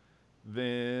Eve.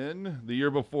 Then the year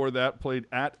before that played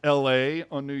at LA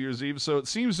on New Year's Eve. So it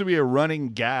seems to be a running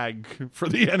gag for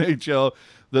the NHL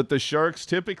that the Sharks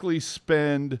typically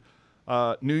spend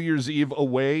New Year's Eve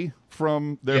away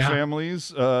from their families.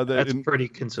 That's pretty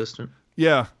consistent.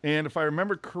 Yeah, and if I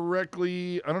remember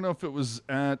correctly, I don't know if it was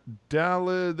at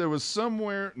Dallas. There was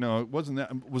somewhere. No, it wasn't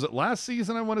that. Was it last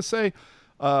season, I want to say?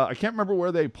 I can't remember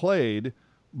where they played,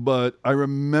 but I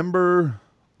remember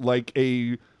like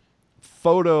a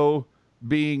photo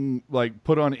being like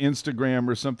put on Instagram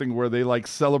or something where they like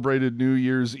celebrated New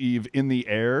Year's Eve in the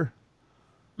air.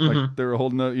 Like they were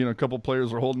holding up, a couple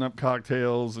players were holding up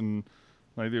cocktails, and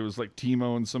like it was like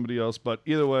Timo and somebody else. But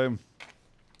either way,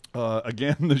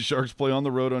 again, the Sharks play on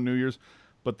the road on New Year's,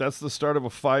 but that's the start of a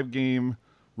 5-game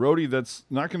roadie that's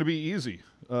not going to be easy.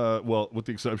 Well, with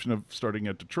the exception of starting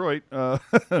at Detroit,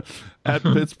 at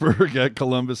Pittsburgh, at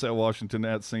Columbus, at Washington,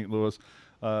 at St. Louis.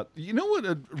 You know what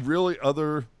a really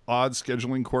other odd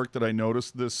scheduling quirk that I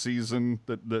noticed this season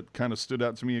that kind of stood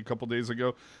out to me a couple days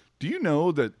ago? Do you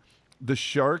know that the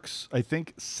Sharks, I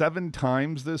think 7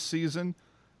 times this season,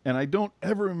 and I don't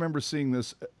ever remember seeing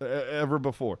this ever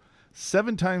before,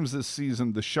 7 times this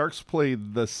season, the Sharks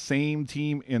played the same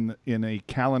team in a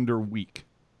calendar week.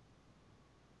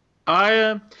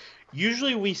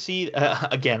 Usually we see,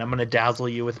 again, I'm going to dazzle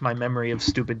you with my memory of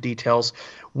stupid details.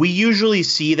 We usually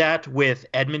see that with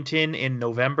Edmonton in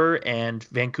November and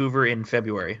Vancouver in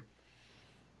February.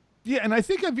 Yeah, and I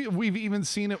think we've even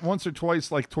seen it once or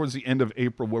twice, like towards the end of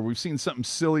April, where we've seen something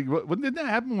silly. Didn't that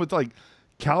happen with like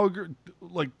Calgary,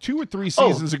 like 2 or 3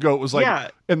 seasons ago? It was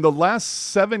like in the last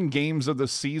 7 games of the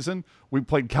season, we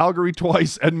played Calgary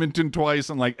twice, Edmonton twice,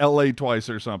 and like LA twice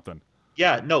or something.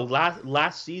 Yeah, no,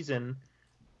 last season,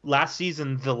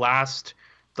 the last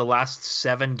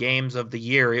 7 games of the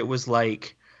year, it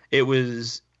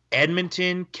was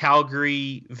Edmonton,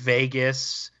 Calgary,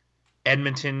 Vegas,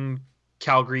 Edmonton,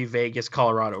 Calgary, Vegas,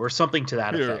 Colorado, or something to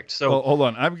that effect. So hold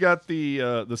on, I've got the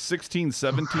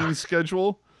 16-17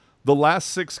 schedule. The last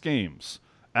 6 games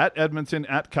at Edmonton,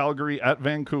 at Calgary, at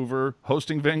Vancouver,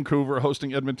 hosting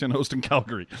Edmonton, hosting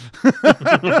Calgary.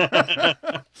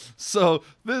 So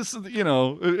this,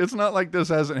 it's not like this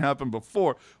hasn't happened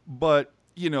before, but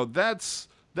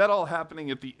that all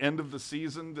happening at the end of the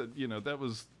season, that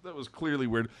was clearly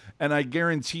weird. And I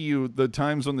guarantee you the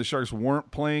times when the Sharks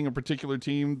weren't playing a particular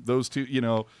team, those two,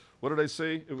 what did I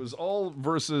say? It was all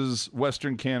versus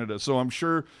Western Canada. So I'm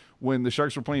sure when the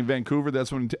Sharks were playing Vancouver,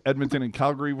 that's when Edmonton and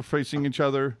Calgary were facing each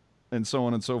other, and so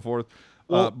on and so forth.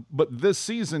 But this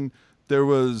season, there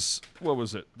was, what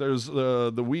was it? There's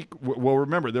the week. Well,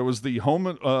 remember, there was the home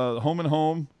and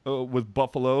home with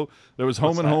Buffalo. There was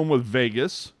home and home with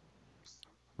Vegas.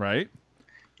 Right?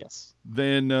 Yes.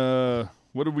 Then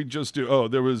what did we just do? Oh,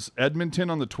 there was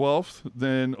Edmonton on the 12th.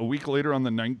 Then a week later on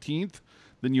the 19th.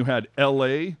 Then you had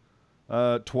LA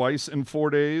twice in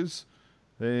 4 days.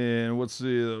 And what's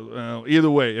the either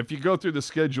way, if you go through the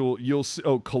schedule, you'll see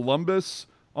Columbus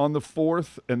on the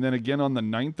 4th and then again on the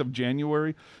 9th of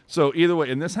January. So either way,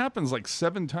 and this happens like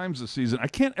 7 times this season. I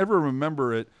can't ever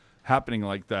remember it happening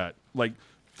like that. Like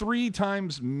 3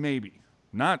 times maybe.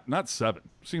 Not 7.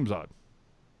 Seems odd.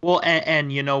 Well,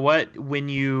 and you know what? When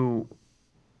you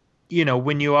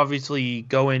obviously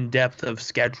go in depth of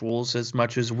schedules as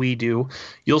much as we do,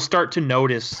 you'll start to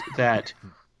notice that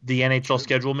the NHL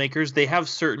schedule makers, they have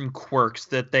certain quirks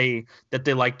that they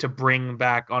like to bring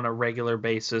back on a regular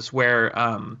basis where,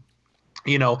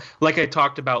 like I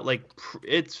talked about, like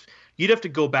you'd have to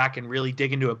go back and really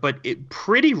dig into it, but it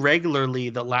pretty regularly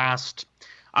the last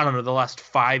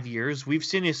 5 years, we've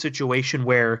seen a situation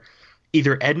where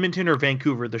either Edmonton or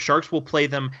Vancouver, the Sharks will play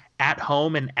them at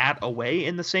home and at away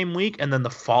in the same week, and then the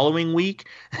following week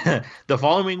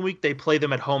they play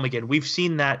them at home again. We've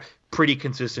seen that pretty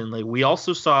consistently. We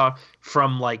also saw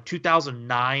from like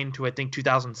 2009 to I think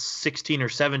 2016 or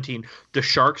 17, the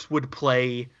Sharks would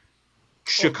play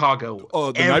Chicago.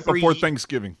 Night before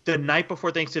Thanksgiving. The night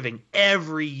before Thanksgiving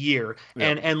every year.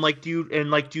 Yeah. And like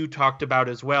you talked about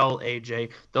as well,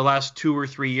 AJ, the last 2 or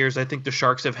 3 years, I think the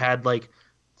Sharks have had like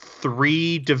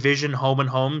 3 division home and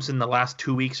homes in the last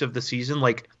 2 weeks of the season,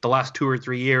 like the last 2 or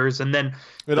 3 years. And then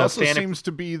it also seems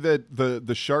to be that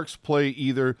the Sharks play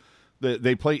either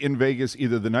they play in Vegas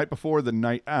either the night before or the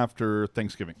night after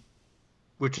Thanksgiving,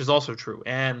 which is also true.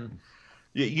 And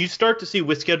you start to see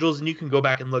with schedules, and you can go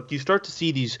back and look, you start to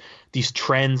see these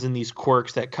trends and these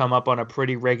quirks that come up on a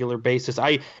pretty regular basis.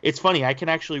 It's funny, I can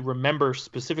actually remember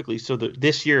specifically. So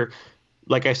this year,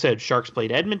 like I said, Sharks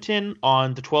played Edmonton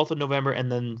on the 12th of November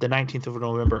and then the 19th of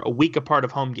November, a week apart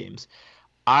of home games.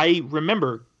 I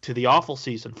remember to the awful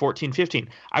season, 14-15,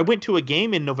 I went to a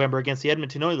game in November against the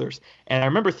Edmonton Oilers, and I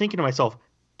remember thinking to myself,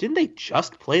 didn't they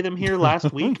just play them here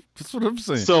last week? That's what I'm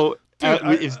saying. So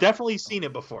Dude, it's definitely seen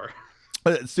it before.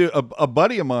 So a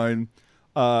buddy of mine,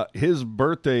 his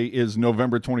birthday is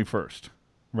November 21st,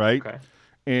 right? Okay.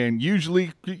 And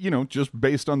usually, just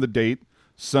based on the date,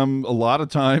 a lot of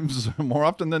times, more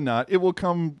often than not, it will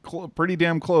come pretty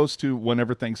damn close to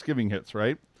whenever Thanksgiving hits,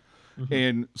 right? Mm-hmm.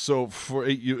 And so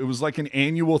it was like an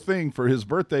annual thing for his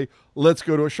birthday. Let's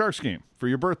go to a Sharks game for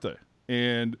your birthday.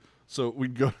 And so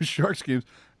we'd go to Sharks games,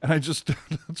 and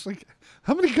it's like,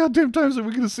 how many goddamn times are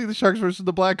we going to see the Sharks versus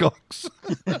the Blackhawks?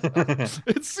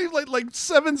 It seemed like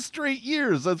 7 straight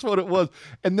years. That's what it was.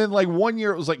 And then like one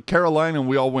year it was like Carolina, and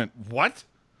we all went, what?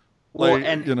 Like,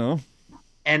 well,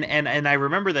 And I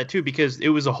remember that too, because it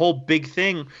was a whole big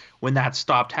thing when that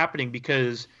stopped happening,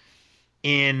 because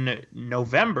in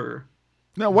November.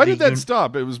 Now, why did that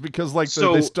stop? It was because they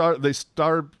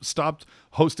stopped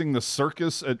hosting the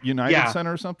circus at United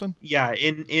Center or something? Yeah,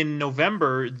 in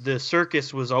November, the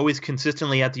circus was always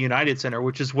consistently at the United Center,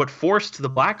 which is what forced the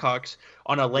Blackhawks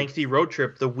on a lengthy road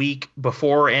trip the week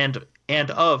before and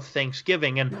of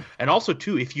Thanksgiving. And also,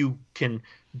 too, if you can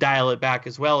dial it back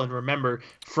as well and remember,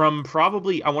 from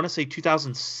probably, I want to say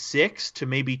 2006 to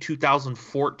maybe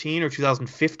 2014 or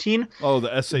 2015. Oh,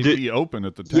 the SAP Open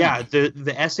at the Tank. Yeah,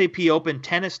 the SAP Open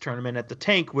tennis tournament at the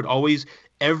Tank would always,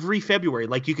 every February,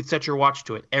 like you could set your watch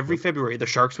to it, every February the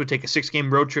Sharks would take a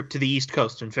 6-game road trip to the East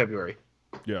Coast in February.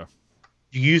 Yeah.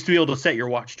 You used to be able to set your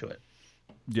watch to it.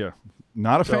 Yeah.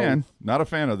 Not a fan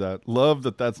of that. Love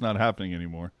that that's not happening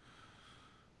anymore.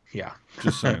 Yeah.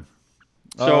 Just saying.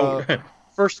 So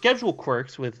for schedule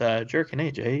quirks with Jerk and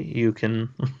AJ, you can.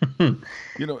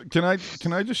 Can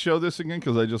I just show this again,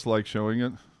 because I just like showing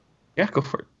it? Yeah, go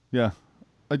for it. Yeah,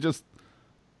 I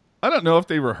don't know if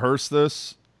they rehearsed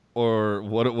this or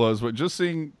what it was, but just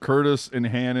seeing Curtis and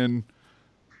Hannon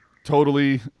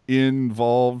totally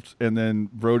involved, and then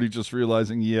Brody just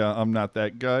realizing, yeah, I'm not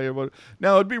that guy.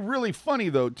 Now, it'd be really funny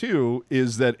though too,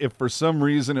 is that if for some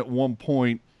reason at one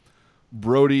point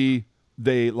Brody,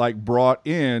 they brought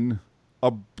in a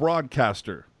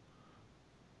broadcaster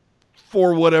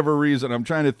for whatever reason. I'm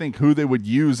trying to think who they would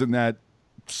use in that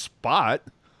spot.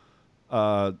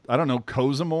 I don't know,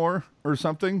 Kozimor or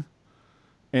something.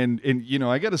 And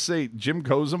I got to say, Jim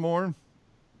Kozimor,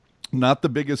 not the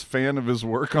biggest fan of his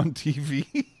work on TV.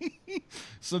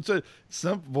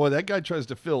 Boy, that guy tries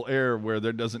to fill air where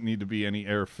there doesn't need to be any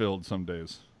air filled some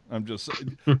days. I'm just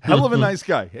hell of a nice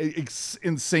guy,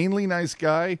 insanely nice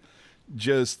guy.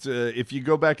 Just if you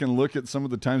go back and look at some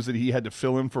of the times that he had to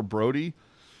fill in for Brody,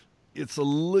 it's a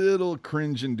little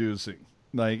cringe-inducing.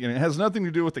 And it has nothing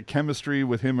to do with the chemistry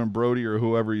with him and Brody or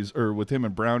with him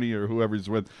and Brownie or whoever he's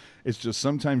with. It's just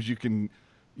sometimes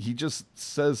he just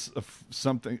says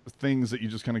things that you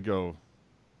just kind of go,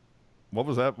 what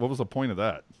was that? What was the point of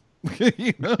that?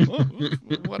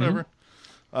 Whatever.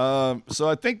 So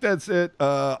I think that's it.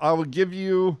 I will give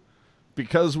you,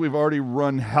 because we've already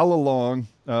run hella long,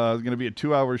 it's going to be a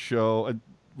 2-hour show,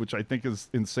 which I think is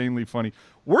insanely funny.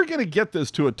 We're going to get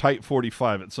this to a tight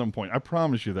 45 at some point. I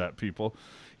promise you that, people.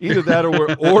 Either that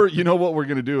or you know what we're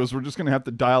going to do is we're just going to have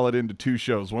to dial it into 2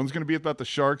 shows. One's going to be about the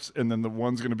Sharks, and then the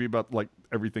one's going to be about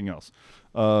everything else.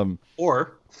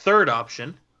 Or third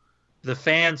option, the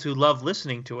fans who love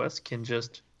listening to us can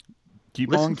just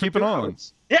keep on keeping on.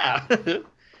 Yeah.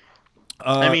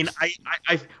 I mean,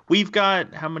 we've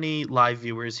got how many live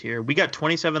viewers here? We got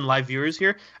 27 live viewers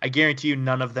here. I guarantee you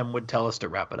none of them would tell us to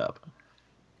wrap it up.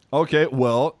 Okay,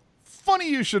 well, funny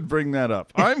you should bring that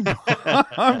up. I'm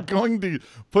going to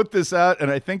put this out, and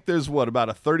I think there's about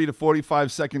a 30 to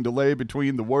 45 second delay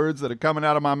between the words that are coming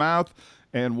out of my mouth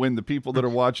and when the people that are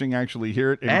watching actually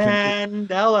hear it.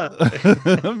 Mandela.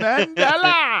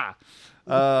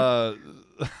 Mandela.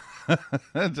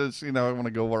 Just, I want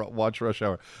to go watch Rush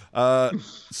Hour.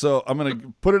 So I'm going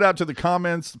to put it out to the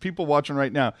comments, the people watching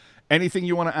right now. Anything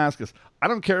you want to ask us. I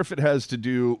don't care if it has to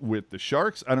do with the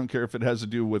Sharks. I don't care if it has to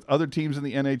do with other teams in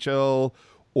the NHL,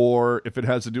 or if it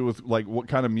has to do with what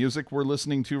kind of music we're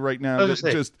listening to right now.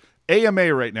 Just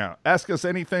AMA right now. Ask us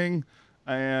anything,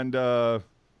 and there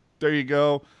you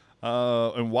go.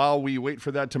 And while we wait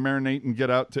for that to marinate and get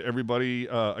out to everybody,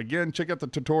 again, check out the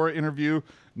Totora interview.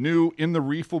 New In the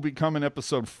Reef will be coming,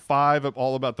 episode 5,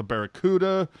 all about the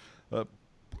Barracuda.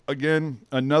 Again,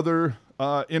 another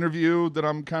interview that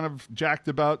I'm kind of jacked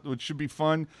about, which should be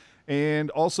fun. And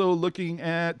also talking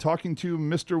to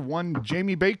Mr. One,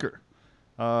 Jamie Baker.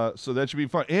 So that should be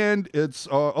fun. And it's,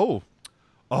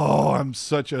 I'm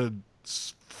such a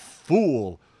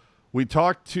fool. We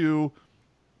talked to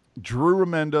Drew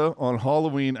Remenda on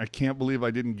Halloween. I can't believe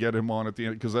I didn't get him on at the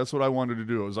end because that's what I wanted to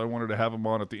do. I wanted to have him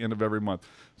on at the end of every month.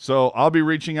 So I'll be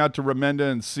reaching out to Remenda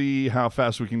and see how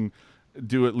fast we can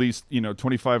do at least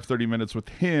 25, 30 minutes with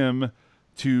him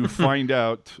to find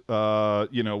out.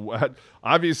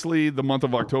 Obviously the month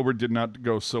of October did not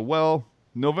go so well.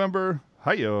 November,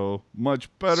 hi-yo, much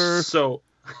better. So,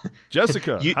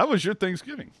 Jessica, how was your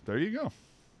Thanksgiving? There you go.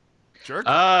 Jerk.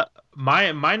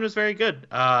 Mine was very good.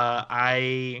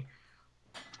 I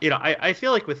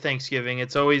feel like with Thanksgiving,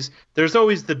 there's always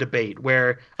the debate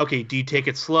where, okay, do you take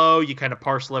it slow? You kind of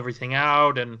parcel everything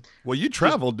out, and well, you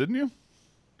traveled, didn't you?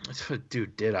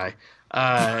 Dude, did I?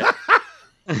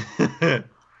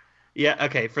 Yeah.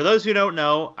 Okay. For those who don't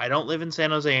know, I don't live in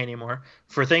San Jose anymore.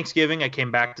 For Thanksgiving, I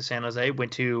came back to San Jose,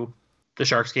 went to the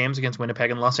Sharks games against Winnipeg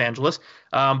and Los Angeles.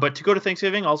 But to go to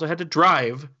Thanksgiving, also had to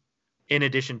drive in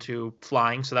addition to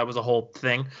flying, so that was a whole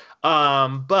thing.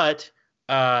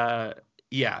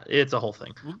 Yeah, it's a whole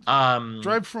thing.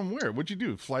 Drive from where? What'd you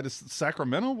do? Fly to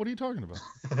Sacramento? What are you talking about?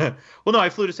 Well, no, I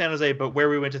flew to San Jose, but where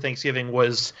we went to Thanksgiving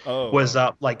was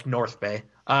like North Bay.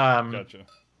 Gotcha.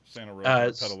 Santa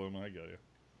Rosa, Petaluma, I got you.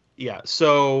 Yeah,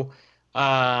 so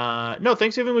no,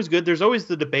 Thanksgiving was good. There's always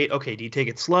the debate, okay, do you take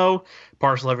it slow,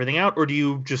 parcel everything out, or do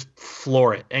you just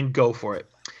floor it and go for it?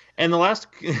 And in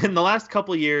the last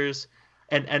couple of years,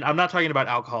 and I'm not talking about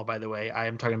alcohol, by the way. I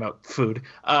am talking about food.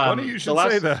 Funny you should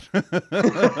say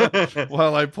that.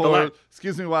 While I pour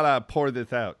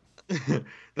this out.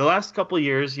 The last couple of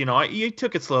years, you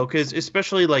took it slow because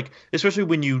especially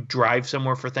when you drive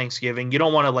somewhere for Thanksgiving, you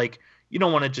don't want to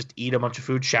just eat a bunch of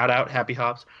food. Shout out Happy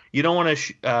Hops. You don't want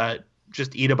to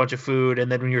just eat a bunch of food, and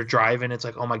then when you're driving, it's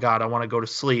like, oh my God, I want to go to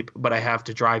sleep, but I have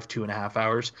to drive 2.5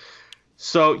 hours.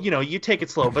 So, you take it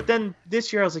slow. But then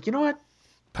this year I was like, you know what?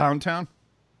 Pound Town?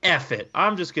 F it.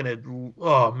 I'm just going to,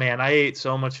 oh man, I ate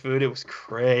so much food. It was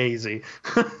crazy.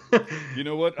 You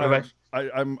know what?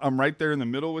 I'm right there in the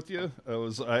middle with you.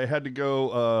 I had to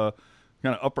go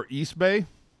kind of Upper East Bay,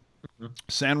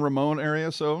 San Ramon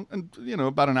area. So, and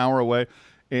about an hour away.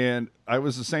 And I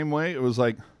was the same way. It was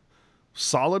like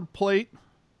solid plate.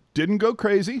 Didn't go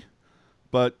crazy.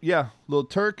 But yeah, little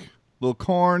turk, little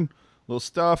corn, little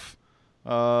stuff.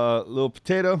 Little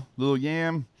potato, little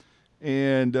yam,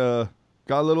 and got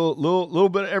a little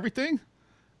bit of everything.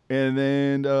 And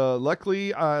then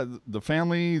luckily, the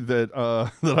family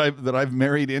that I've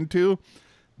married into,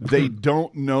 they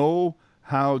don't know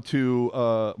how to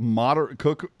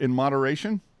cook in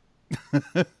moderation.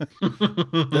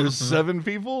 There's 7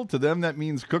 people. To them, that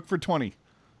means cook for 20.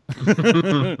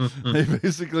 They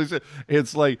basically said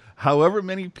it's like however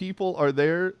many people are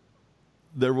there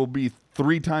will be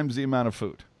 3 times the amount of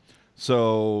food.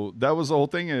 So that was the whole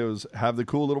thing. It was have the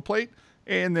cool little plate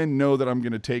and then know that I'm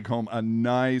going to take home a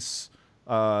nice,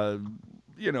 bag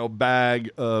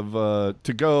of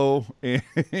to go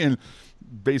and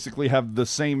basically have the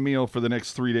same meal for the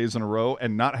next 3 days in a row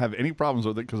and not have any problems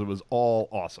with it because it was all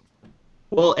awesome.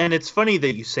 Well, and it's funny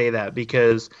that you say that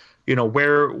because,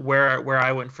 where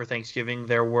I went for Thanksgiving,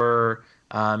 there were,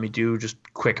 you do just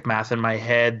quick math in my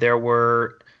head, there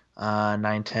were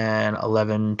 9, 10,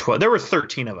 11, 12. There were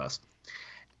 13 of us.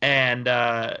 And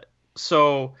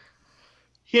so,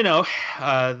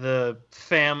 the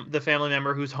family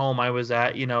member whose home I was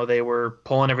at, they were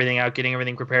pulling everything out, getting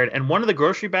everything prepared. And one of the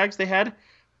grocery bags they had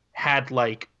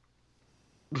like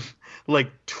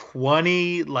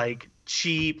 20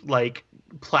 cheap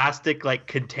plastic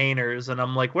containers. And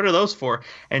I'm like, what are those for?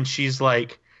 And she's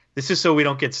like, this is so we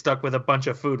don't get stuck with a bunch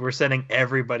of food. We're sending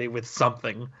everybody with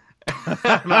something.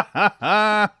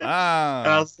 I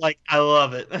was like, I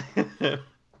love it.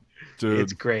 Dude,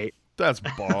 it's great. That's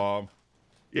bomb.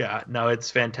 Yeah, no, it's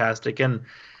fantastic. And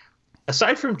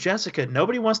aside from Jessica,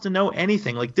 nobody wants to know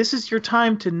anything. This is your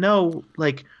time to know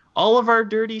all of our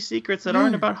dirty secrets that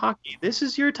aren't about hockey. This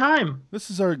is your time. This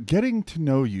is our getting to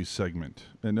know you segment.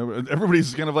 And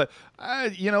everybody's kind of like,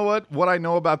 you know what I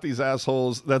know about these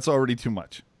assholes, that's already too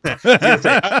much.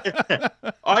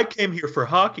 I came here for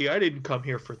hockey. I didn't come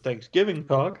here for Thanksgiving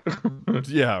talk.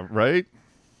 Yeah, right?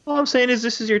 All I'm saying is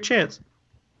this is your chance.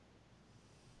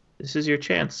 This is your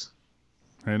chance.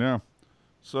 I know.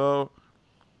 So,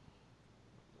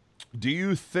 do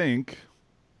you think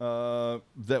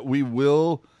that we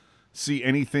will see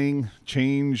anything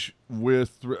change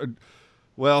with...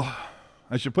 Well,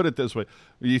 I should put it this way.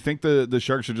 You think the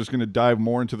Sharks are just going to dive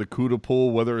more into the Kuda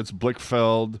pool, whether it's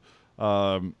Blichfeld...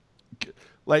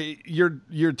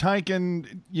 You're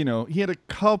Tyken, he had a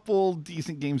couple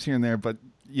decent games here and there, but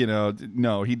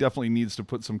no, he definitely needs to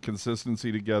put some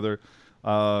consistency together.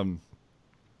 I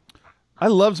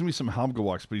loves me some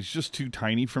Halmgewachs, but he's just too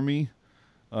tiny for me.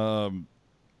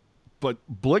 But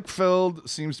Blichfeld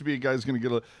seems to be a guy who's going to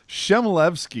get a...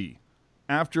 Chmelevski,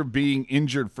 after being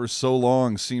injured for so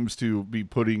long, seems to be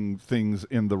putting things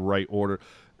in the right order.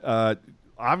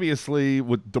 Obviously,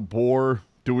 with DeBoer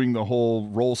doing the whole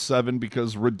roll 7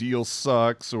 because Radil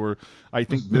sucks, or I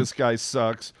think this guy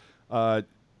sucks. Do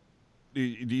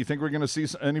you think we're going to see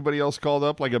anybody else called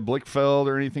up, like a Blichfeld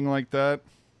or anything like that?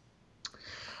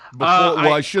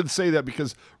 I should say that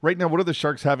because right now, what do the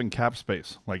Sharks have in cap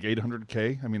space? Like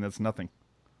 $800K? I mean, that's nothing.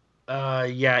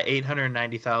 Yeah,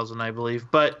 890,000, I believe.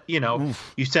 But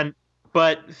Oof. you send.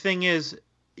 But the thing is,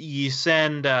 you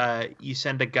send a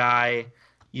guy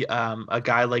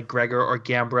like Gregor or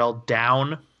Gambrell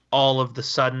down. All of the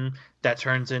sudden, that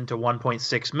turns into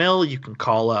 1.6 mil. You can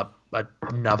call up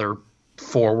another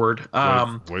forward.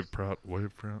 Wave Prout.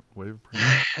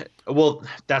 Well,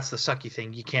 that's the sucky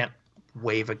thing. You can't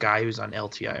waive a guy who's on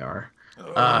LTIR.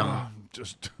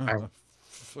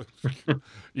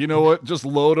 You know what? Just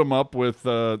load them up with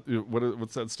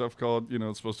what's that stuff called?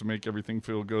 It's supposed to make everything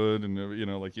feel good, and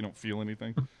like you don't feel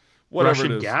anything. Whatever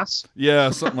Russian it is. gas?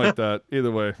 Yeah, something like that.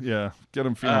 Either way, yeah, get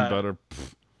them feeling better.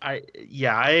 I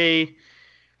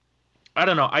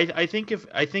don't know. I think if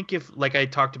like I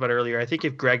talked about earlier, I think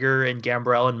if Gregor and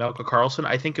Gambrell and Melko Karlsson,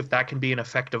 I think if that can be an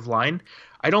effective line,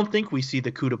 I don't think we see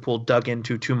the Kuda pool dug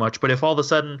into too much. But if all of a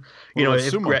sudden,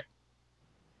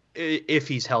 if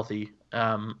he's healthy,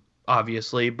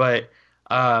 obviously, but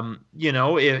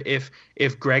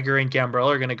if Gregor and Gambrell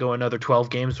are going to go another 12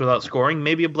 games without scoring,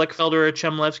 maybe a Blichfeld or a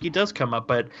Chmelevski does come up.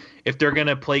 But if they're going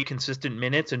to play consistent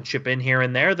minutes and chip in here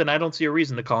and there, then I don't see a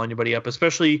reason to call anybody up.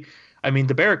 Especially, I mean,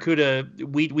 the Barracuda,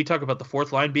 we talk about the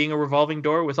fourth line being a revolving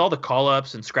door with all the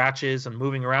call-ups and scratches and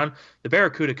moving around. The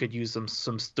Barracuda could use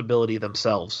some stability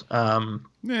themselves.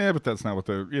 Yeah, but that's not what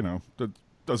they're, that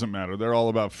doesn't matter. They're all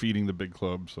about feeding the big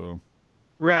club, so.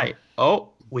 Right. Oh,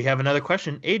 we have another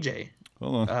question. AJ.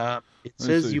 Hold on. It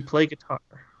says you play guitar.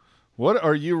 What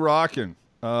are you rocking?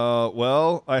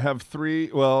 Well, I have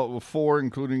 4,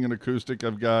 including an acoustic.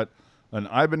 I've got an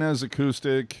Ibanez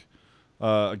acoustic,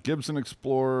 a Gibson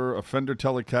Explorer, a Fender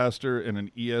Telecaster, and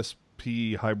an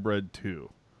ESP Hybrid 2.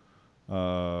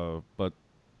 And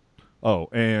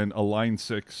a Line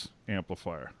 6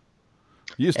 amplifier.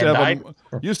 Used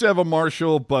to have a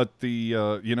Marshall, but the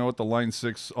the Line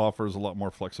 6 offers a lot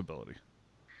more flexibility.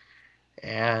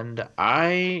 And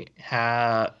I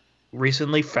have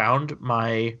recently found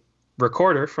my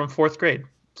recorder from 4th grade.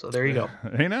 So there you go.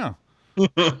 Hey now.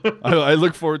 I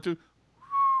look forward to.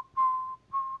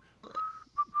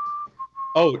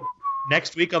 Oh,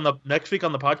 next week on the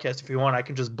podcast, if you want, I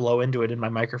can just blow into it in my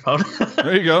microphone.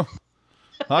 There you go.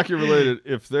 Hockey related.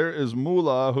 If there is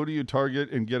moolah, who do you target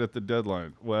and get at the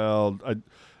deadline? Well, I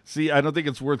don't think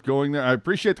it's worth going there. I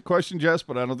appreciate the question, Jess,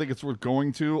 but I don't think it's worth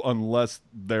going to unless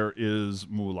there is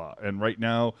moolah. And right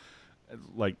now,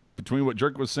 like between what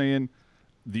Jerk was saying,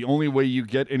 the only way you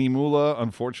get any moolah,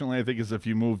 unfortunately, I think, is if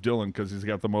you move Dylan because he's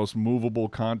got the most movable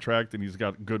contract and he's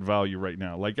got good value right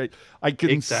now. Like I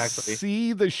can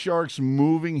see the Sharks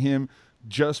moving him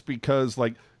just because,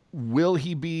 like, will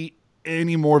he be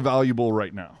any more valuable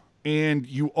right now? And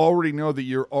you already know that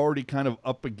you're already kind of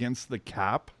up against the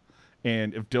cap.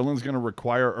 And if Dylan's going to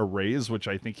require a raise, which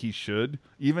I think he should,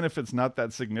 even if it's not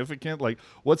that significant, like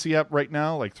what's he at right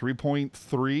now? Like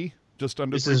 3.3, just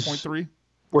under 3.3?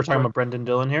 We're talking about Brendan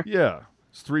Dillon here? Yeah.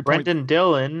 It's 3. Brendan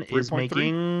Dillon is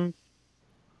making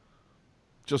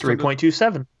just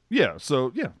 3.27. Yeah.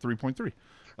 So, yeah, 3.3.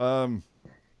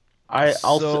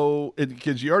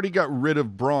 Because you already got rid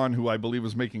of Braun, who I believe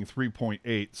was making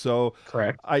 3.8. So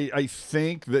correct. I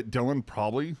think that Dylan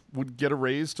probably would get a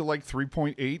raise to like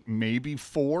 3.8, maybe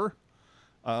 4.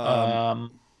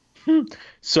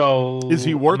 So is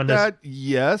he worth that?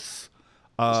 Yes.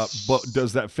 But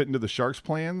does that fit into the Sharks'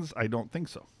 plans? I don't think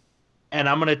so. And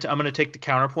I'm gonna take the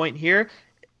counterpoint here.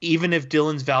 Even if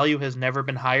Dylan's value has never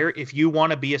been higher, if you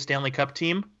want to be a Stanley Cup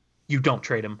team, you don't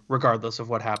trade him, regardless of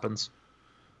what happens.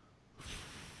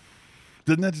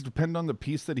 Doesn't that depend on the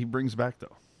piece that he brings back,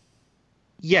 though?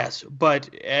 Yes,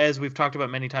 but as we've talked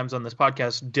about many times on this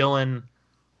podcast, Dylan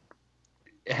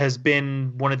has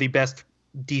been one of the best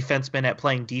defensemen at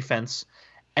playing defense.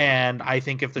 And I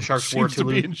think if the Sharks were to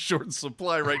be in short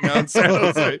supply right now in San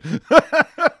Jose.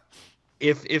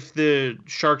 If the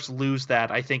Sharks lose that,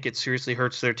 I think it seriously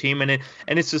hurts their team. And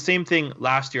it's the same thing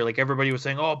last year. Like everybody was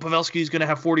saying, oh, Pavelski's going to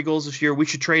have 40 goals this year. We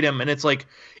should trade him. And it's like,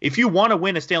 if you want to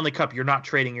win a Stanley Cup, you're not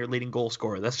trading your leading goal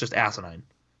scorer. That's just asinine.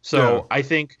 So yeah. I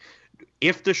think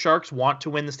if the Sharks want to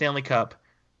win the Stanley Cup,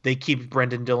 they keep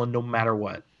Brendan Dillon no matter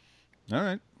what. All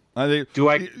right.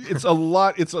 It's a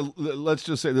lot. Let's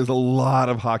just say there's a lot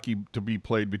of hockey to be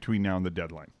played between now and the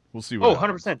deadline. We'll see what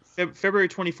happens. 100%. February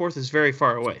 24th is very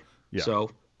far away. Yeah.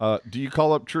 So, do you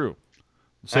call up True?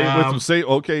 Say it with say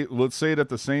okay. Let's say it at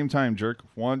the same time, Jerk.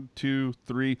 1, 2,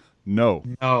 3. No.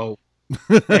 No.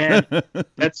 And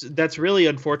that's really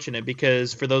unfortunate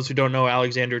because for those who don't know,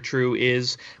 Alexander True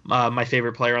is my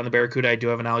favorite player on the Barracuda. I do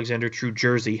have an Alexander True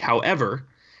jersey. However,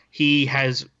 he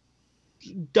has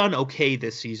done okay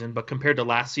this season, but compared to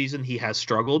last season, he has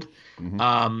struggled.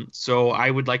 So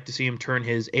I would like to see him turn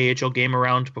his AHL game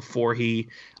around before he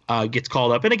gets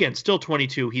called up. And again, still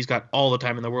 22. He's got all the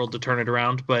time in the world to turn it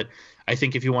around. But I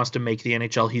think if he wants to make the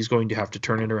NHL, he's going to have to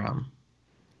turn it around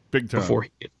big time before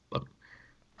he gets up.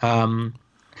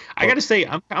 I got to say,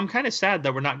 I'm kind of sad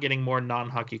that we're not getting more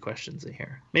non-hockey questions in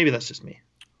here. Maybe that's just me.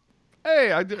 Hey,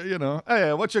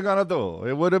 hey, what you gonna do?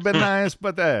 It would have been nice,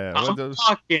 but I'm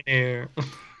talking here.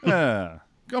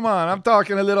 Come on, I'm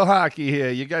talking a little hockey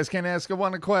here. You guys can't ask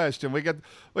one question. We got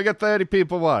 30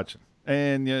 people watching,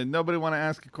 and nobody want to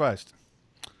ask a question.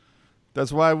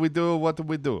 That's why we do what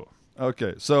we do.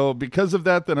 Okay, so because of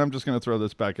that, then I'm just gonna throw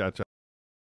this back at you.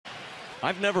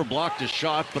 I've never blocked a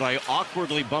shot, but I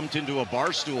awkwardly bumped into a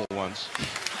bar stool once.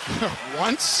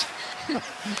 Once?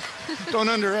 Don't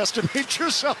underestimate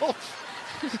yourself.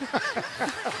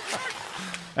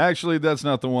 Actually, that's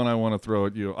not the one I want to throw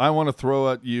at you. I want to throw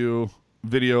at you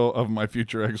video of my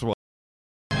future ex-wife.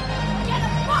 Get a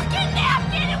fucking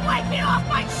napkin and wipe it off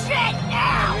my shit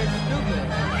now!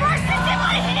 First it's in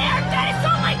my hair, then it's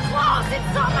on my clothes,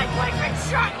 it's on my boyfriend's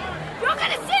shirt! You're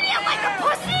gonna sit here like a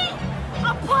pussy?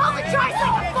 Apologize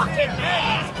like a fucking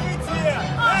man!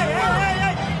 Hey!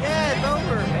 Yeah, it's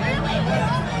over, man. Really?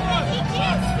 And he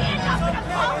can't stand up and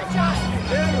apologize!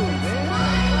 Dude,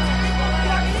 man. You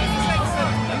got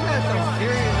some serious issues,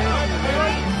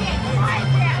 man.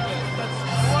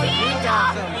 Stand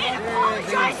up and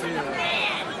apologize to the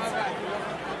man!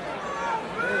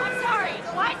 I'm sorry,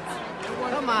 what?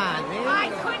 Come on, man. I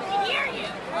couldn't hear you!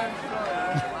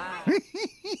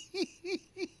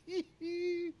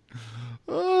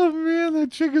 Oh, man,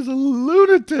 that chick is a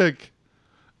lunatic.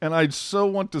 And I'd so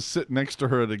want to sit next to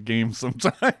her at a game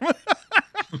sometime.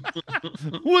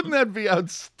 Wouldn't that be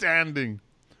outstanding?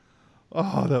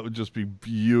 Oh, that would just be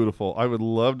beautiful. I would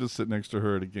love to sit next to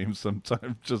her at a game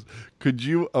sometime. Just, could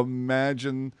you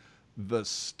imagine the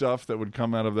stuff that would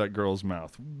come out of that girl's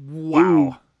mouth? Wow.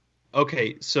 Ooh.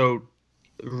 Okay, so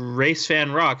Race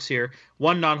Fan Rocks here.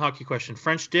 One non-hockey question.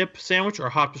 French dip sandwich or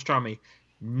hot pastrami?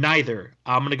 Neither.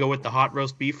 I'm going to go with the hot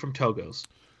roast beef from Togo's.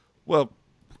 Well,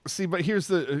 see, but here's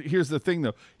the thing,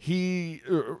 though. He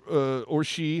or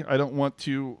she, I don't want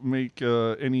to make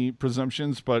any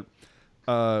presumptions, but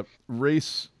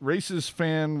Race's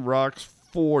Fan Rocks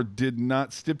 4 did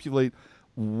not stipulate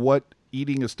what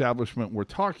eating establishment we're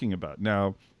talking about.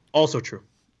 Now, also true.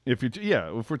 If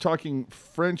we're talking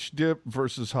French dip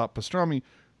versus hot pastrami,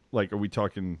 like, are we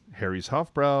talking Harry's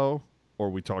Hofbrau? Or are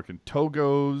we talking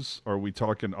Togo's? Or are we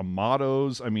talking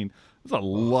Amato's? I mean, there's a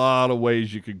lot of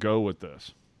ways you could go with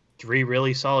this. 3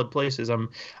 really solid places. I'm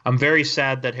very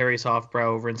sad that Harry's Hofbrau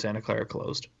over in Santa Clara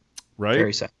closed. Right?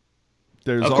 Very sad.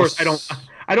 There's of course, I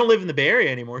don't live in the Bay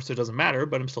Area anymore, so it doesn't matter.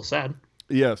 But I'm still sad.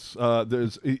 Yes.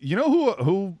 There's, you know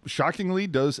who shockingly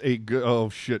does a good. Oh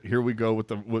shit! Here we go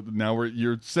with now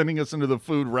you're sending us into the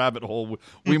food rabbit hole.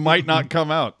 We might not come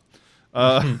out.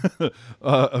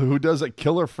 Who does a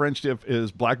killer French dip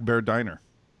is Black Bear Diner.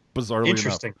 Bizarrely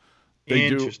Interesting. enough, they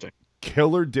Interesting. do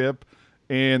killer dip,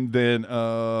 and then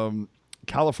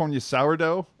California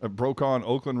Sourdough at Brokaw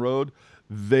Oakland Road.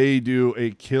 They do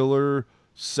a killer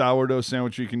sourdough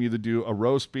sandwich. You can either do a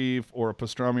roast beef or a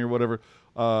pastrami or whatever.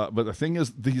 But the thing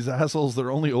is, these assholes,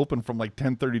 they're only open from like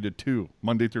 10:30 to 2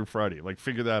 Monday through Friday. Like,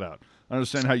 figure that out. I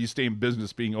understand how you stay in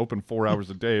business being open 4 hours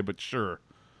a day, but sure.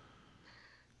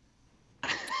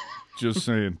 Just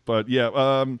saying. But yeah,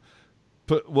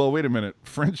 well, wait a minute.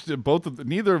 French dip,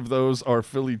 neither of those are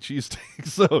Philly cheesesteaks.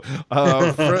 So,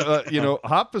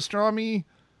 hot pastrami,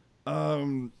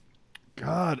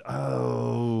 God,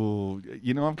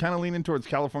 I'm kind of leaning towards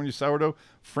California sourdough.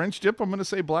 French dip, I'm going to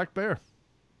say Black Bear.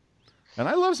 And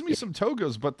I love me some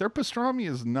Togo's, but their pastrami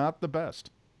is not the best.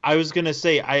 I was going to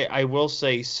say, I will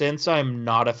say, since I'm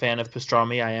not a fan of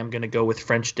pastrami, I am going to go with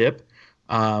French dip.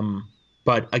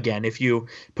 But again, if you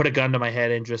put a gun to my head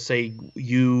and just say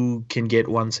you can get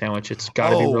one sandwich, it's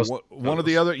got to be roast. One or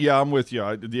the other? Yeah, I'm with you.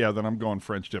 Then I'm going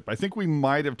French dip. I think we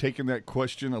might have taken that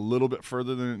question a little bit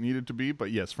further than it needed to be, but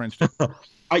yes, French dip.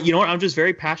 You know what? I'm just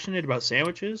very passionate about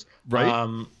sandwiches. Right.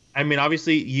 I mean,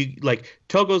 obviously,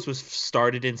 Togo's was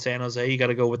started in San Jose. You got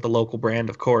to go with the local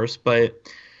brand, of course. But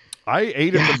I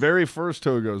ate at the very first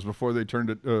Togo's before they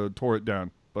tore it down.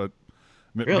 But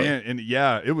really? man, and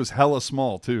yeah, it was hella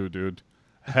small too, dude.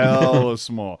 hella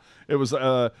small. It was.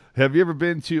 Have you ever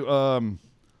been to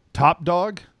Top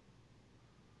Dog?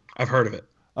 I've heard of it.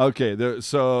 Okay,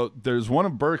 so there's one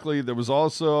in Berkeley. There was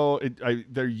also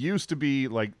there used to be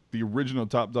like the original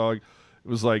Top Dog. It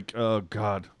was like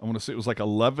God, I want to say it was like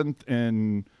 11th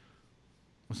and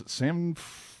was it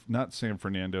not San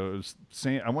Fernando. It was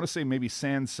I want to say maybe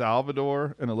San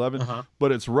Salvador and 11th,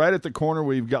 but it's right at the corner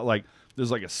where you've got like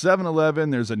there's like a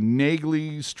 7-Eleven, there's a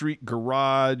Nagley Street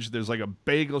garage, there's like a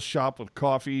bagel shop with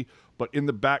coffee, but in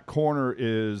the back corner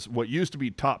is what used to be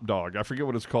Top Dog. I forget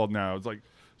what it's called now. It's like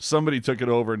somebody took it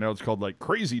over, and now it's called like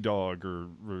Crazy Dog or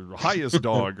Highest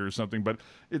Dog or something. But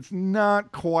it's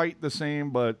not quite the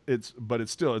same. But it's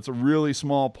still it's a really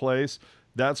small place.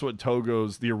 That's what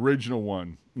Togo's, the original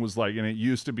one, was like, and it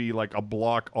used to be like a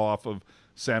block off of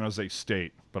San Jose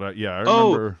State. But yeah, I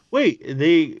remember. Oh wait,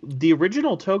 the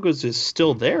original Togo's is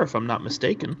still there, if I'm not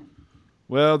mistaken.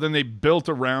 Well, then they built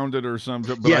around it or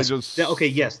something. But yes.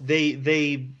 Yes,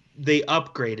 They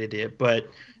upgraded it, but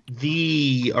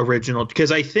the original,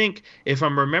 because I think, if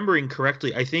I'm remembering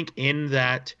correctly, I think in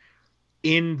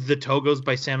the Togo's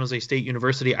by San Jose State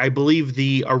University, I believe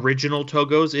the original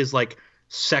Togo's is like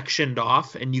sectioned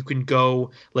off, and you can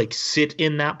go like sit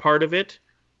in that part of it,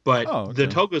 but the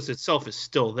Togo's itself is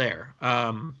still there.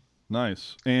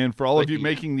 Nice. And for all of you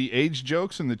making the age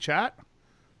jokes in the chat,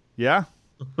 yeah,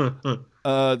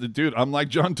 dude, I'm like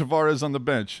John Tavares on the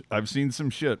bench. I've seen some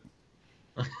shit.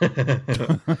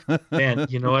 Man,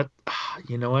 you know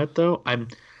what though?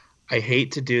 I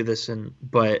hate to do this,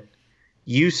 but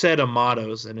you said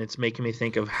Amato's, and it's making me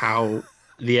think of how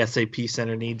the SAP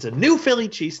Center needs a new Philly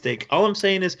cheesesteak. All I'm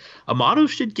saying is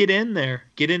Amato's should get into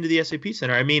the SAP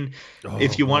Center. I mean,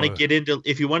 if you want to get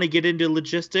into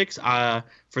logistics,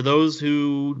 for those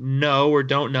who know or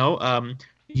don't know,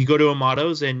 you go to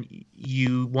Amato's and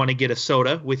you want to get a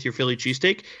soda with your Philly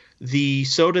cheesesteak. The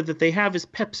soda that they have is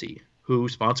Pepsi, who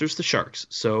sponsors the Sharks.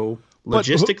 So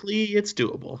logistically, it's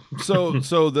doable.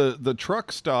 So the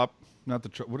truck stop, not the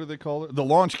truck, what do they call it? The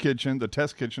launch kitchen, the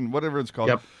test kitchen, whatever it's called.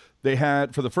 Yep. They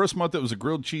had, for the first month, it was a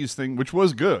grilled cheese thing, which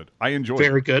was good. I enjoyed it.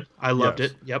 Very good. I loved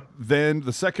it. Yep. Then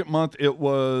the second month, it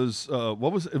was,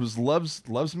 what was it? It was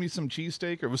Loves Me Some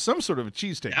Cheesesteak, or it was some sort of a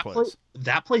cheesesteak place.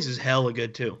 That place is hella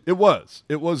good, too. It was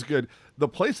good. The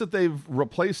place that they've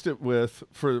replaced it with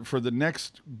for the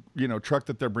next, truck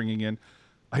that they're bringing in,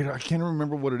 I can't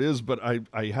remember what it is, but I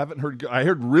haven't heard. I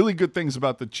heard really good things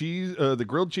about the cheese, the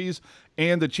grilled cheese,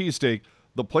 and the cheesesteak.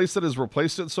 The place that has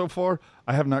replaced it so far,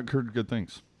 I have not heard good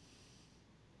things.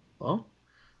 Well,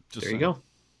 Just there you saying. go.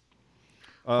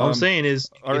 All I'm saying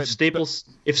is, right, if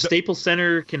Staples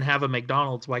Center can have a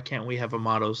McDonald's, why can't we have a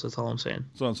Amato's? That's all I'm saying.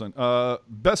 That's all I'm saying.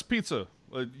 Best pizza.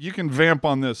 You can vamp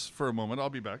on this for a moment. I'll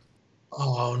be back.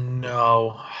 Oh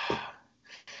no.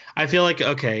 I feel like,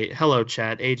 okay, hello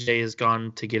chat. AJ has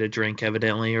gone to get a drink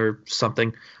evidently or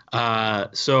something.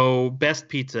 So best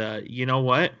pizza. You know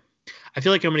what? I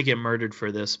feel like I'm gonna get murdered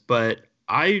for this, but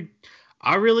I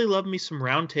really love me some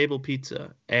Round Table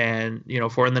pizza, and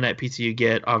for in the net pizza you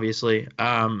get, obviously.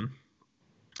 I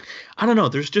don't know.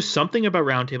 There's just something about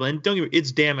Round Table, and don't get me,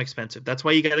 it's damn expensive. That's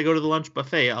why you got to go to the lunch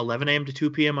buffet 11 a.m. to 2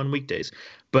 p.m. on weekdays.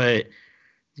 But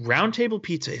Round Table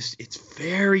pizza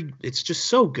it's just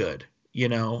so good,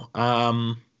 But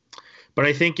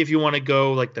I think if you want to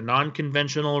go like the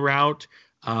non-conventional route,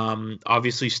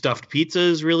 obviously stuffed pizza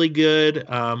is really good,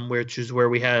 which is where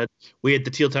we had the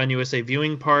Tealtown USA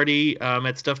viewing party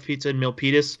at Stuffed Pizza in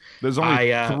Milpitas. There's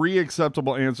only 3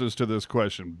 acceptable answers to this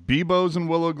question: Bebo's in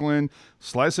Willow Glen,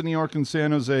 Slice of New York in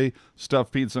San Jose,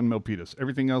 Stuffed Pizza in Milpitas.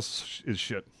 Everything else is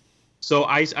shit. So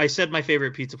I said my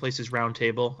favorite pizza place is Round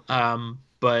Table,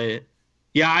 but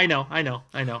yeah, I know.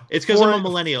 It's because I'm a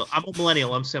millennial.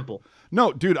 I'm simple.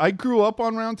 No, dude, I grew up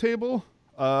on Round Table.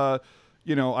 I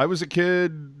was a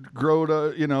kid, growed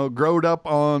up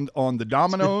on the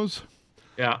Domino's.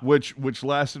 Yeah. Which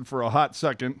lasted for a hot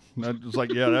second. I was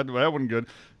like, yeah, that wasn't good.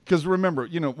 Because remember,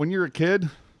 when you're a kid,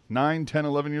 9, 10,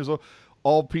 11 years old,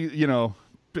 all what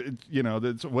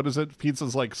is it?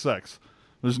 Pizza's like sex.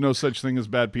 There's no such thing as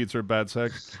bad pizza or bad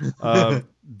sex.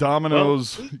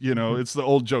 Domino's, it's the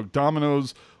old joke.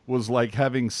 Domino's was like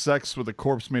having sex with a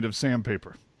corpse made of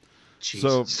sandpaper.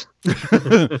 Jesus.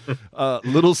 So,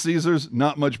 Little Caesars,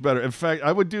 not much better. In fact,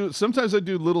 sometimes I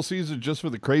do Little Caesars just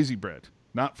for the crazy bread,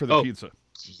 not for the pizza.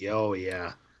 Oh,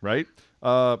 yeah. Right?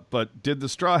 But did the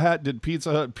Straw Hat, did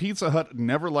Pizza Hut. Pizza Hut,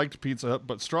 never liked Pizza Hut,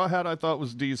 but Straw Hat I thought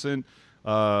was decent.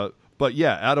 But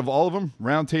yeah, out of all of them,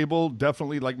 Round Table,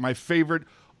 definitely like my favorite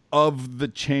of the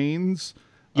chains.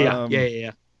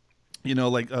 Yeah.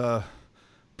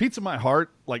 Pizza My Heart,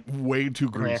 like way too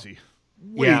greasy.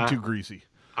 Too greasy.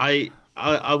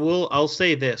 I'll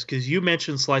say this because you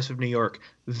mentioned Slice of New York,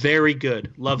 very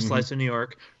good. Love Slice of New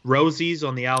York. Rosie's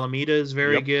on the Alameda is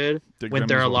very Yep. good. Dig Went them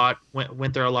there as a well. lot.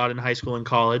 Went there a lot in high school and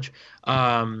college.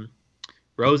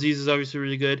 Rosie's is obviously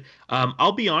really good.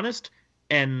 I'll be honest,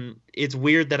 and it's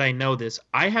weird that I know this.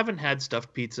 I haven't had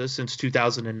stuffed pizza since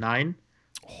 2009.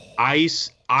 I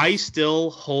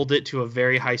still hold it to a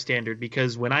very high standard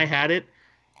because when I had it,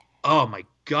 oh my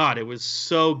God, it was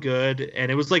so good.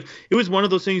 And it was one of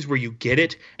those things where you get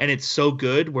it and it's so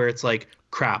good where it's like,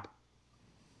 crap,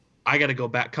 I got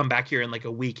to come back here in like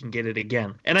a week and get it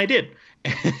again. And I did.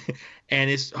 And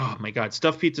it's, oh my God,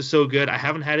 stuffed pizza so good. I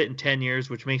haven't had it in 10 years,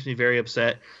 which makes me very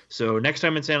upset. So next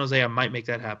time in San Jose, I might make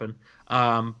that happen.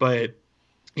 But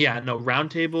yeah, no,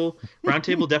 Round Table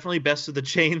definitely best of the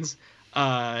chains.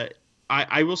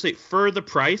 I will say for the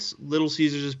price, Little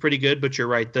Caesars is pretty good, but you're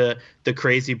right, the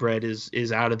Crazy Bread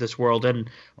is out of this world.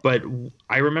 But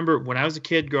I remember when I was a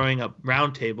kid growing up,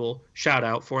 Round Table, shout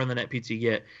out, 4 in the net pizza you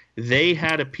get, they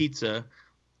had a pizza.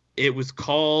 It was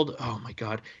called, oh my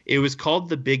God, it was called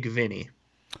the Big Vinny.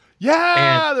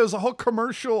 Yeah, there was a whole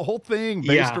commercial, whole thing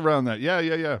based Yeah. around that.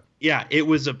 Yeah. Yeah, it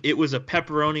was a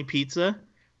pepperoni pizza,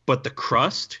 but the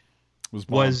crust Was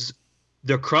bomb.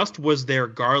 was their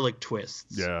garlic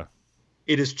twists. Yeah.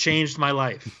 It has changed my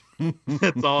life.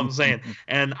 That's all I'm saying.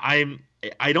 And I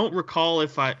don't recall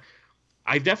if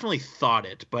I've definitely thought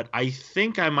it, but I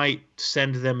think I might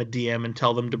send them a DM and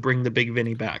tell them to bring the Big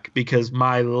Vinny back because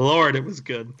my Lord, it was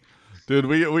good. Dude,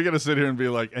 we got to sit here and be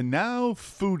like, and now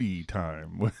foodie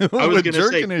time with I was gonna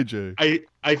Jerk say, and AJ.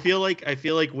 I feel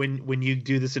like when you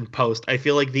do this in post, I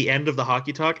feel like the end of the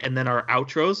hockey talk and then our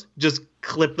outros, just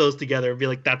clip those together and be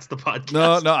like, that's the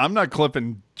podcast. No, I'm not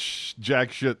clipping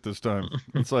jack shit this time.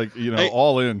 It's like,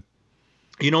 all in.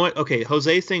 You know what? Okay,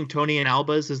 Jose's saying Tony and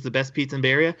Alba's is the best pizza in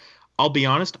Bay Area. I'll be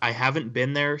honest, I haven't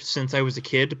been there since I was a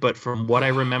kid, but from what I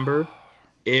remember,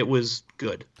 it was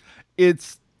good.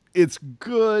 It's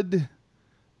good.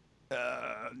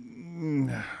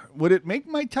 Would it make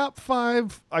my top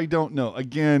 5? I don't know.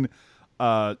 Again,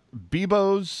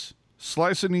 Bebo's,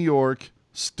 Slice of New York,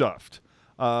 stuffed.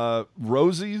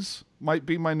 Rosie's might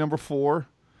be my number 4.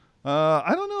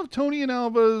 I don't know if Tony and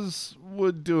Alba's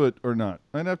would do it or not.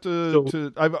 I'd have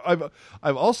to.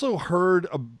 I've also heard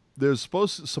there's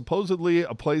supposedly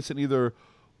a place in either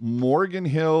Morgan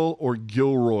Hill or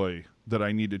Gilroy that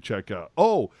I need to check out.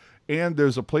 Oh, and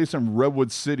there's a place in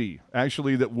Redwood City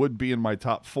actually that would be in my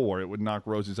top 4. It would knock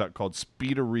Rosie's out, called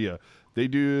Speederia. They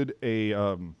did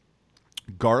a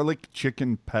garlic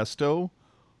chicken pesto,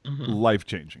 life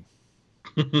changing.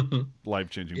 Life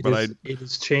changing. It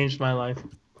has changed my life.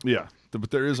 Yeah,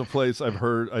 but there is a place I've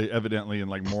heard, evidently in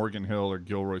like Morgan Hill or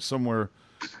Gilroy, somewhere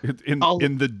in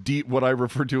the deep, what I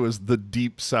refer to as the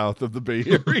deep south of the Bay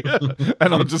Area,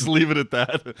 and I'll just leave it at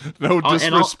that. No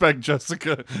disrespect,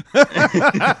 Jessica.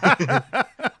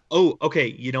 Oh, okay.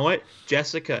 You know what,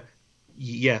 Jessica?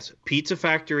 Yes, Pizza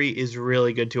Factory is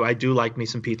really good too. I do like me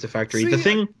some Pizza Factory.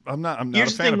 See, I'm not a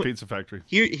fan of Pizza Factory.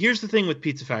 Here's the thing with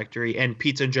Pizza Factory and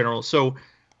pizza in general. So,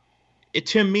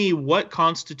 to me, what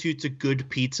constitutes a good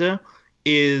pizza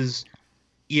is,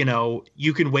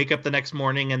 you can wake up the next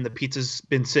morning and the pizza's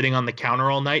been sitting on the counter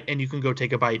all night and you can go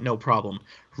take a bite, no problem.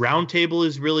 Round Table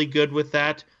is really good with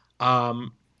that.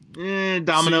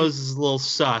 Domino's is a little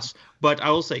sus, but I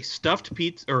will say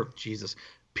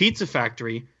Pizza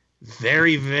Factory,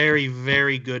 very, very,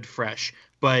 very good fresh.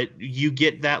 But you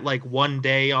get that like one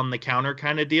day on the counter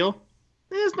kind of deal.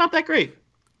 It's not that great.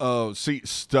 Oh, see,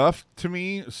 Stuffed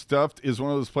is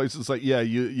one of those places like, yeah,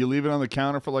 you leave it on the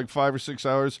counter for like 5 or 6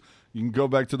 hours. You can go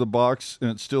back to the box and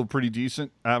it's still pretty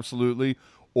decent. Absolutely.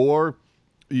 Or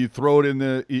you throw it in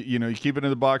you keep it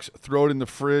in the box, throw it in the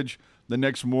fridge. The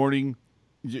next morning,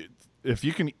 if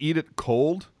you can eat it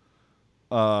cold,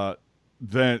 then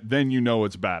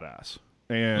it's badass.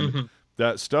 And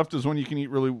that Stuffed is one you can eat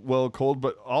really well cold,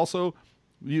 but also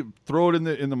you throw it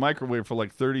in the microwave for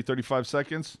like 30, 35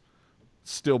 seconds.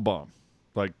 Still bomb.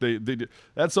 Like they do.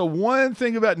 That's the one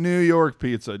thing about New York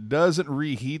pizza. It doesn't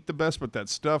reheat the best, but that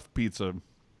stuffed pizza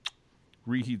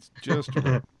reheats just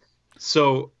right.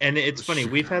 So, and it's funny,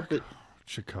 we've had the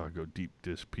Chicago deep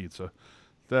dish pizza.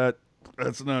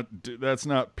 That's not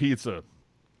pizza.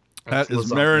 That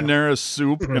is marinara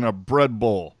soup in a bread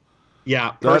bowl.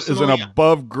 Yeah, that is an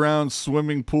above ground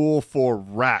swimming pool for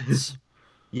rats.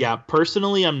 Yeah,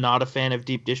 personally, I'm not a fan of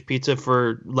deep dish pizza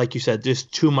for, like you said,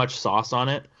 just too much sauce on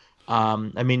it.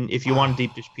 I mean, if you want a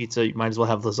deep dish pizza, you might as well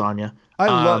have lasagna.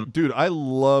 I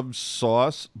love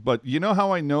sauce, but you know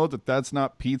how I know that that's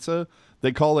not pizza?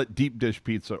 They call it deep dish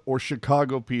pizza or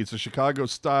Chicago pizza, Chicago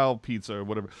style pizza or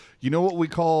whatever. You know what we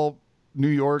call New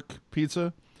York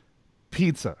pizza?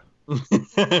 pizza.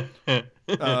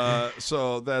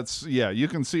 So that's, you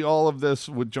can see all of this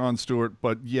with Jon Stewart,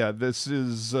 but this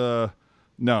is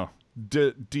no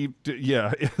deep.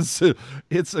 It's a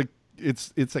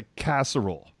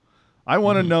casserole. I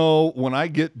want to know when I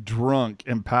get drunk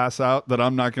and pass out that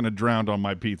I'm not going to drown on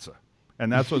my pizza,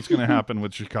 and that's what's going to happen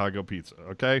with Chicago pizza.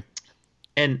 Okay.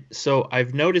 And so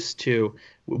I've noticed too,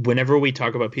 whenever we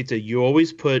talk about pizza, you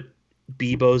always put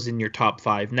Bebo's in your top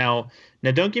 5. Now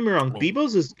don't get me wrong,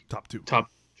 Bebo's is top 2.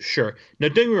 Sure. Now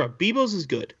don't get me wrong, Bebo's is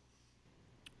good,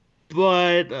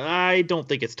 but I don't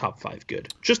think it's top 5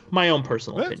 good. Just my own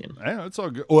personal opinion. Yeah, it's all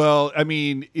good. Well, I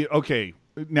mean, okay.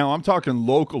 Now I'm talking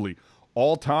locally,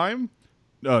 all time.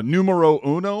 Numero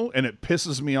uno, and it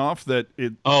pisses me off that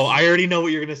it. Oh, I already know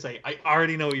what you're gonna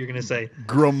say.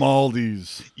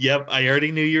 Grimaldi's. Yep, I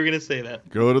already knew you were gonna say that.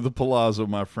 Go to the Palazzo,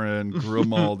 my friend.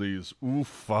 Grimaldi's.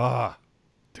 Oofa.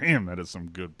 Damn, that is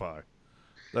some good pie.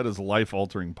 That is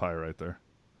life-altering pie right there.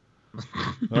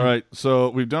 All right, so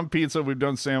we've done pizza, we've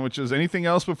done sandwiches. Anything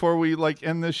else before we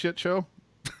end this shit show?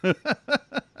 Where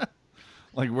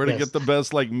to get the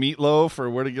best meatloaf, or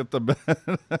where to get the best.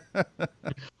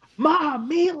 Ma,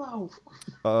 meatloaf.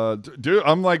 Dude,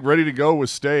 I'm ready to go with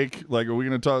steak. Are we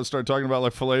gonna start talking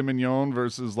about filet mignon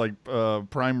versus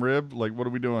prime rib? What are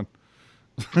we doing?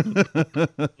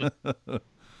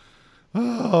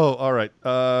 Oh, all right.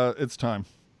 It's time.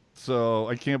 So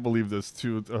I can't believe this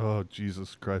too. Oh,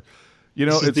 Jesus Christ!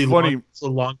 It's funny. It's the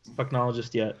longest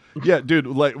technologist yet. Yeah, dude.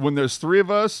 When there's 3 of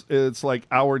us, it's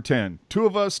hour 10. 2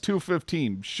 of us,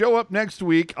 2:15. Show up next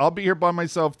week. I'll be here by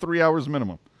myself. 3 hours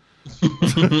minimum.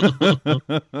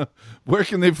 Where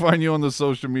can they find you on the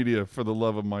social media, for the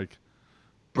love of Mike?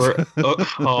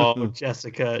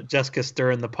 Jessica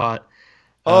stirring the pot.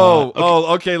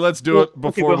 Okay, let's do it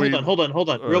before hold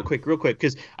on, real quick,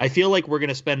 because I feel like we're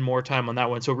gonna spend more time on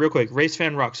that one. So real quick, Race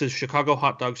Fan Rock says Chicago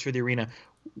hot dogs for the arena.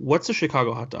 What's a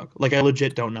Chicago hot dog? I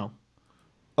legit don't know.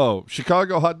 Oh,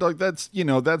 Chicago hot dog. That's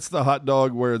the hot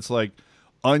dog where it's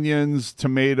onions,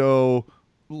 tomato,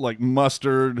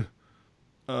 mustard.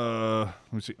 Let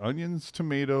me see. Onions,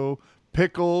 tomato,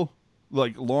 pickle,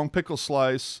 long pickle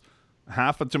slice,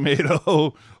 half a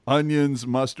tomato, onions,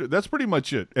 mustard. That's pretty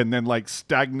much it. And then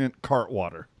stagnant cart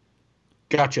water.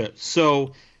 Gotcha.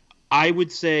 So I would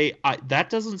say that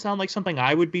doesn't sound like something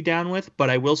I would be down with, but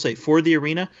I will say for the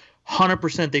arena,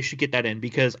 100% they should get that in,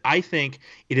 because I think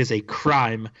it is a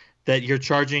crime that you're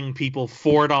charging people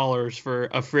 $4 for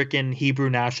a frickin' Hebrew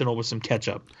National with some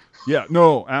ketchup. Yeah,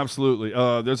 no, absolutely.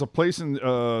 There's a place in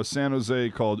San Jose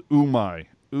called Umai,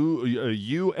 UMAI.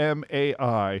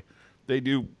 They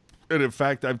do, and in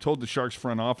fact, I've told the Sharks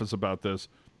front office about this,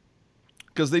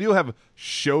 because they do have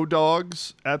show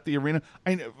dogs at the arena.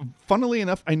 Funnily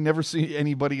enough, I never see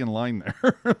anybody in line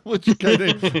there, which kind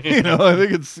of, I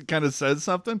think it's kind of says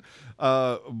something.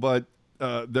 But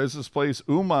there's this place,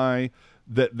 Umai,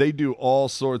 that they do all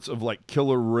sorts of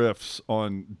killer riffs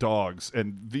on dogs,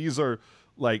 and these are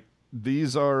when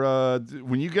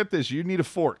you get this, you need a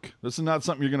fork. This is not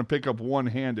something you're going to pick up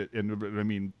one-handed. And I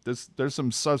mean, there's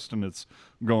some sustenance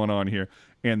going on here.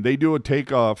 And they do a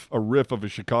riff of a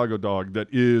Chicago dog that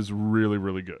is really,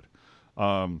 really good.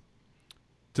 To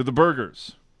the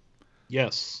burgers.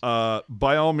 Yes.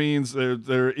 By all means,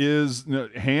 there is,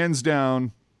 hands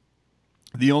down,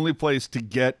 the only place to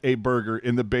get a burger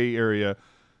in the Bay Area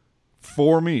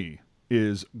for me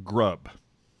is Grub.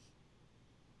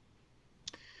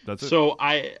 That's it. So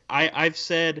I've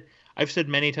said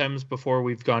many times before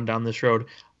we've gone down this road,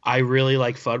 I really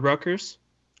like Fuddruckers.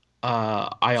 I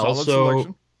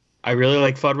really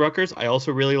like Fuddruckers. I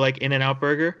also really like In-N-Out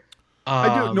Burger.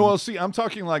 I do. No, well, see, I'm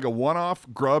talking a one-off.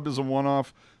 Grub is a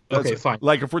one-off. Okay, fine.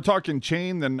 If we're talking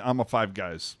chain, then I'm a Five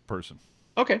Guys person.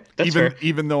 Okay, that's fair.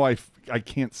 Even though I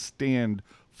can't stand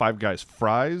Five Guys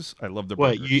fries, I love the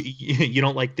burgers. What, you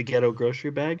don't like the ghetto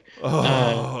grocery bag?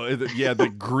 Oh,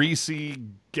 the greasy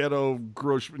ghetto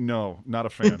grocery. No, not a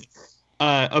fan.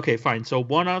 Okay, fine. So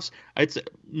one-offs,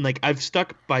 I've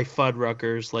stuck by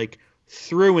Fuddruckers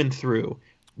through and through,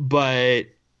 but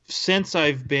since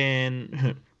I've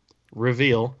been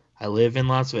reveal, I live in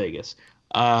Las Vegas.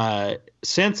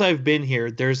 Since I've been here,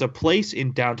 there's a place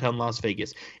in downtown Las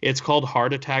Vegas. It's called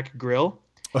Heart Attack Grill,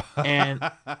 and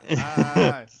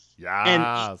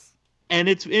yes, and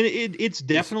it's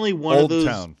definitely one of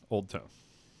those old town.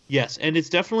 Yes, and it's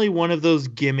definitely one of those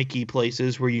gimmicky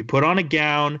places where you put on a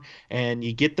gown and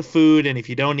you get the food, and if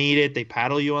you don't eat it, they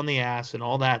paddle you on the ass and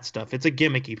all that stuff. It's a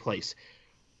gimmicky place,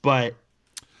 but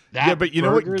but you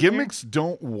know what? Gimmicks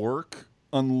don't work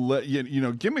unless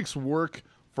gimmicks work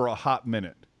for a hot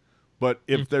minute. But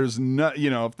if there's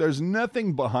if there's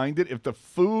nothing behind it, if the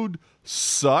food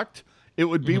sucked It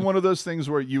would be one of those things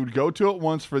where you would go to it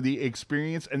once for the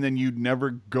experience, and then you'd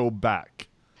never go back.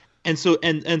 And so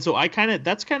I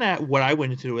that's kind of what I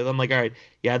went into it with. I'm like, all right,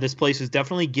 yeah, this place is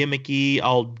definitely gimmicky.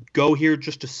 I'll go here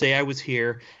just to say I was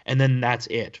here, and then that's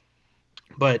it.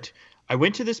 But I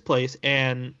went to this place,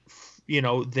 and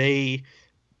they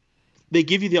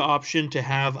give you the option to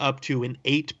have up to an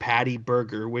 8-patty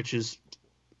burger, which is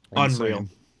unreal. Insane.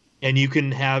 And you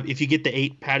can have, if you get the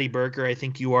 8-patty burger, I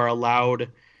think you're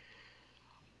allowed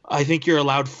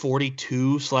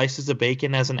 42 slices of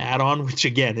bacon as an add-on, which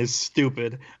again is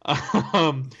stupid.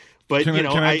 But can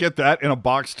I get that in a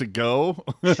box to go?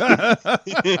 Yeah,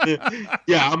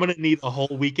 I'm gonna need a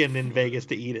whole weekend in Vegas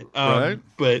to eat it. Right.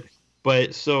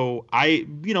 But so I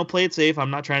play it safe.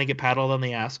 I'm not trying to get paddled on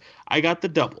the ass. I got the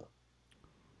double,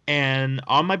 and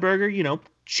on my burger,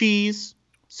 cheese,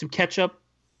 some ketchup,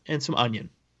 and some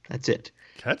onion. That's it.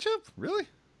 Ketchup? Really?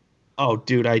 Oh,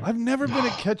 dude, I've never been a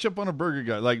ketchup on a burger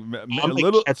guy. Like a I'm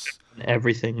little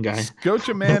everything guy. scotch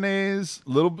of mayonnaise,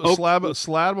 little slab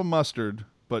of mustard,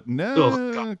 but no.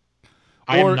 Oh,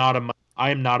 I am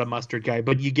not a mustard guy.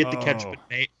 But you get the ketchup.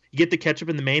 You get the ketchup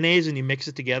and the mayonnaise, and you mix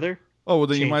it together. Oh, well,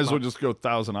 then you might as well just go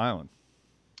Thousand Island.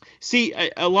 See,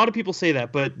 a lot of people say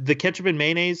that, but the ketchup and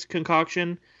mayonnaise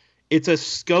concoction, it's a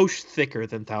skosh thicker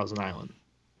than Thousand Island.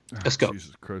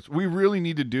 Jesus Christ. We really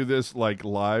need to do this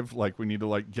live. We need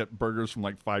to get burgers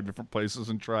from 5 different places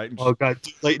and try it. And oh God!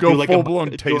 Go full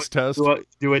blown taste test.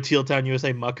 Do a Teal Town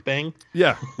USA mukbang.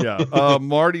 Yeah.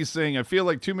 Marty's saying, I feel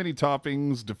like too many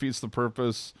toppings defeats the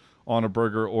purpose on a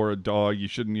burger or a dog. You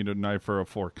shouldn't need a knife or a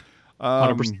fork.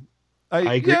 100%.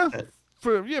 I agree. Yeah, with that.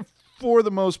 for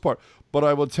the most part. But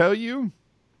I will tell you,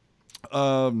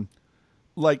 not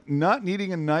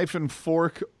needing a knife and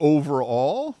fork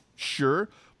overall, sure.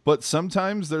 But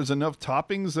sometimes there's enough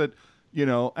toppings that,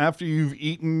 after you've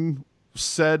eaten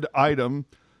said item,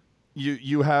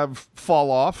 you have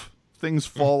fall off. Things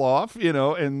fall off,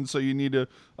 and so you need a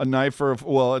knife or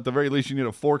at the very least you need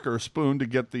a fork or a spoon to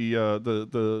get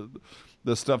the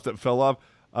stuff that fell off.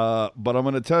 But I'm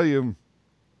going to tell you,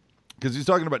 because he's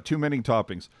talking about too many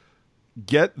toppings,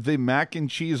 get the mac and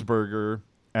cheese burger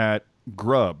at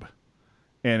Grub,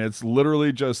 and it's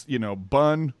literally just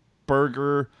bun,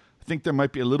 burger. I think there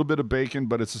might be a little bit of bacon,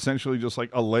 but it's essentially just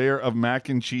a layer of mac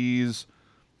and cheese.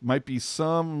 Might be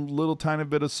some little tiny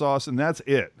bit of sauce, and that's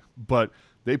it. But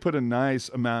they put a nice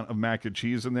amount of mac and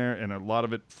cheese in there, and a lot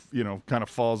of it, kind of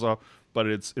falls off. But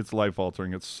it's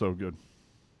life-altering. It's so good.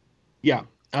 Yeah.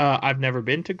 I've never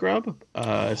been to Grub.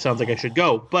 Sounds like I should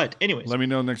go. But anyways. Let me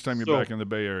know next time you're back in the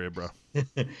Bay Area, bro.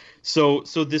 So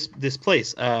this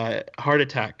place, Heart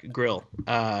Attack Grill.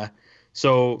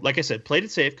 So like I said, played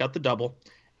it safe, got the double.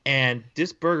 And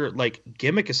this burger,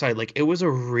 gimmick aside, it was a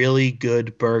really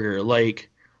good burger.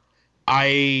 I'm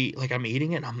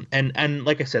eating it, and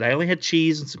like I said, I only had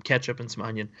cheese and some ketchup and some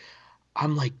onion.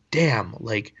 I'm like, damn,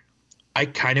 I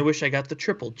kind of wish I got the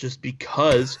triple just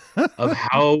because of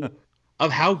how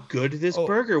good this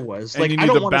burger was. And you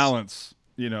need the balance,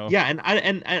 Yeah,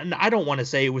 and I don't want to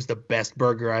say it was the best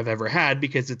burger I've ever had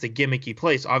because it's a gimmicky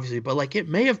place, obviously, but it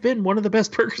may have been one of the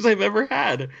best burgers I've ever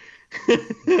had.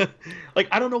 I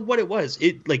don't know what it was.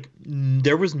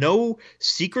 There was no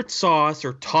secret sauce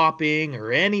or topping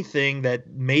or anything that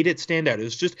made it stand out. It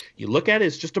was just, you look at it,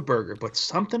 it's just a burger, but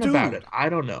something about it, I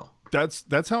don't know.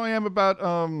 That's how I am about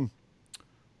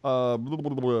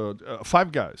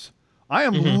Five Guys. I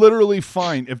am literally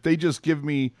fine if they just give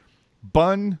me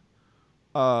bun,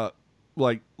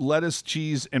 lettuce,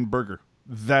 cheese, and burger.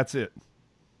 That's it.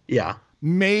 Yeah.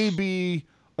 Maybe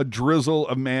a drizzle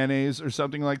of mayonnaise or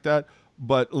something like that.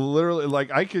 But literally,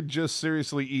 I could just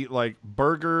seriously eat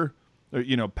burger,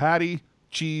 patty,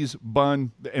 cheese,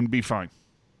 bun, and be fine.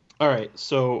 All right.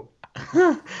 So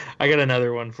I got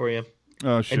another one for you.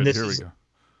 Oh, shit. Here we go.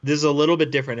 This is a little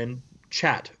bit different. And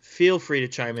chat, feel free to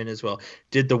chime in as well.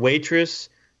 Did the waitress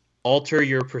alter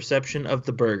your perception of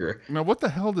the burger? Now, what the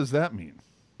hell does that mean?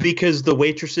 Because the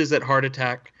waitresses at Heart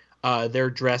Attack,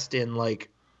 they're dressed in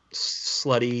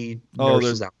slutty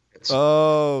nurses outfits.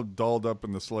 Oh, dolled up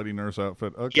in the slutty nurse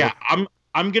outfit. Okay. Yeah,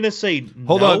 I'm gonna say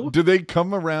Hold no. on. Do they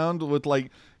come around with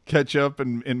ketchup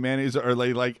and mayonnaise? Are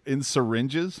they in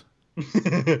syringes?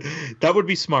 That would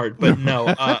be smart, but no.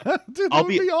 Dude, that would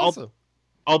be awesome.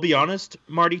 I'll be honest,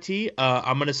 Marty T.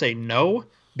 I'm gonna say no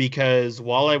because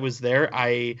while I was there,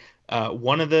 I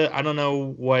don't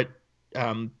know what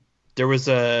there was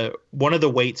one of the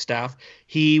wait staff.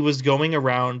 He was going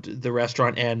around the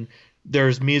restaurant and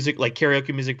there's music,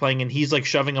 karaoke music playing, and he's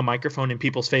shoving a microphone in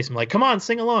people's face. I'm like, come on,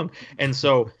 sing along. And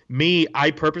so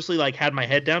I purposely had my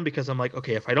head down because I'm like,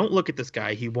 okay, if I don't look at this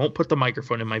guy, he won't put the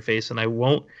microphone in my face and I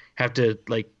won't have to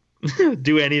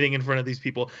do anything in front of these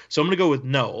people. So I'm going to go with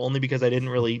no, only because I didn't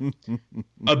really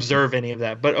observe any of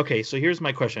that. But okay, so here's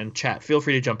my question. Chat, feel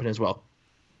free to jump in as well.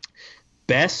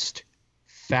 Best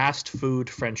fast food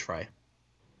French fry.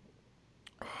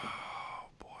 Oh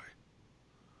boy.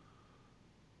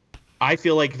 I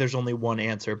feel like there's only one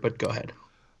answer, but go ahead.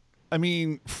 I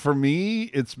mean, for me,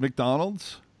 it's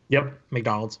McDonald's. Yep,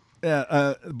 McDonald's.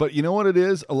 Yeah, but you know what it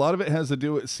is? A lot of it has to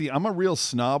do with, see, I'm a real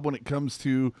snob when it comes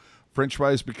to French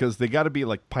fries because they got to be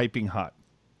like piping hot.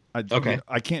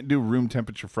 I can't do room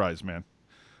temperature fries, man.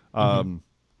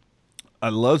 I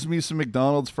loves me some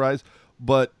McDonald's fries,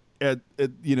 but in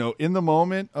the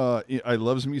moment, I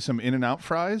loves me some In-N-Out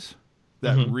fries.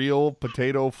 That real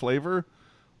potato flavor,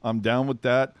 I'm down with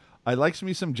that. I likes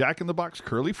me some Jack in the Box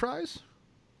curly fries.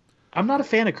 I'm not a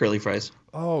fan of curly fries.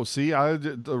 Oh, see,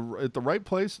 at the right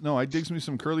place. No, I digs me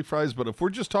some curly fries. But if we're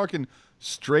just talking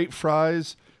straight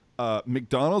fries,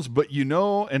 McDonald's. But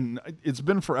and it's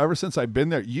been forever since I've been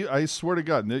there. I swear to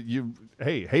God,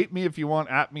 hate me if you want,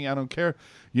 at me, I don't care.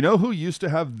 You know who used to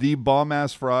have the bomb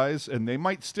ass fries, and they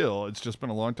might still. It's just been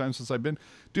a long time since I've been.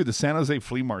 Dude, the San Jose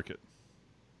Flea Market.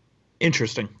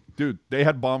 Interesting. Dude, they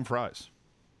had bomb fries.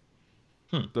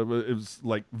 It was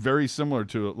like very similar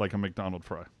to like a McDonald's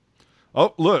fry.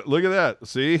 Oh, look at that.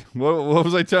 See? What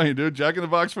was I telling you, dude? Jack in the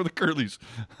Box for the curlies.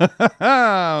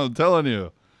 I'm telling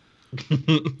you.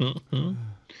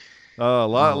 A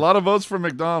lot of votes for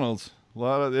McDonald's.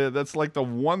 That's like the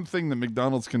one thing that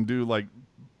McDonald's can do like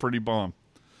pretty bomb.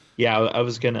 Yeah, I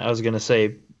was gonna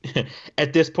say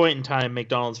at this point in time,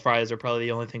 McDonald's fries are probably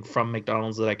the only thing from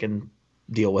McDonald's that I can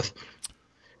deal with.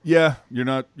 Yeah, you're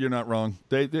not wrong.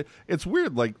 They it's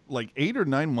weird. Like 8 or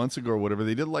 9 months ago or whatever,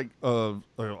 they did like a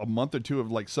month or two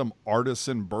of like some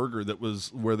artisan burger that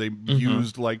was where they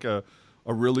used like a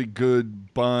really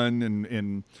good bun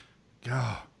and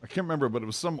I can't remember, but it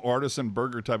was some artisan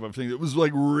burger type of thing. It was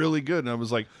like really good, and I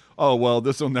was like, oh well,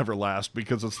 this will never last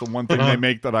because it's the one thing they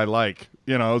make that I like.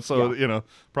 So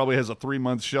probably has a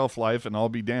 3-month shelf life, and I'll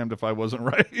be damned if I wasn't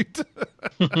right.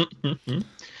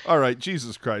 All right,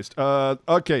 Jesus Christ.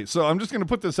 Okay, so I'm just going to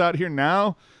put this out here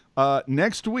now.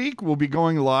 Next week, we'll be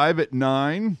going live at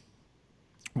 9.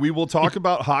 We will talk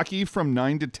about hockey from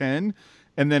 9 to 10.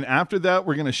 And then after that,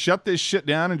 we're going to shut this shit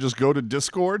down and just go to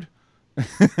Discord.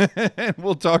 And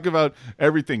we'll talk about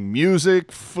everything.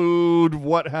 Music, food,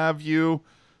 what have you.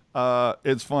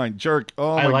 It's fine. Jerk.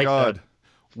 Oh, my God. That.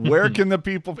 Where can the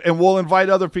people, and we'll invite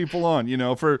other people on,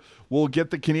 we'll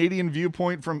get the Canadian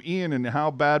viewpoint from Ian and how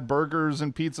bad burgers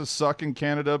and pizzas suck in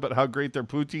Canada, but how great their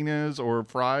poutine is or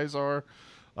fries are.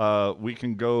 We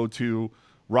can go to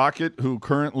Rocket, who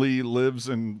currently lives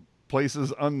in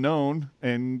places unknown,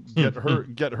 and get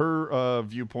her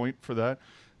viewpoint for that,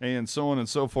 and so on and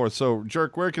so forth. So,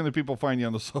 Jerk, where can the people find you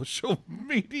on the social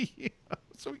media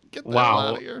so we can get that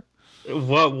out of here?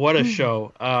 What a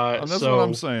show. That's what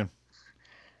I'm saying.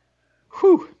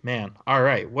 Whew, man. All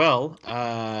right. Well,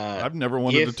 I've never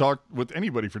wanted to talk with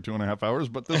anybody for 2.5 hours,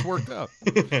 but this worked out.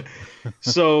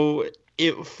 So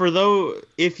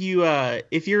if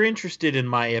you're interested in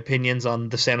my opinions on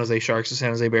the San Jose Sharks, the San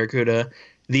Jose Barracuda,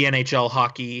 the NHL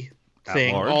hockey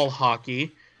thing, all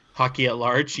hockey at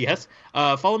large, yes.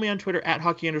 Follow me on Twitter at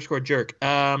 @hockey_jerk.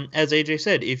 As AJ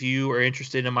said, if you are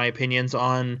interested in my opinions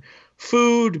on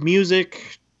food,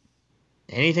 music,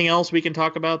 anything else we can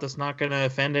talk about that's not going to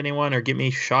offend anyone or get me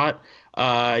shot,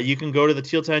 you can go to the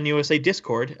Teal Town USA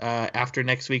Discord after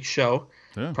next week's show,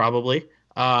 probably.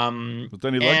 But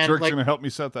then Jerk's going to help me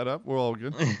set that up. We're all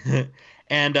good.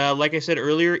 And like I said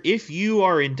earlier, if you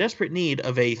are in desperate need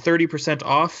of a 30%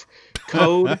 off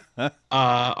code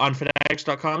on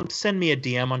fanatics.com, send me a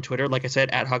DM on Twitter, like I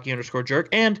said, at @hockey_jerk.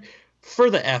 And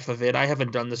for the F of it, I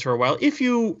haven't done this for a while. If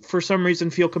you, for some reason,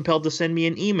 feel compelled to send me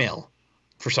an email,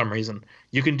 for some reason,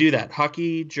 you can do that.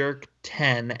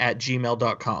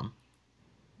 hockeyjerk10@gmail.com.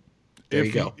 There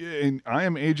you go. And I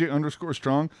am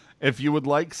AJ_strong. If you would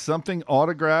like something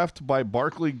autographed by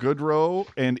Barclay Goodrow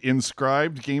and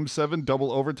inscribed Game 7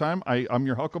 double overtime, I'm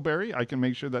your Huckleberry. I can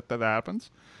make sure that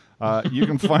happens. You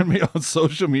can find me on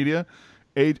social media.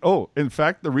 In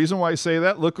fact, the reason why I say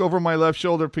that, look over my left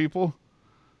shoulder, people.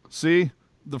 See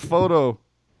the photo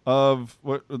of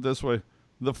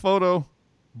the photo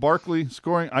Barclay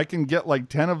scoring. I can get like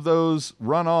 10 of those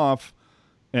run off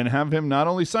and have him not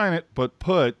only sign it, but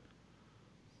put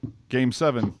Game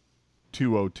 7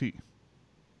 to OT.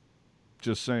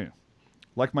 Just saying.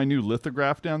 Like my new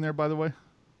lithograph down there, by the way.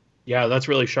 Yeah, that's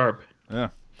really sharp.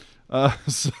 Yeah.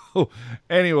 So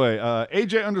anyway,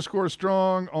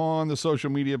 AJ_strong on the social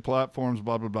media platforms,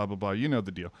 blah, blah, blah, blah, blah. You know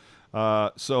the deal.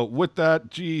 So with that,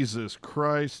 Jesus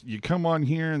Christ, you come on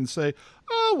here and say,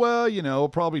 oh, well, we'll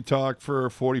probably talk for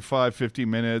 45, 50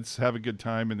 minutes, have a good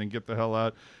time, and then get the hell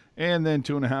out. And then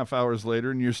 2.5 hours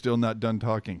later, and you're still not done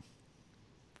talking.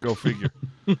 Go figure.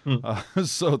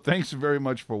 So thanks very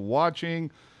much for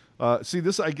watching. I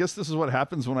guess this is what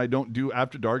happens when I don't do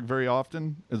After Dark very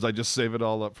often, is I just save it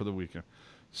all up for the weekend.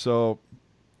 So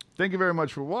thank you very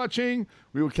much for watching.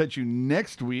 We will catch you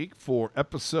next week for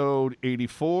episode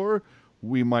 84.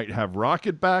 We might have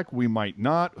Rocket back. We might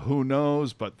not. Who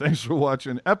knows? But thanks for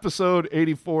watching episode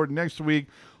 84 next week.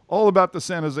 All about the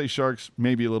San Jose Sharks,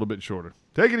 maybe a little bit shorter.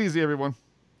 Take it easy, everyone.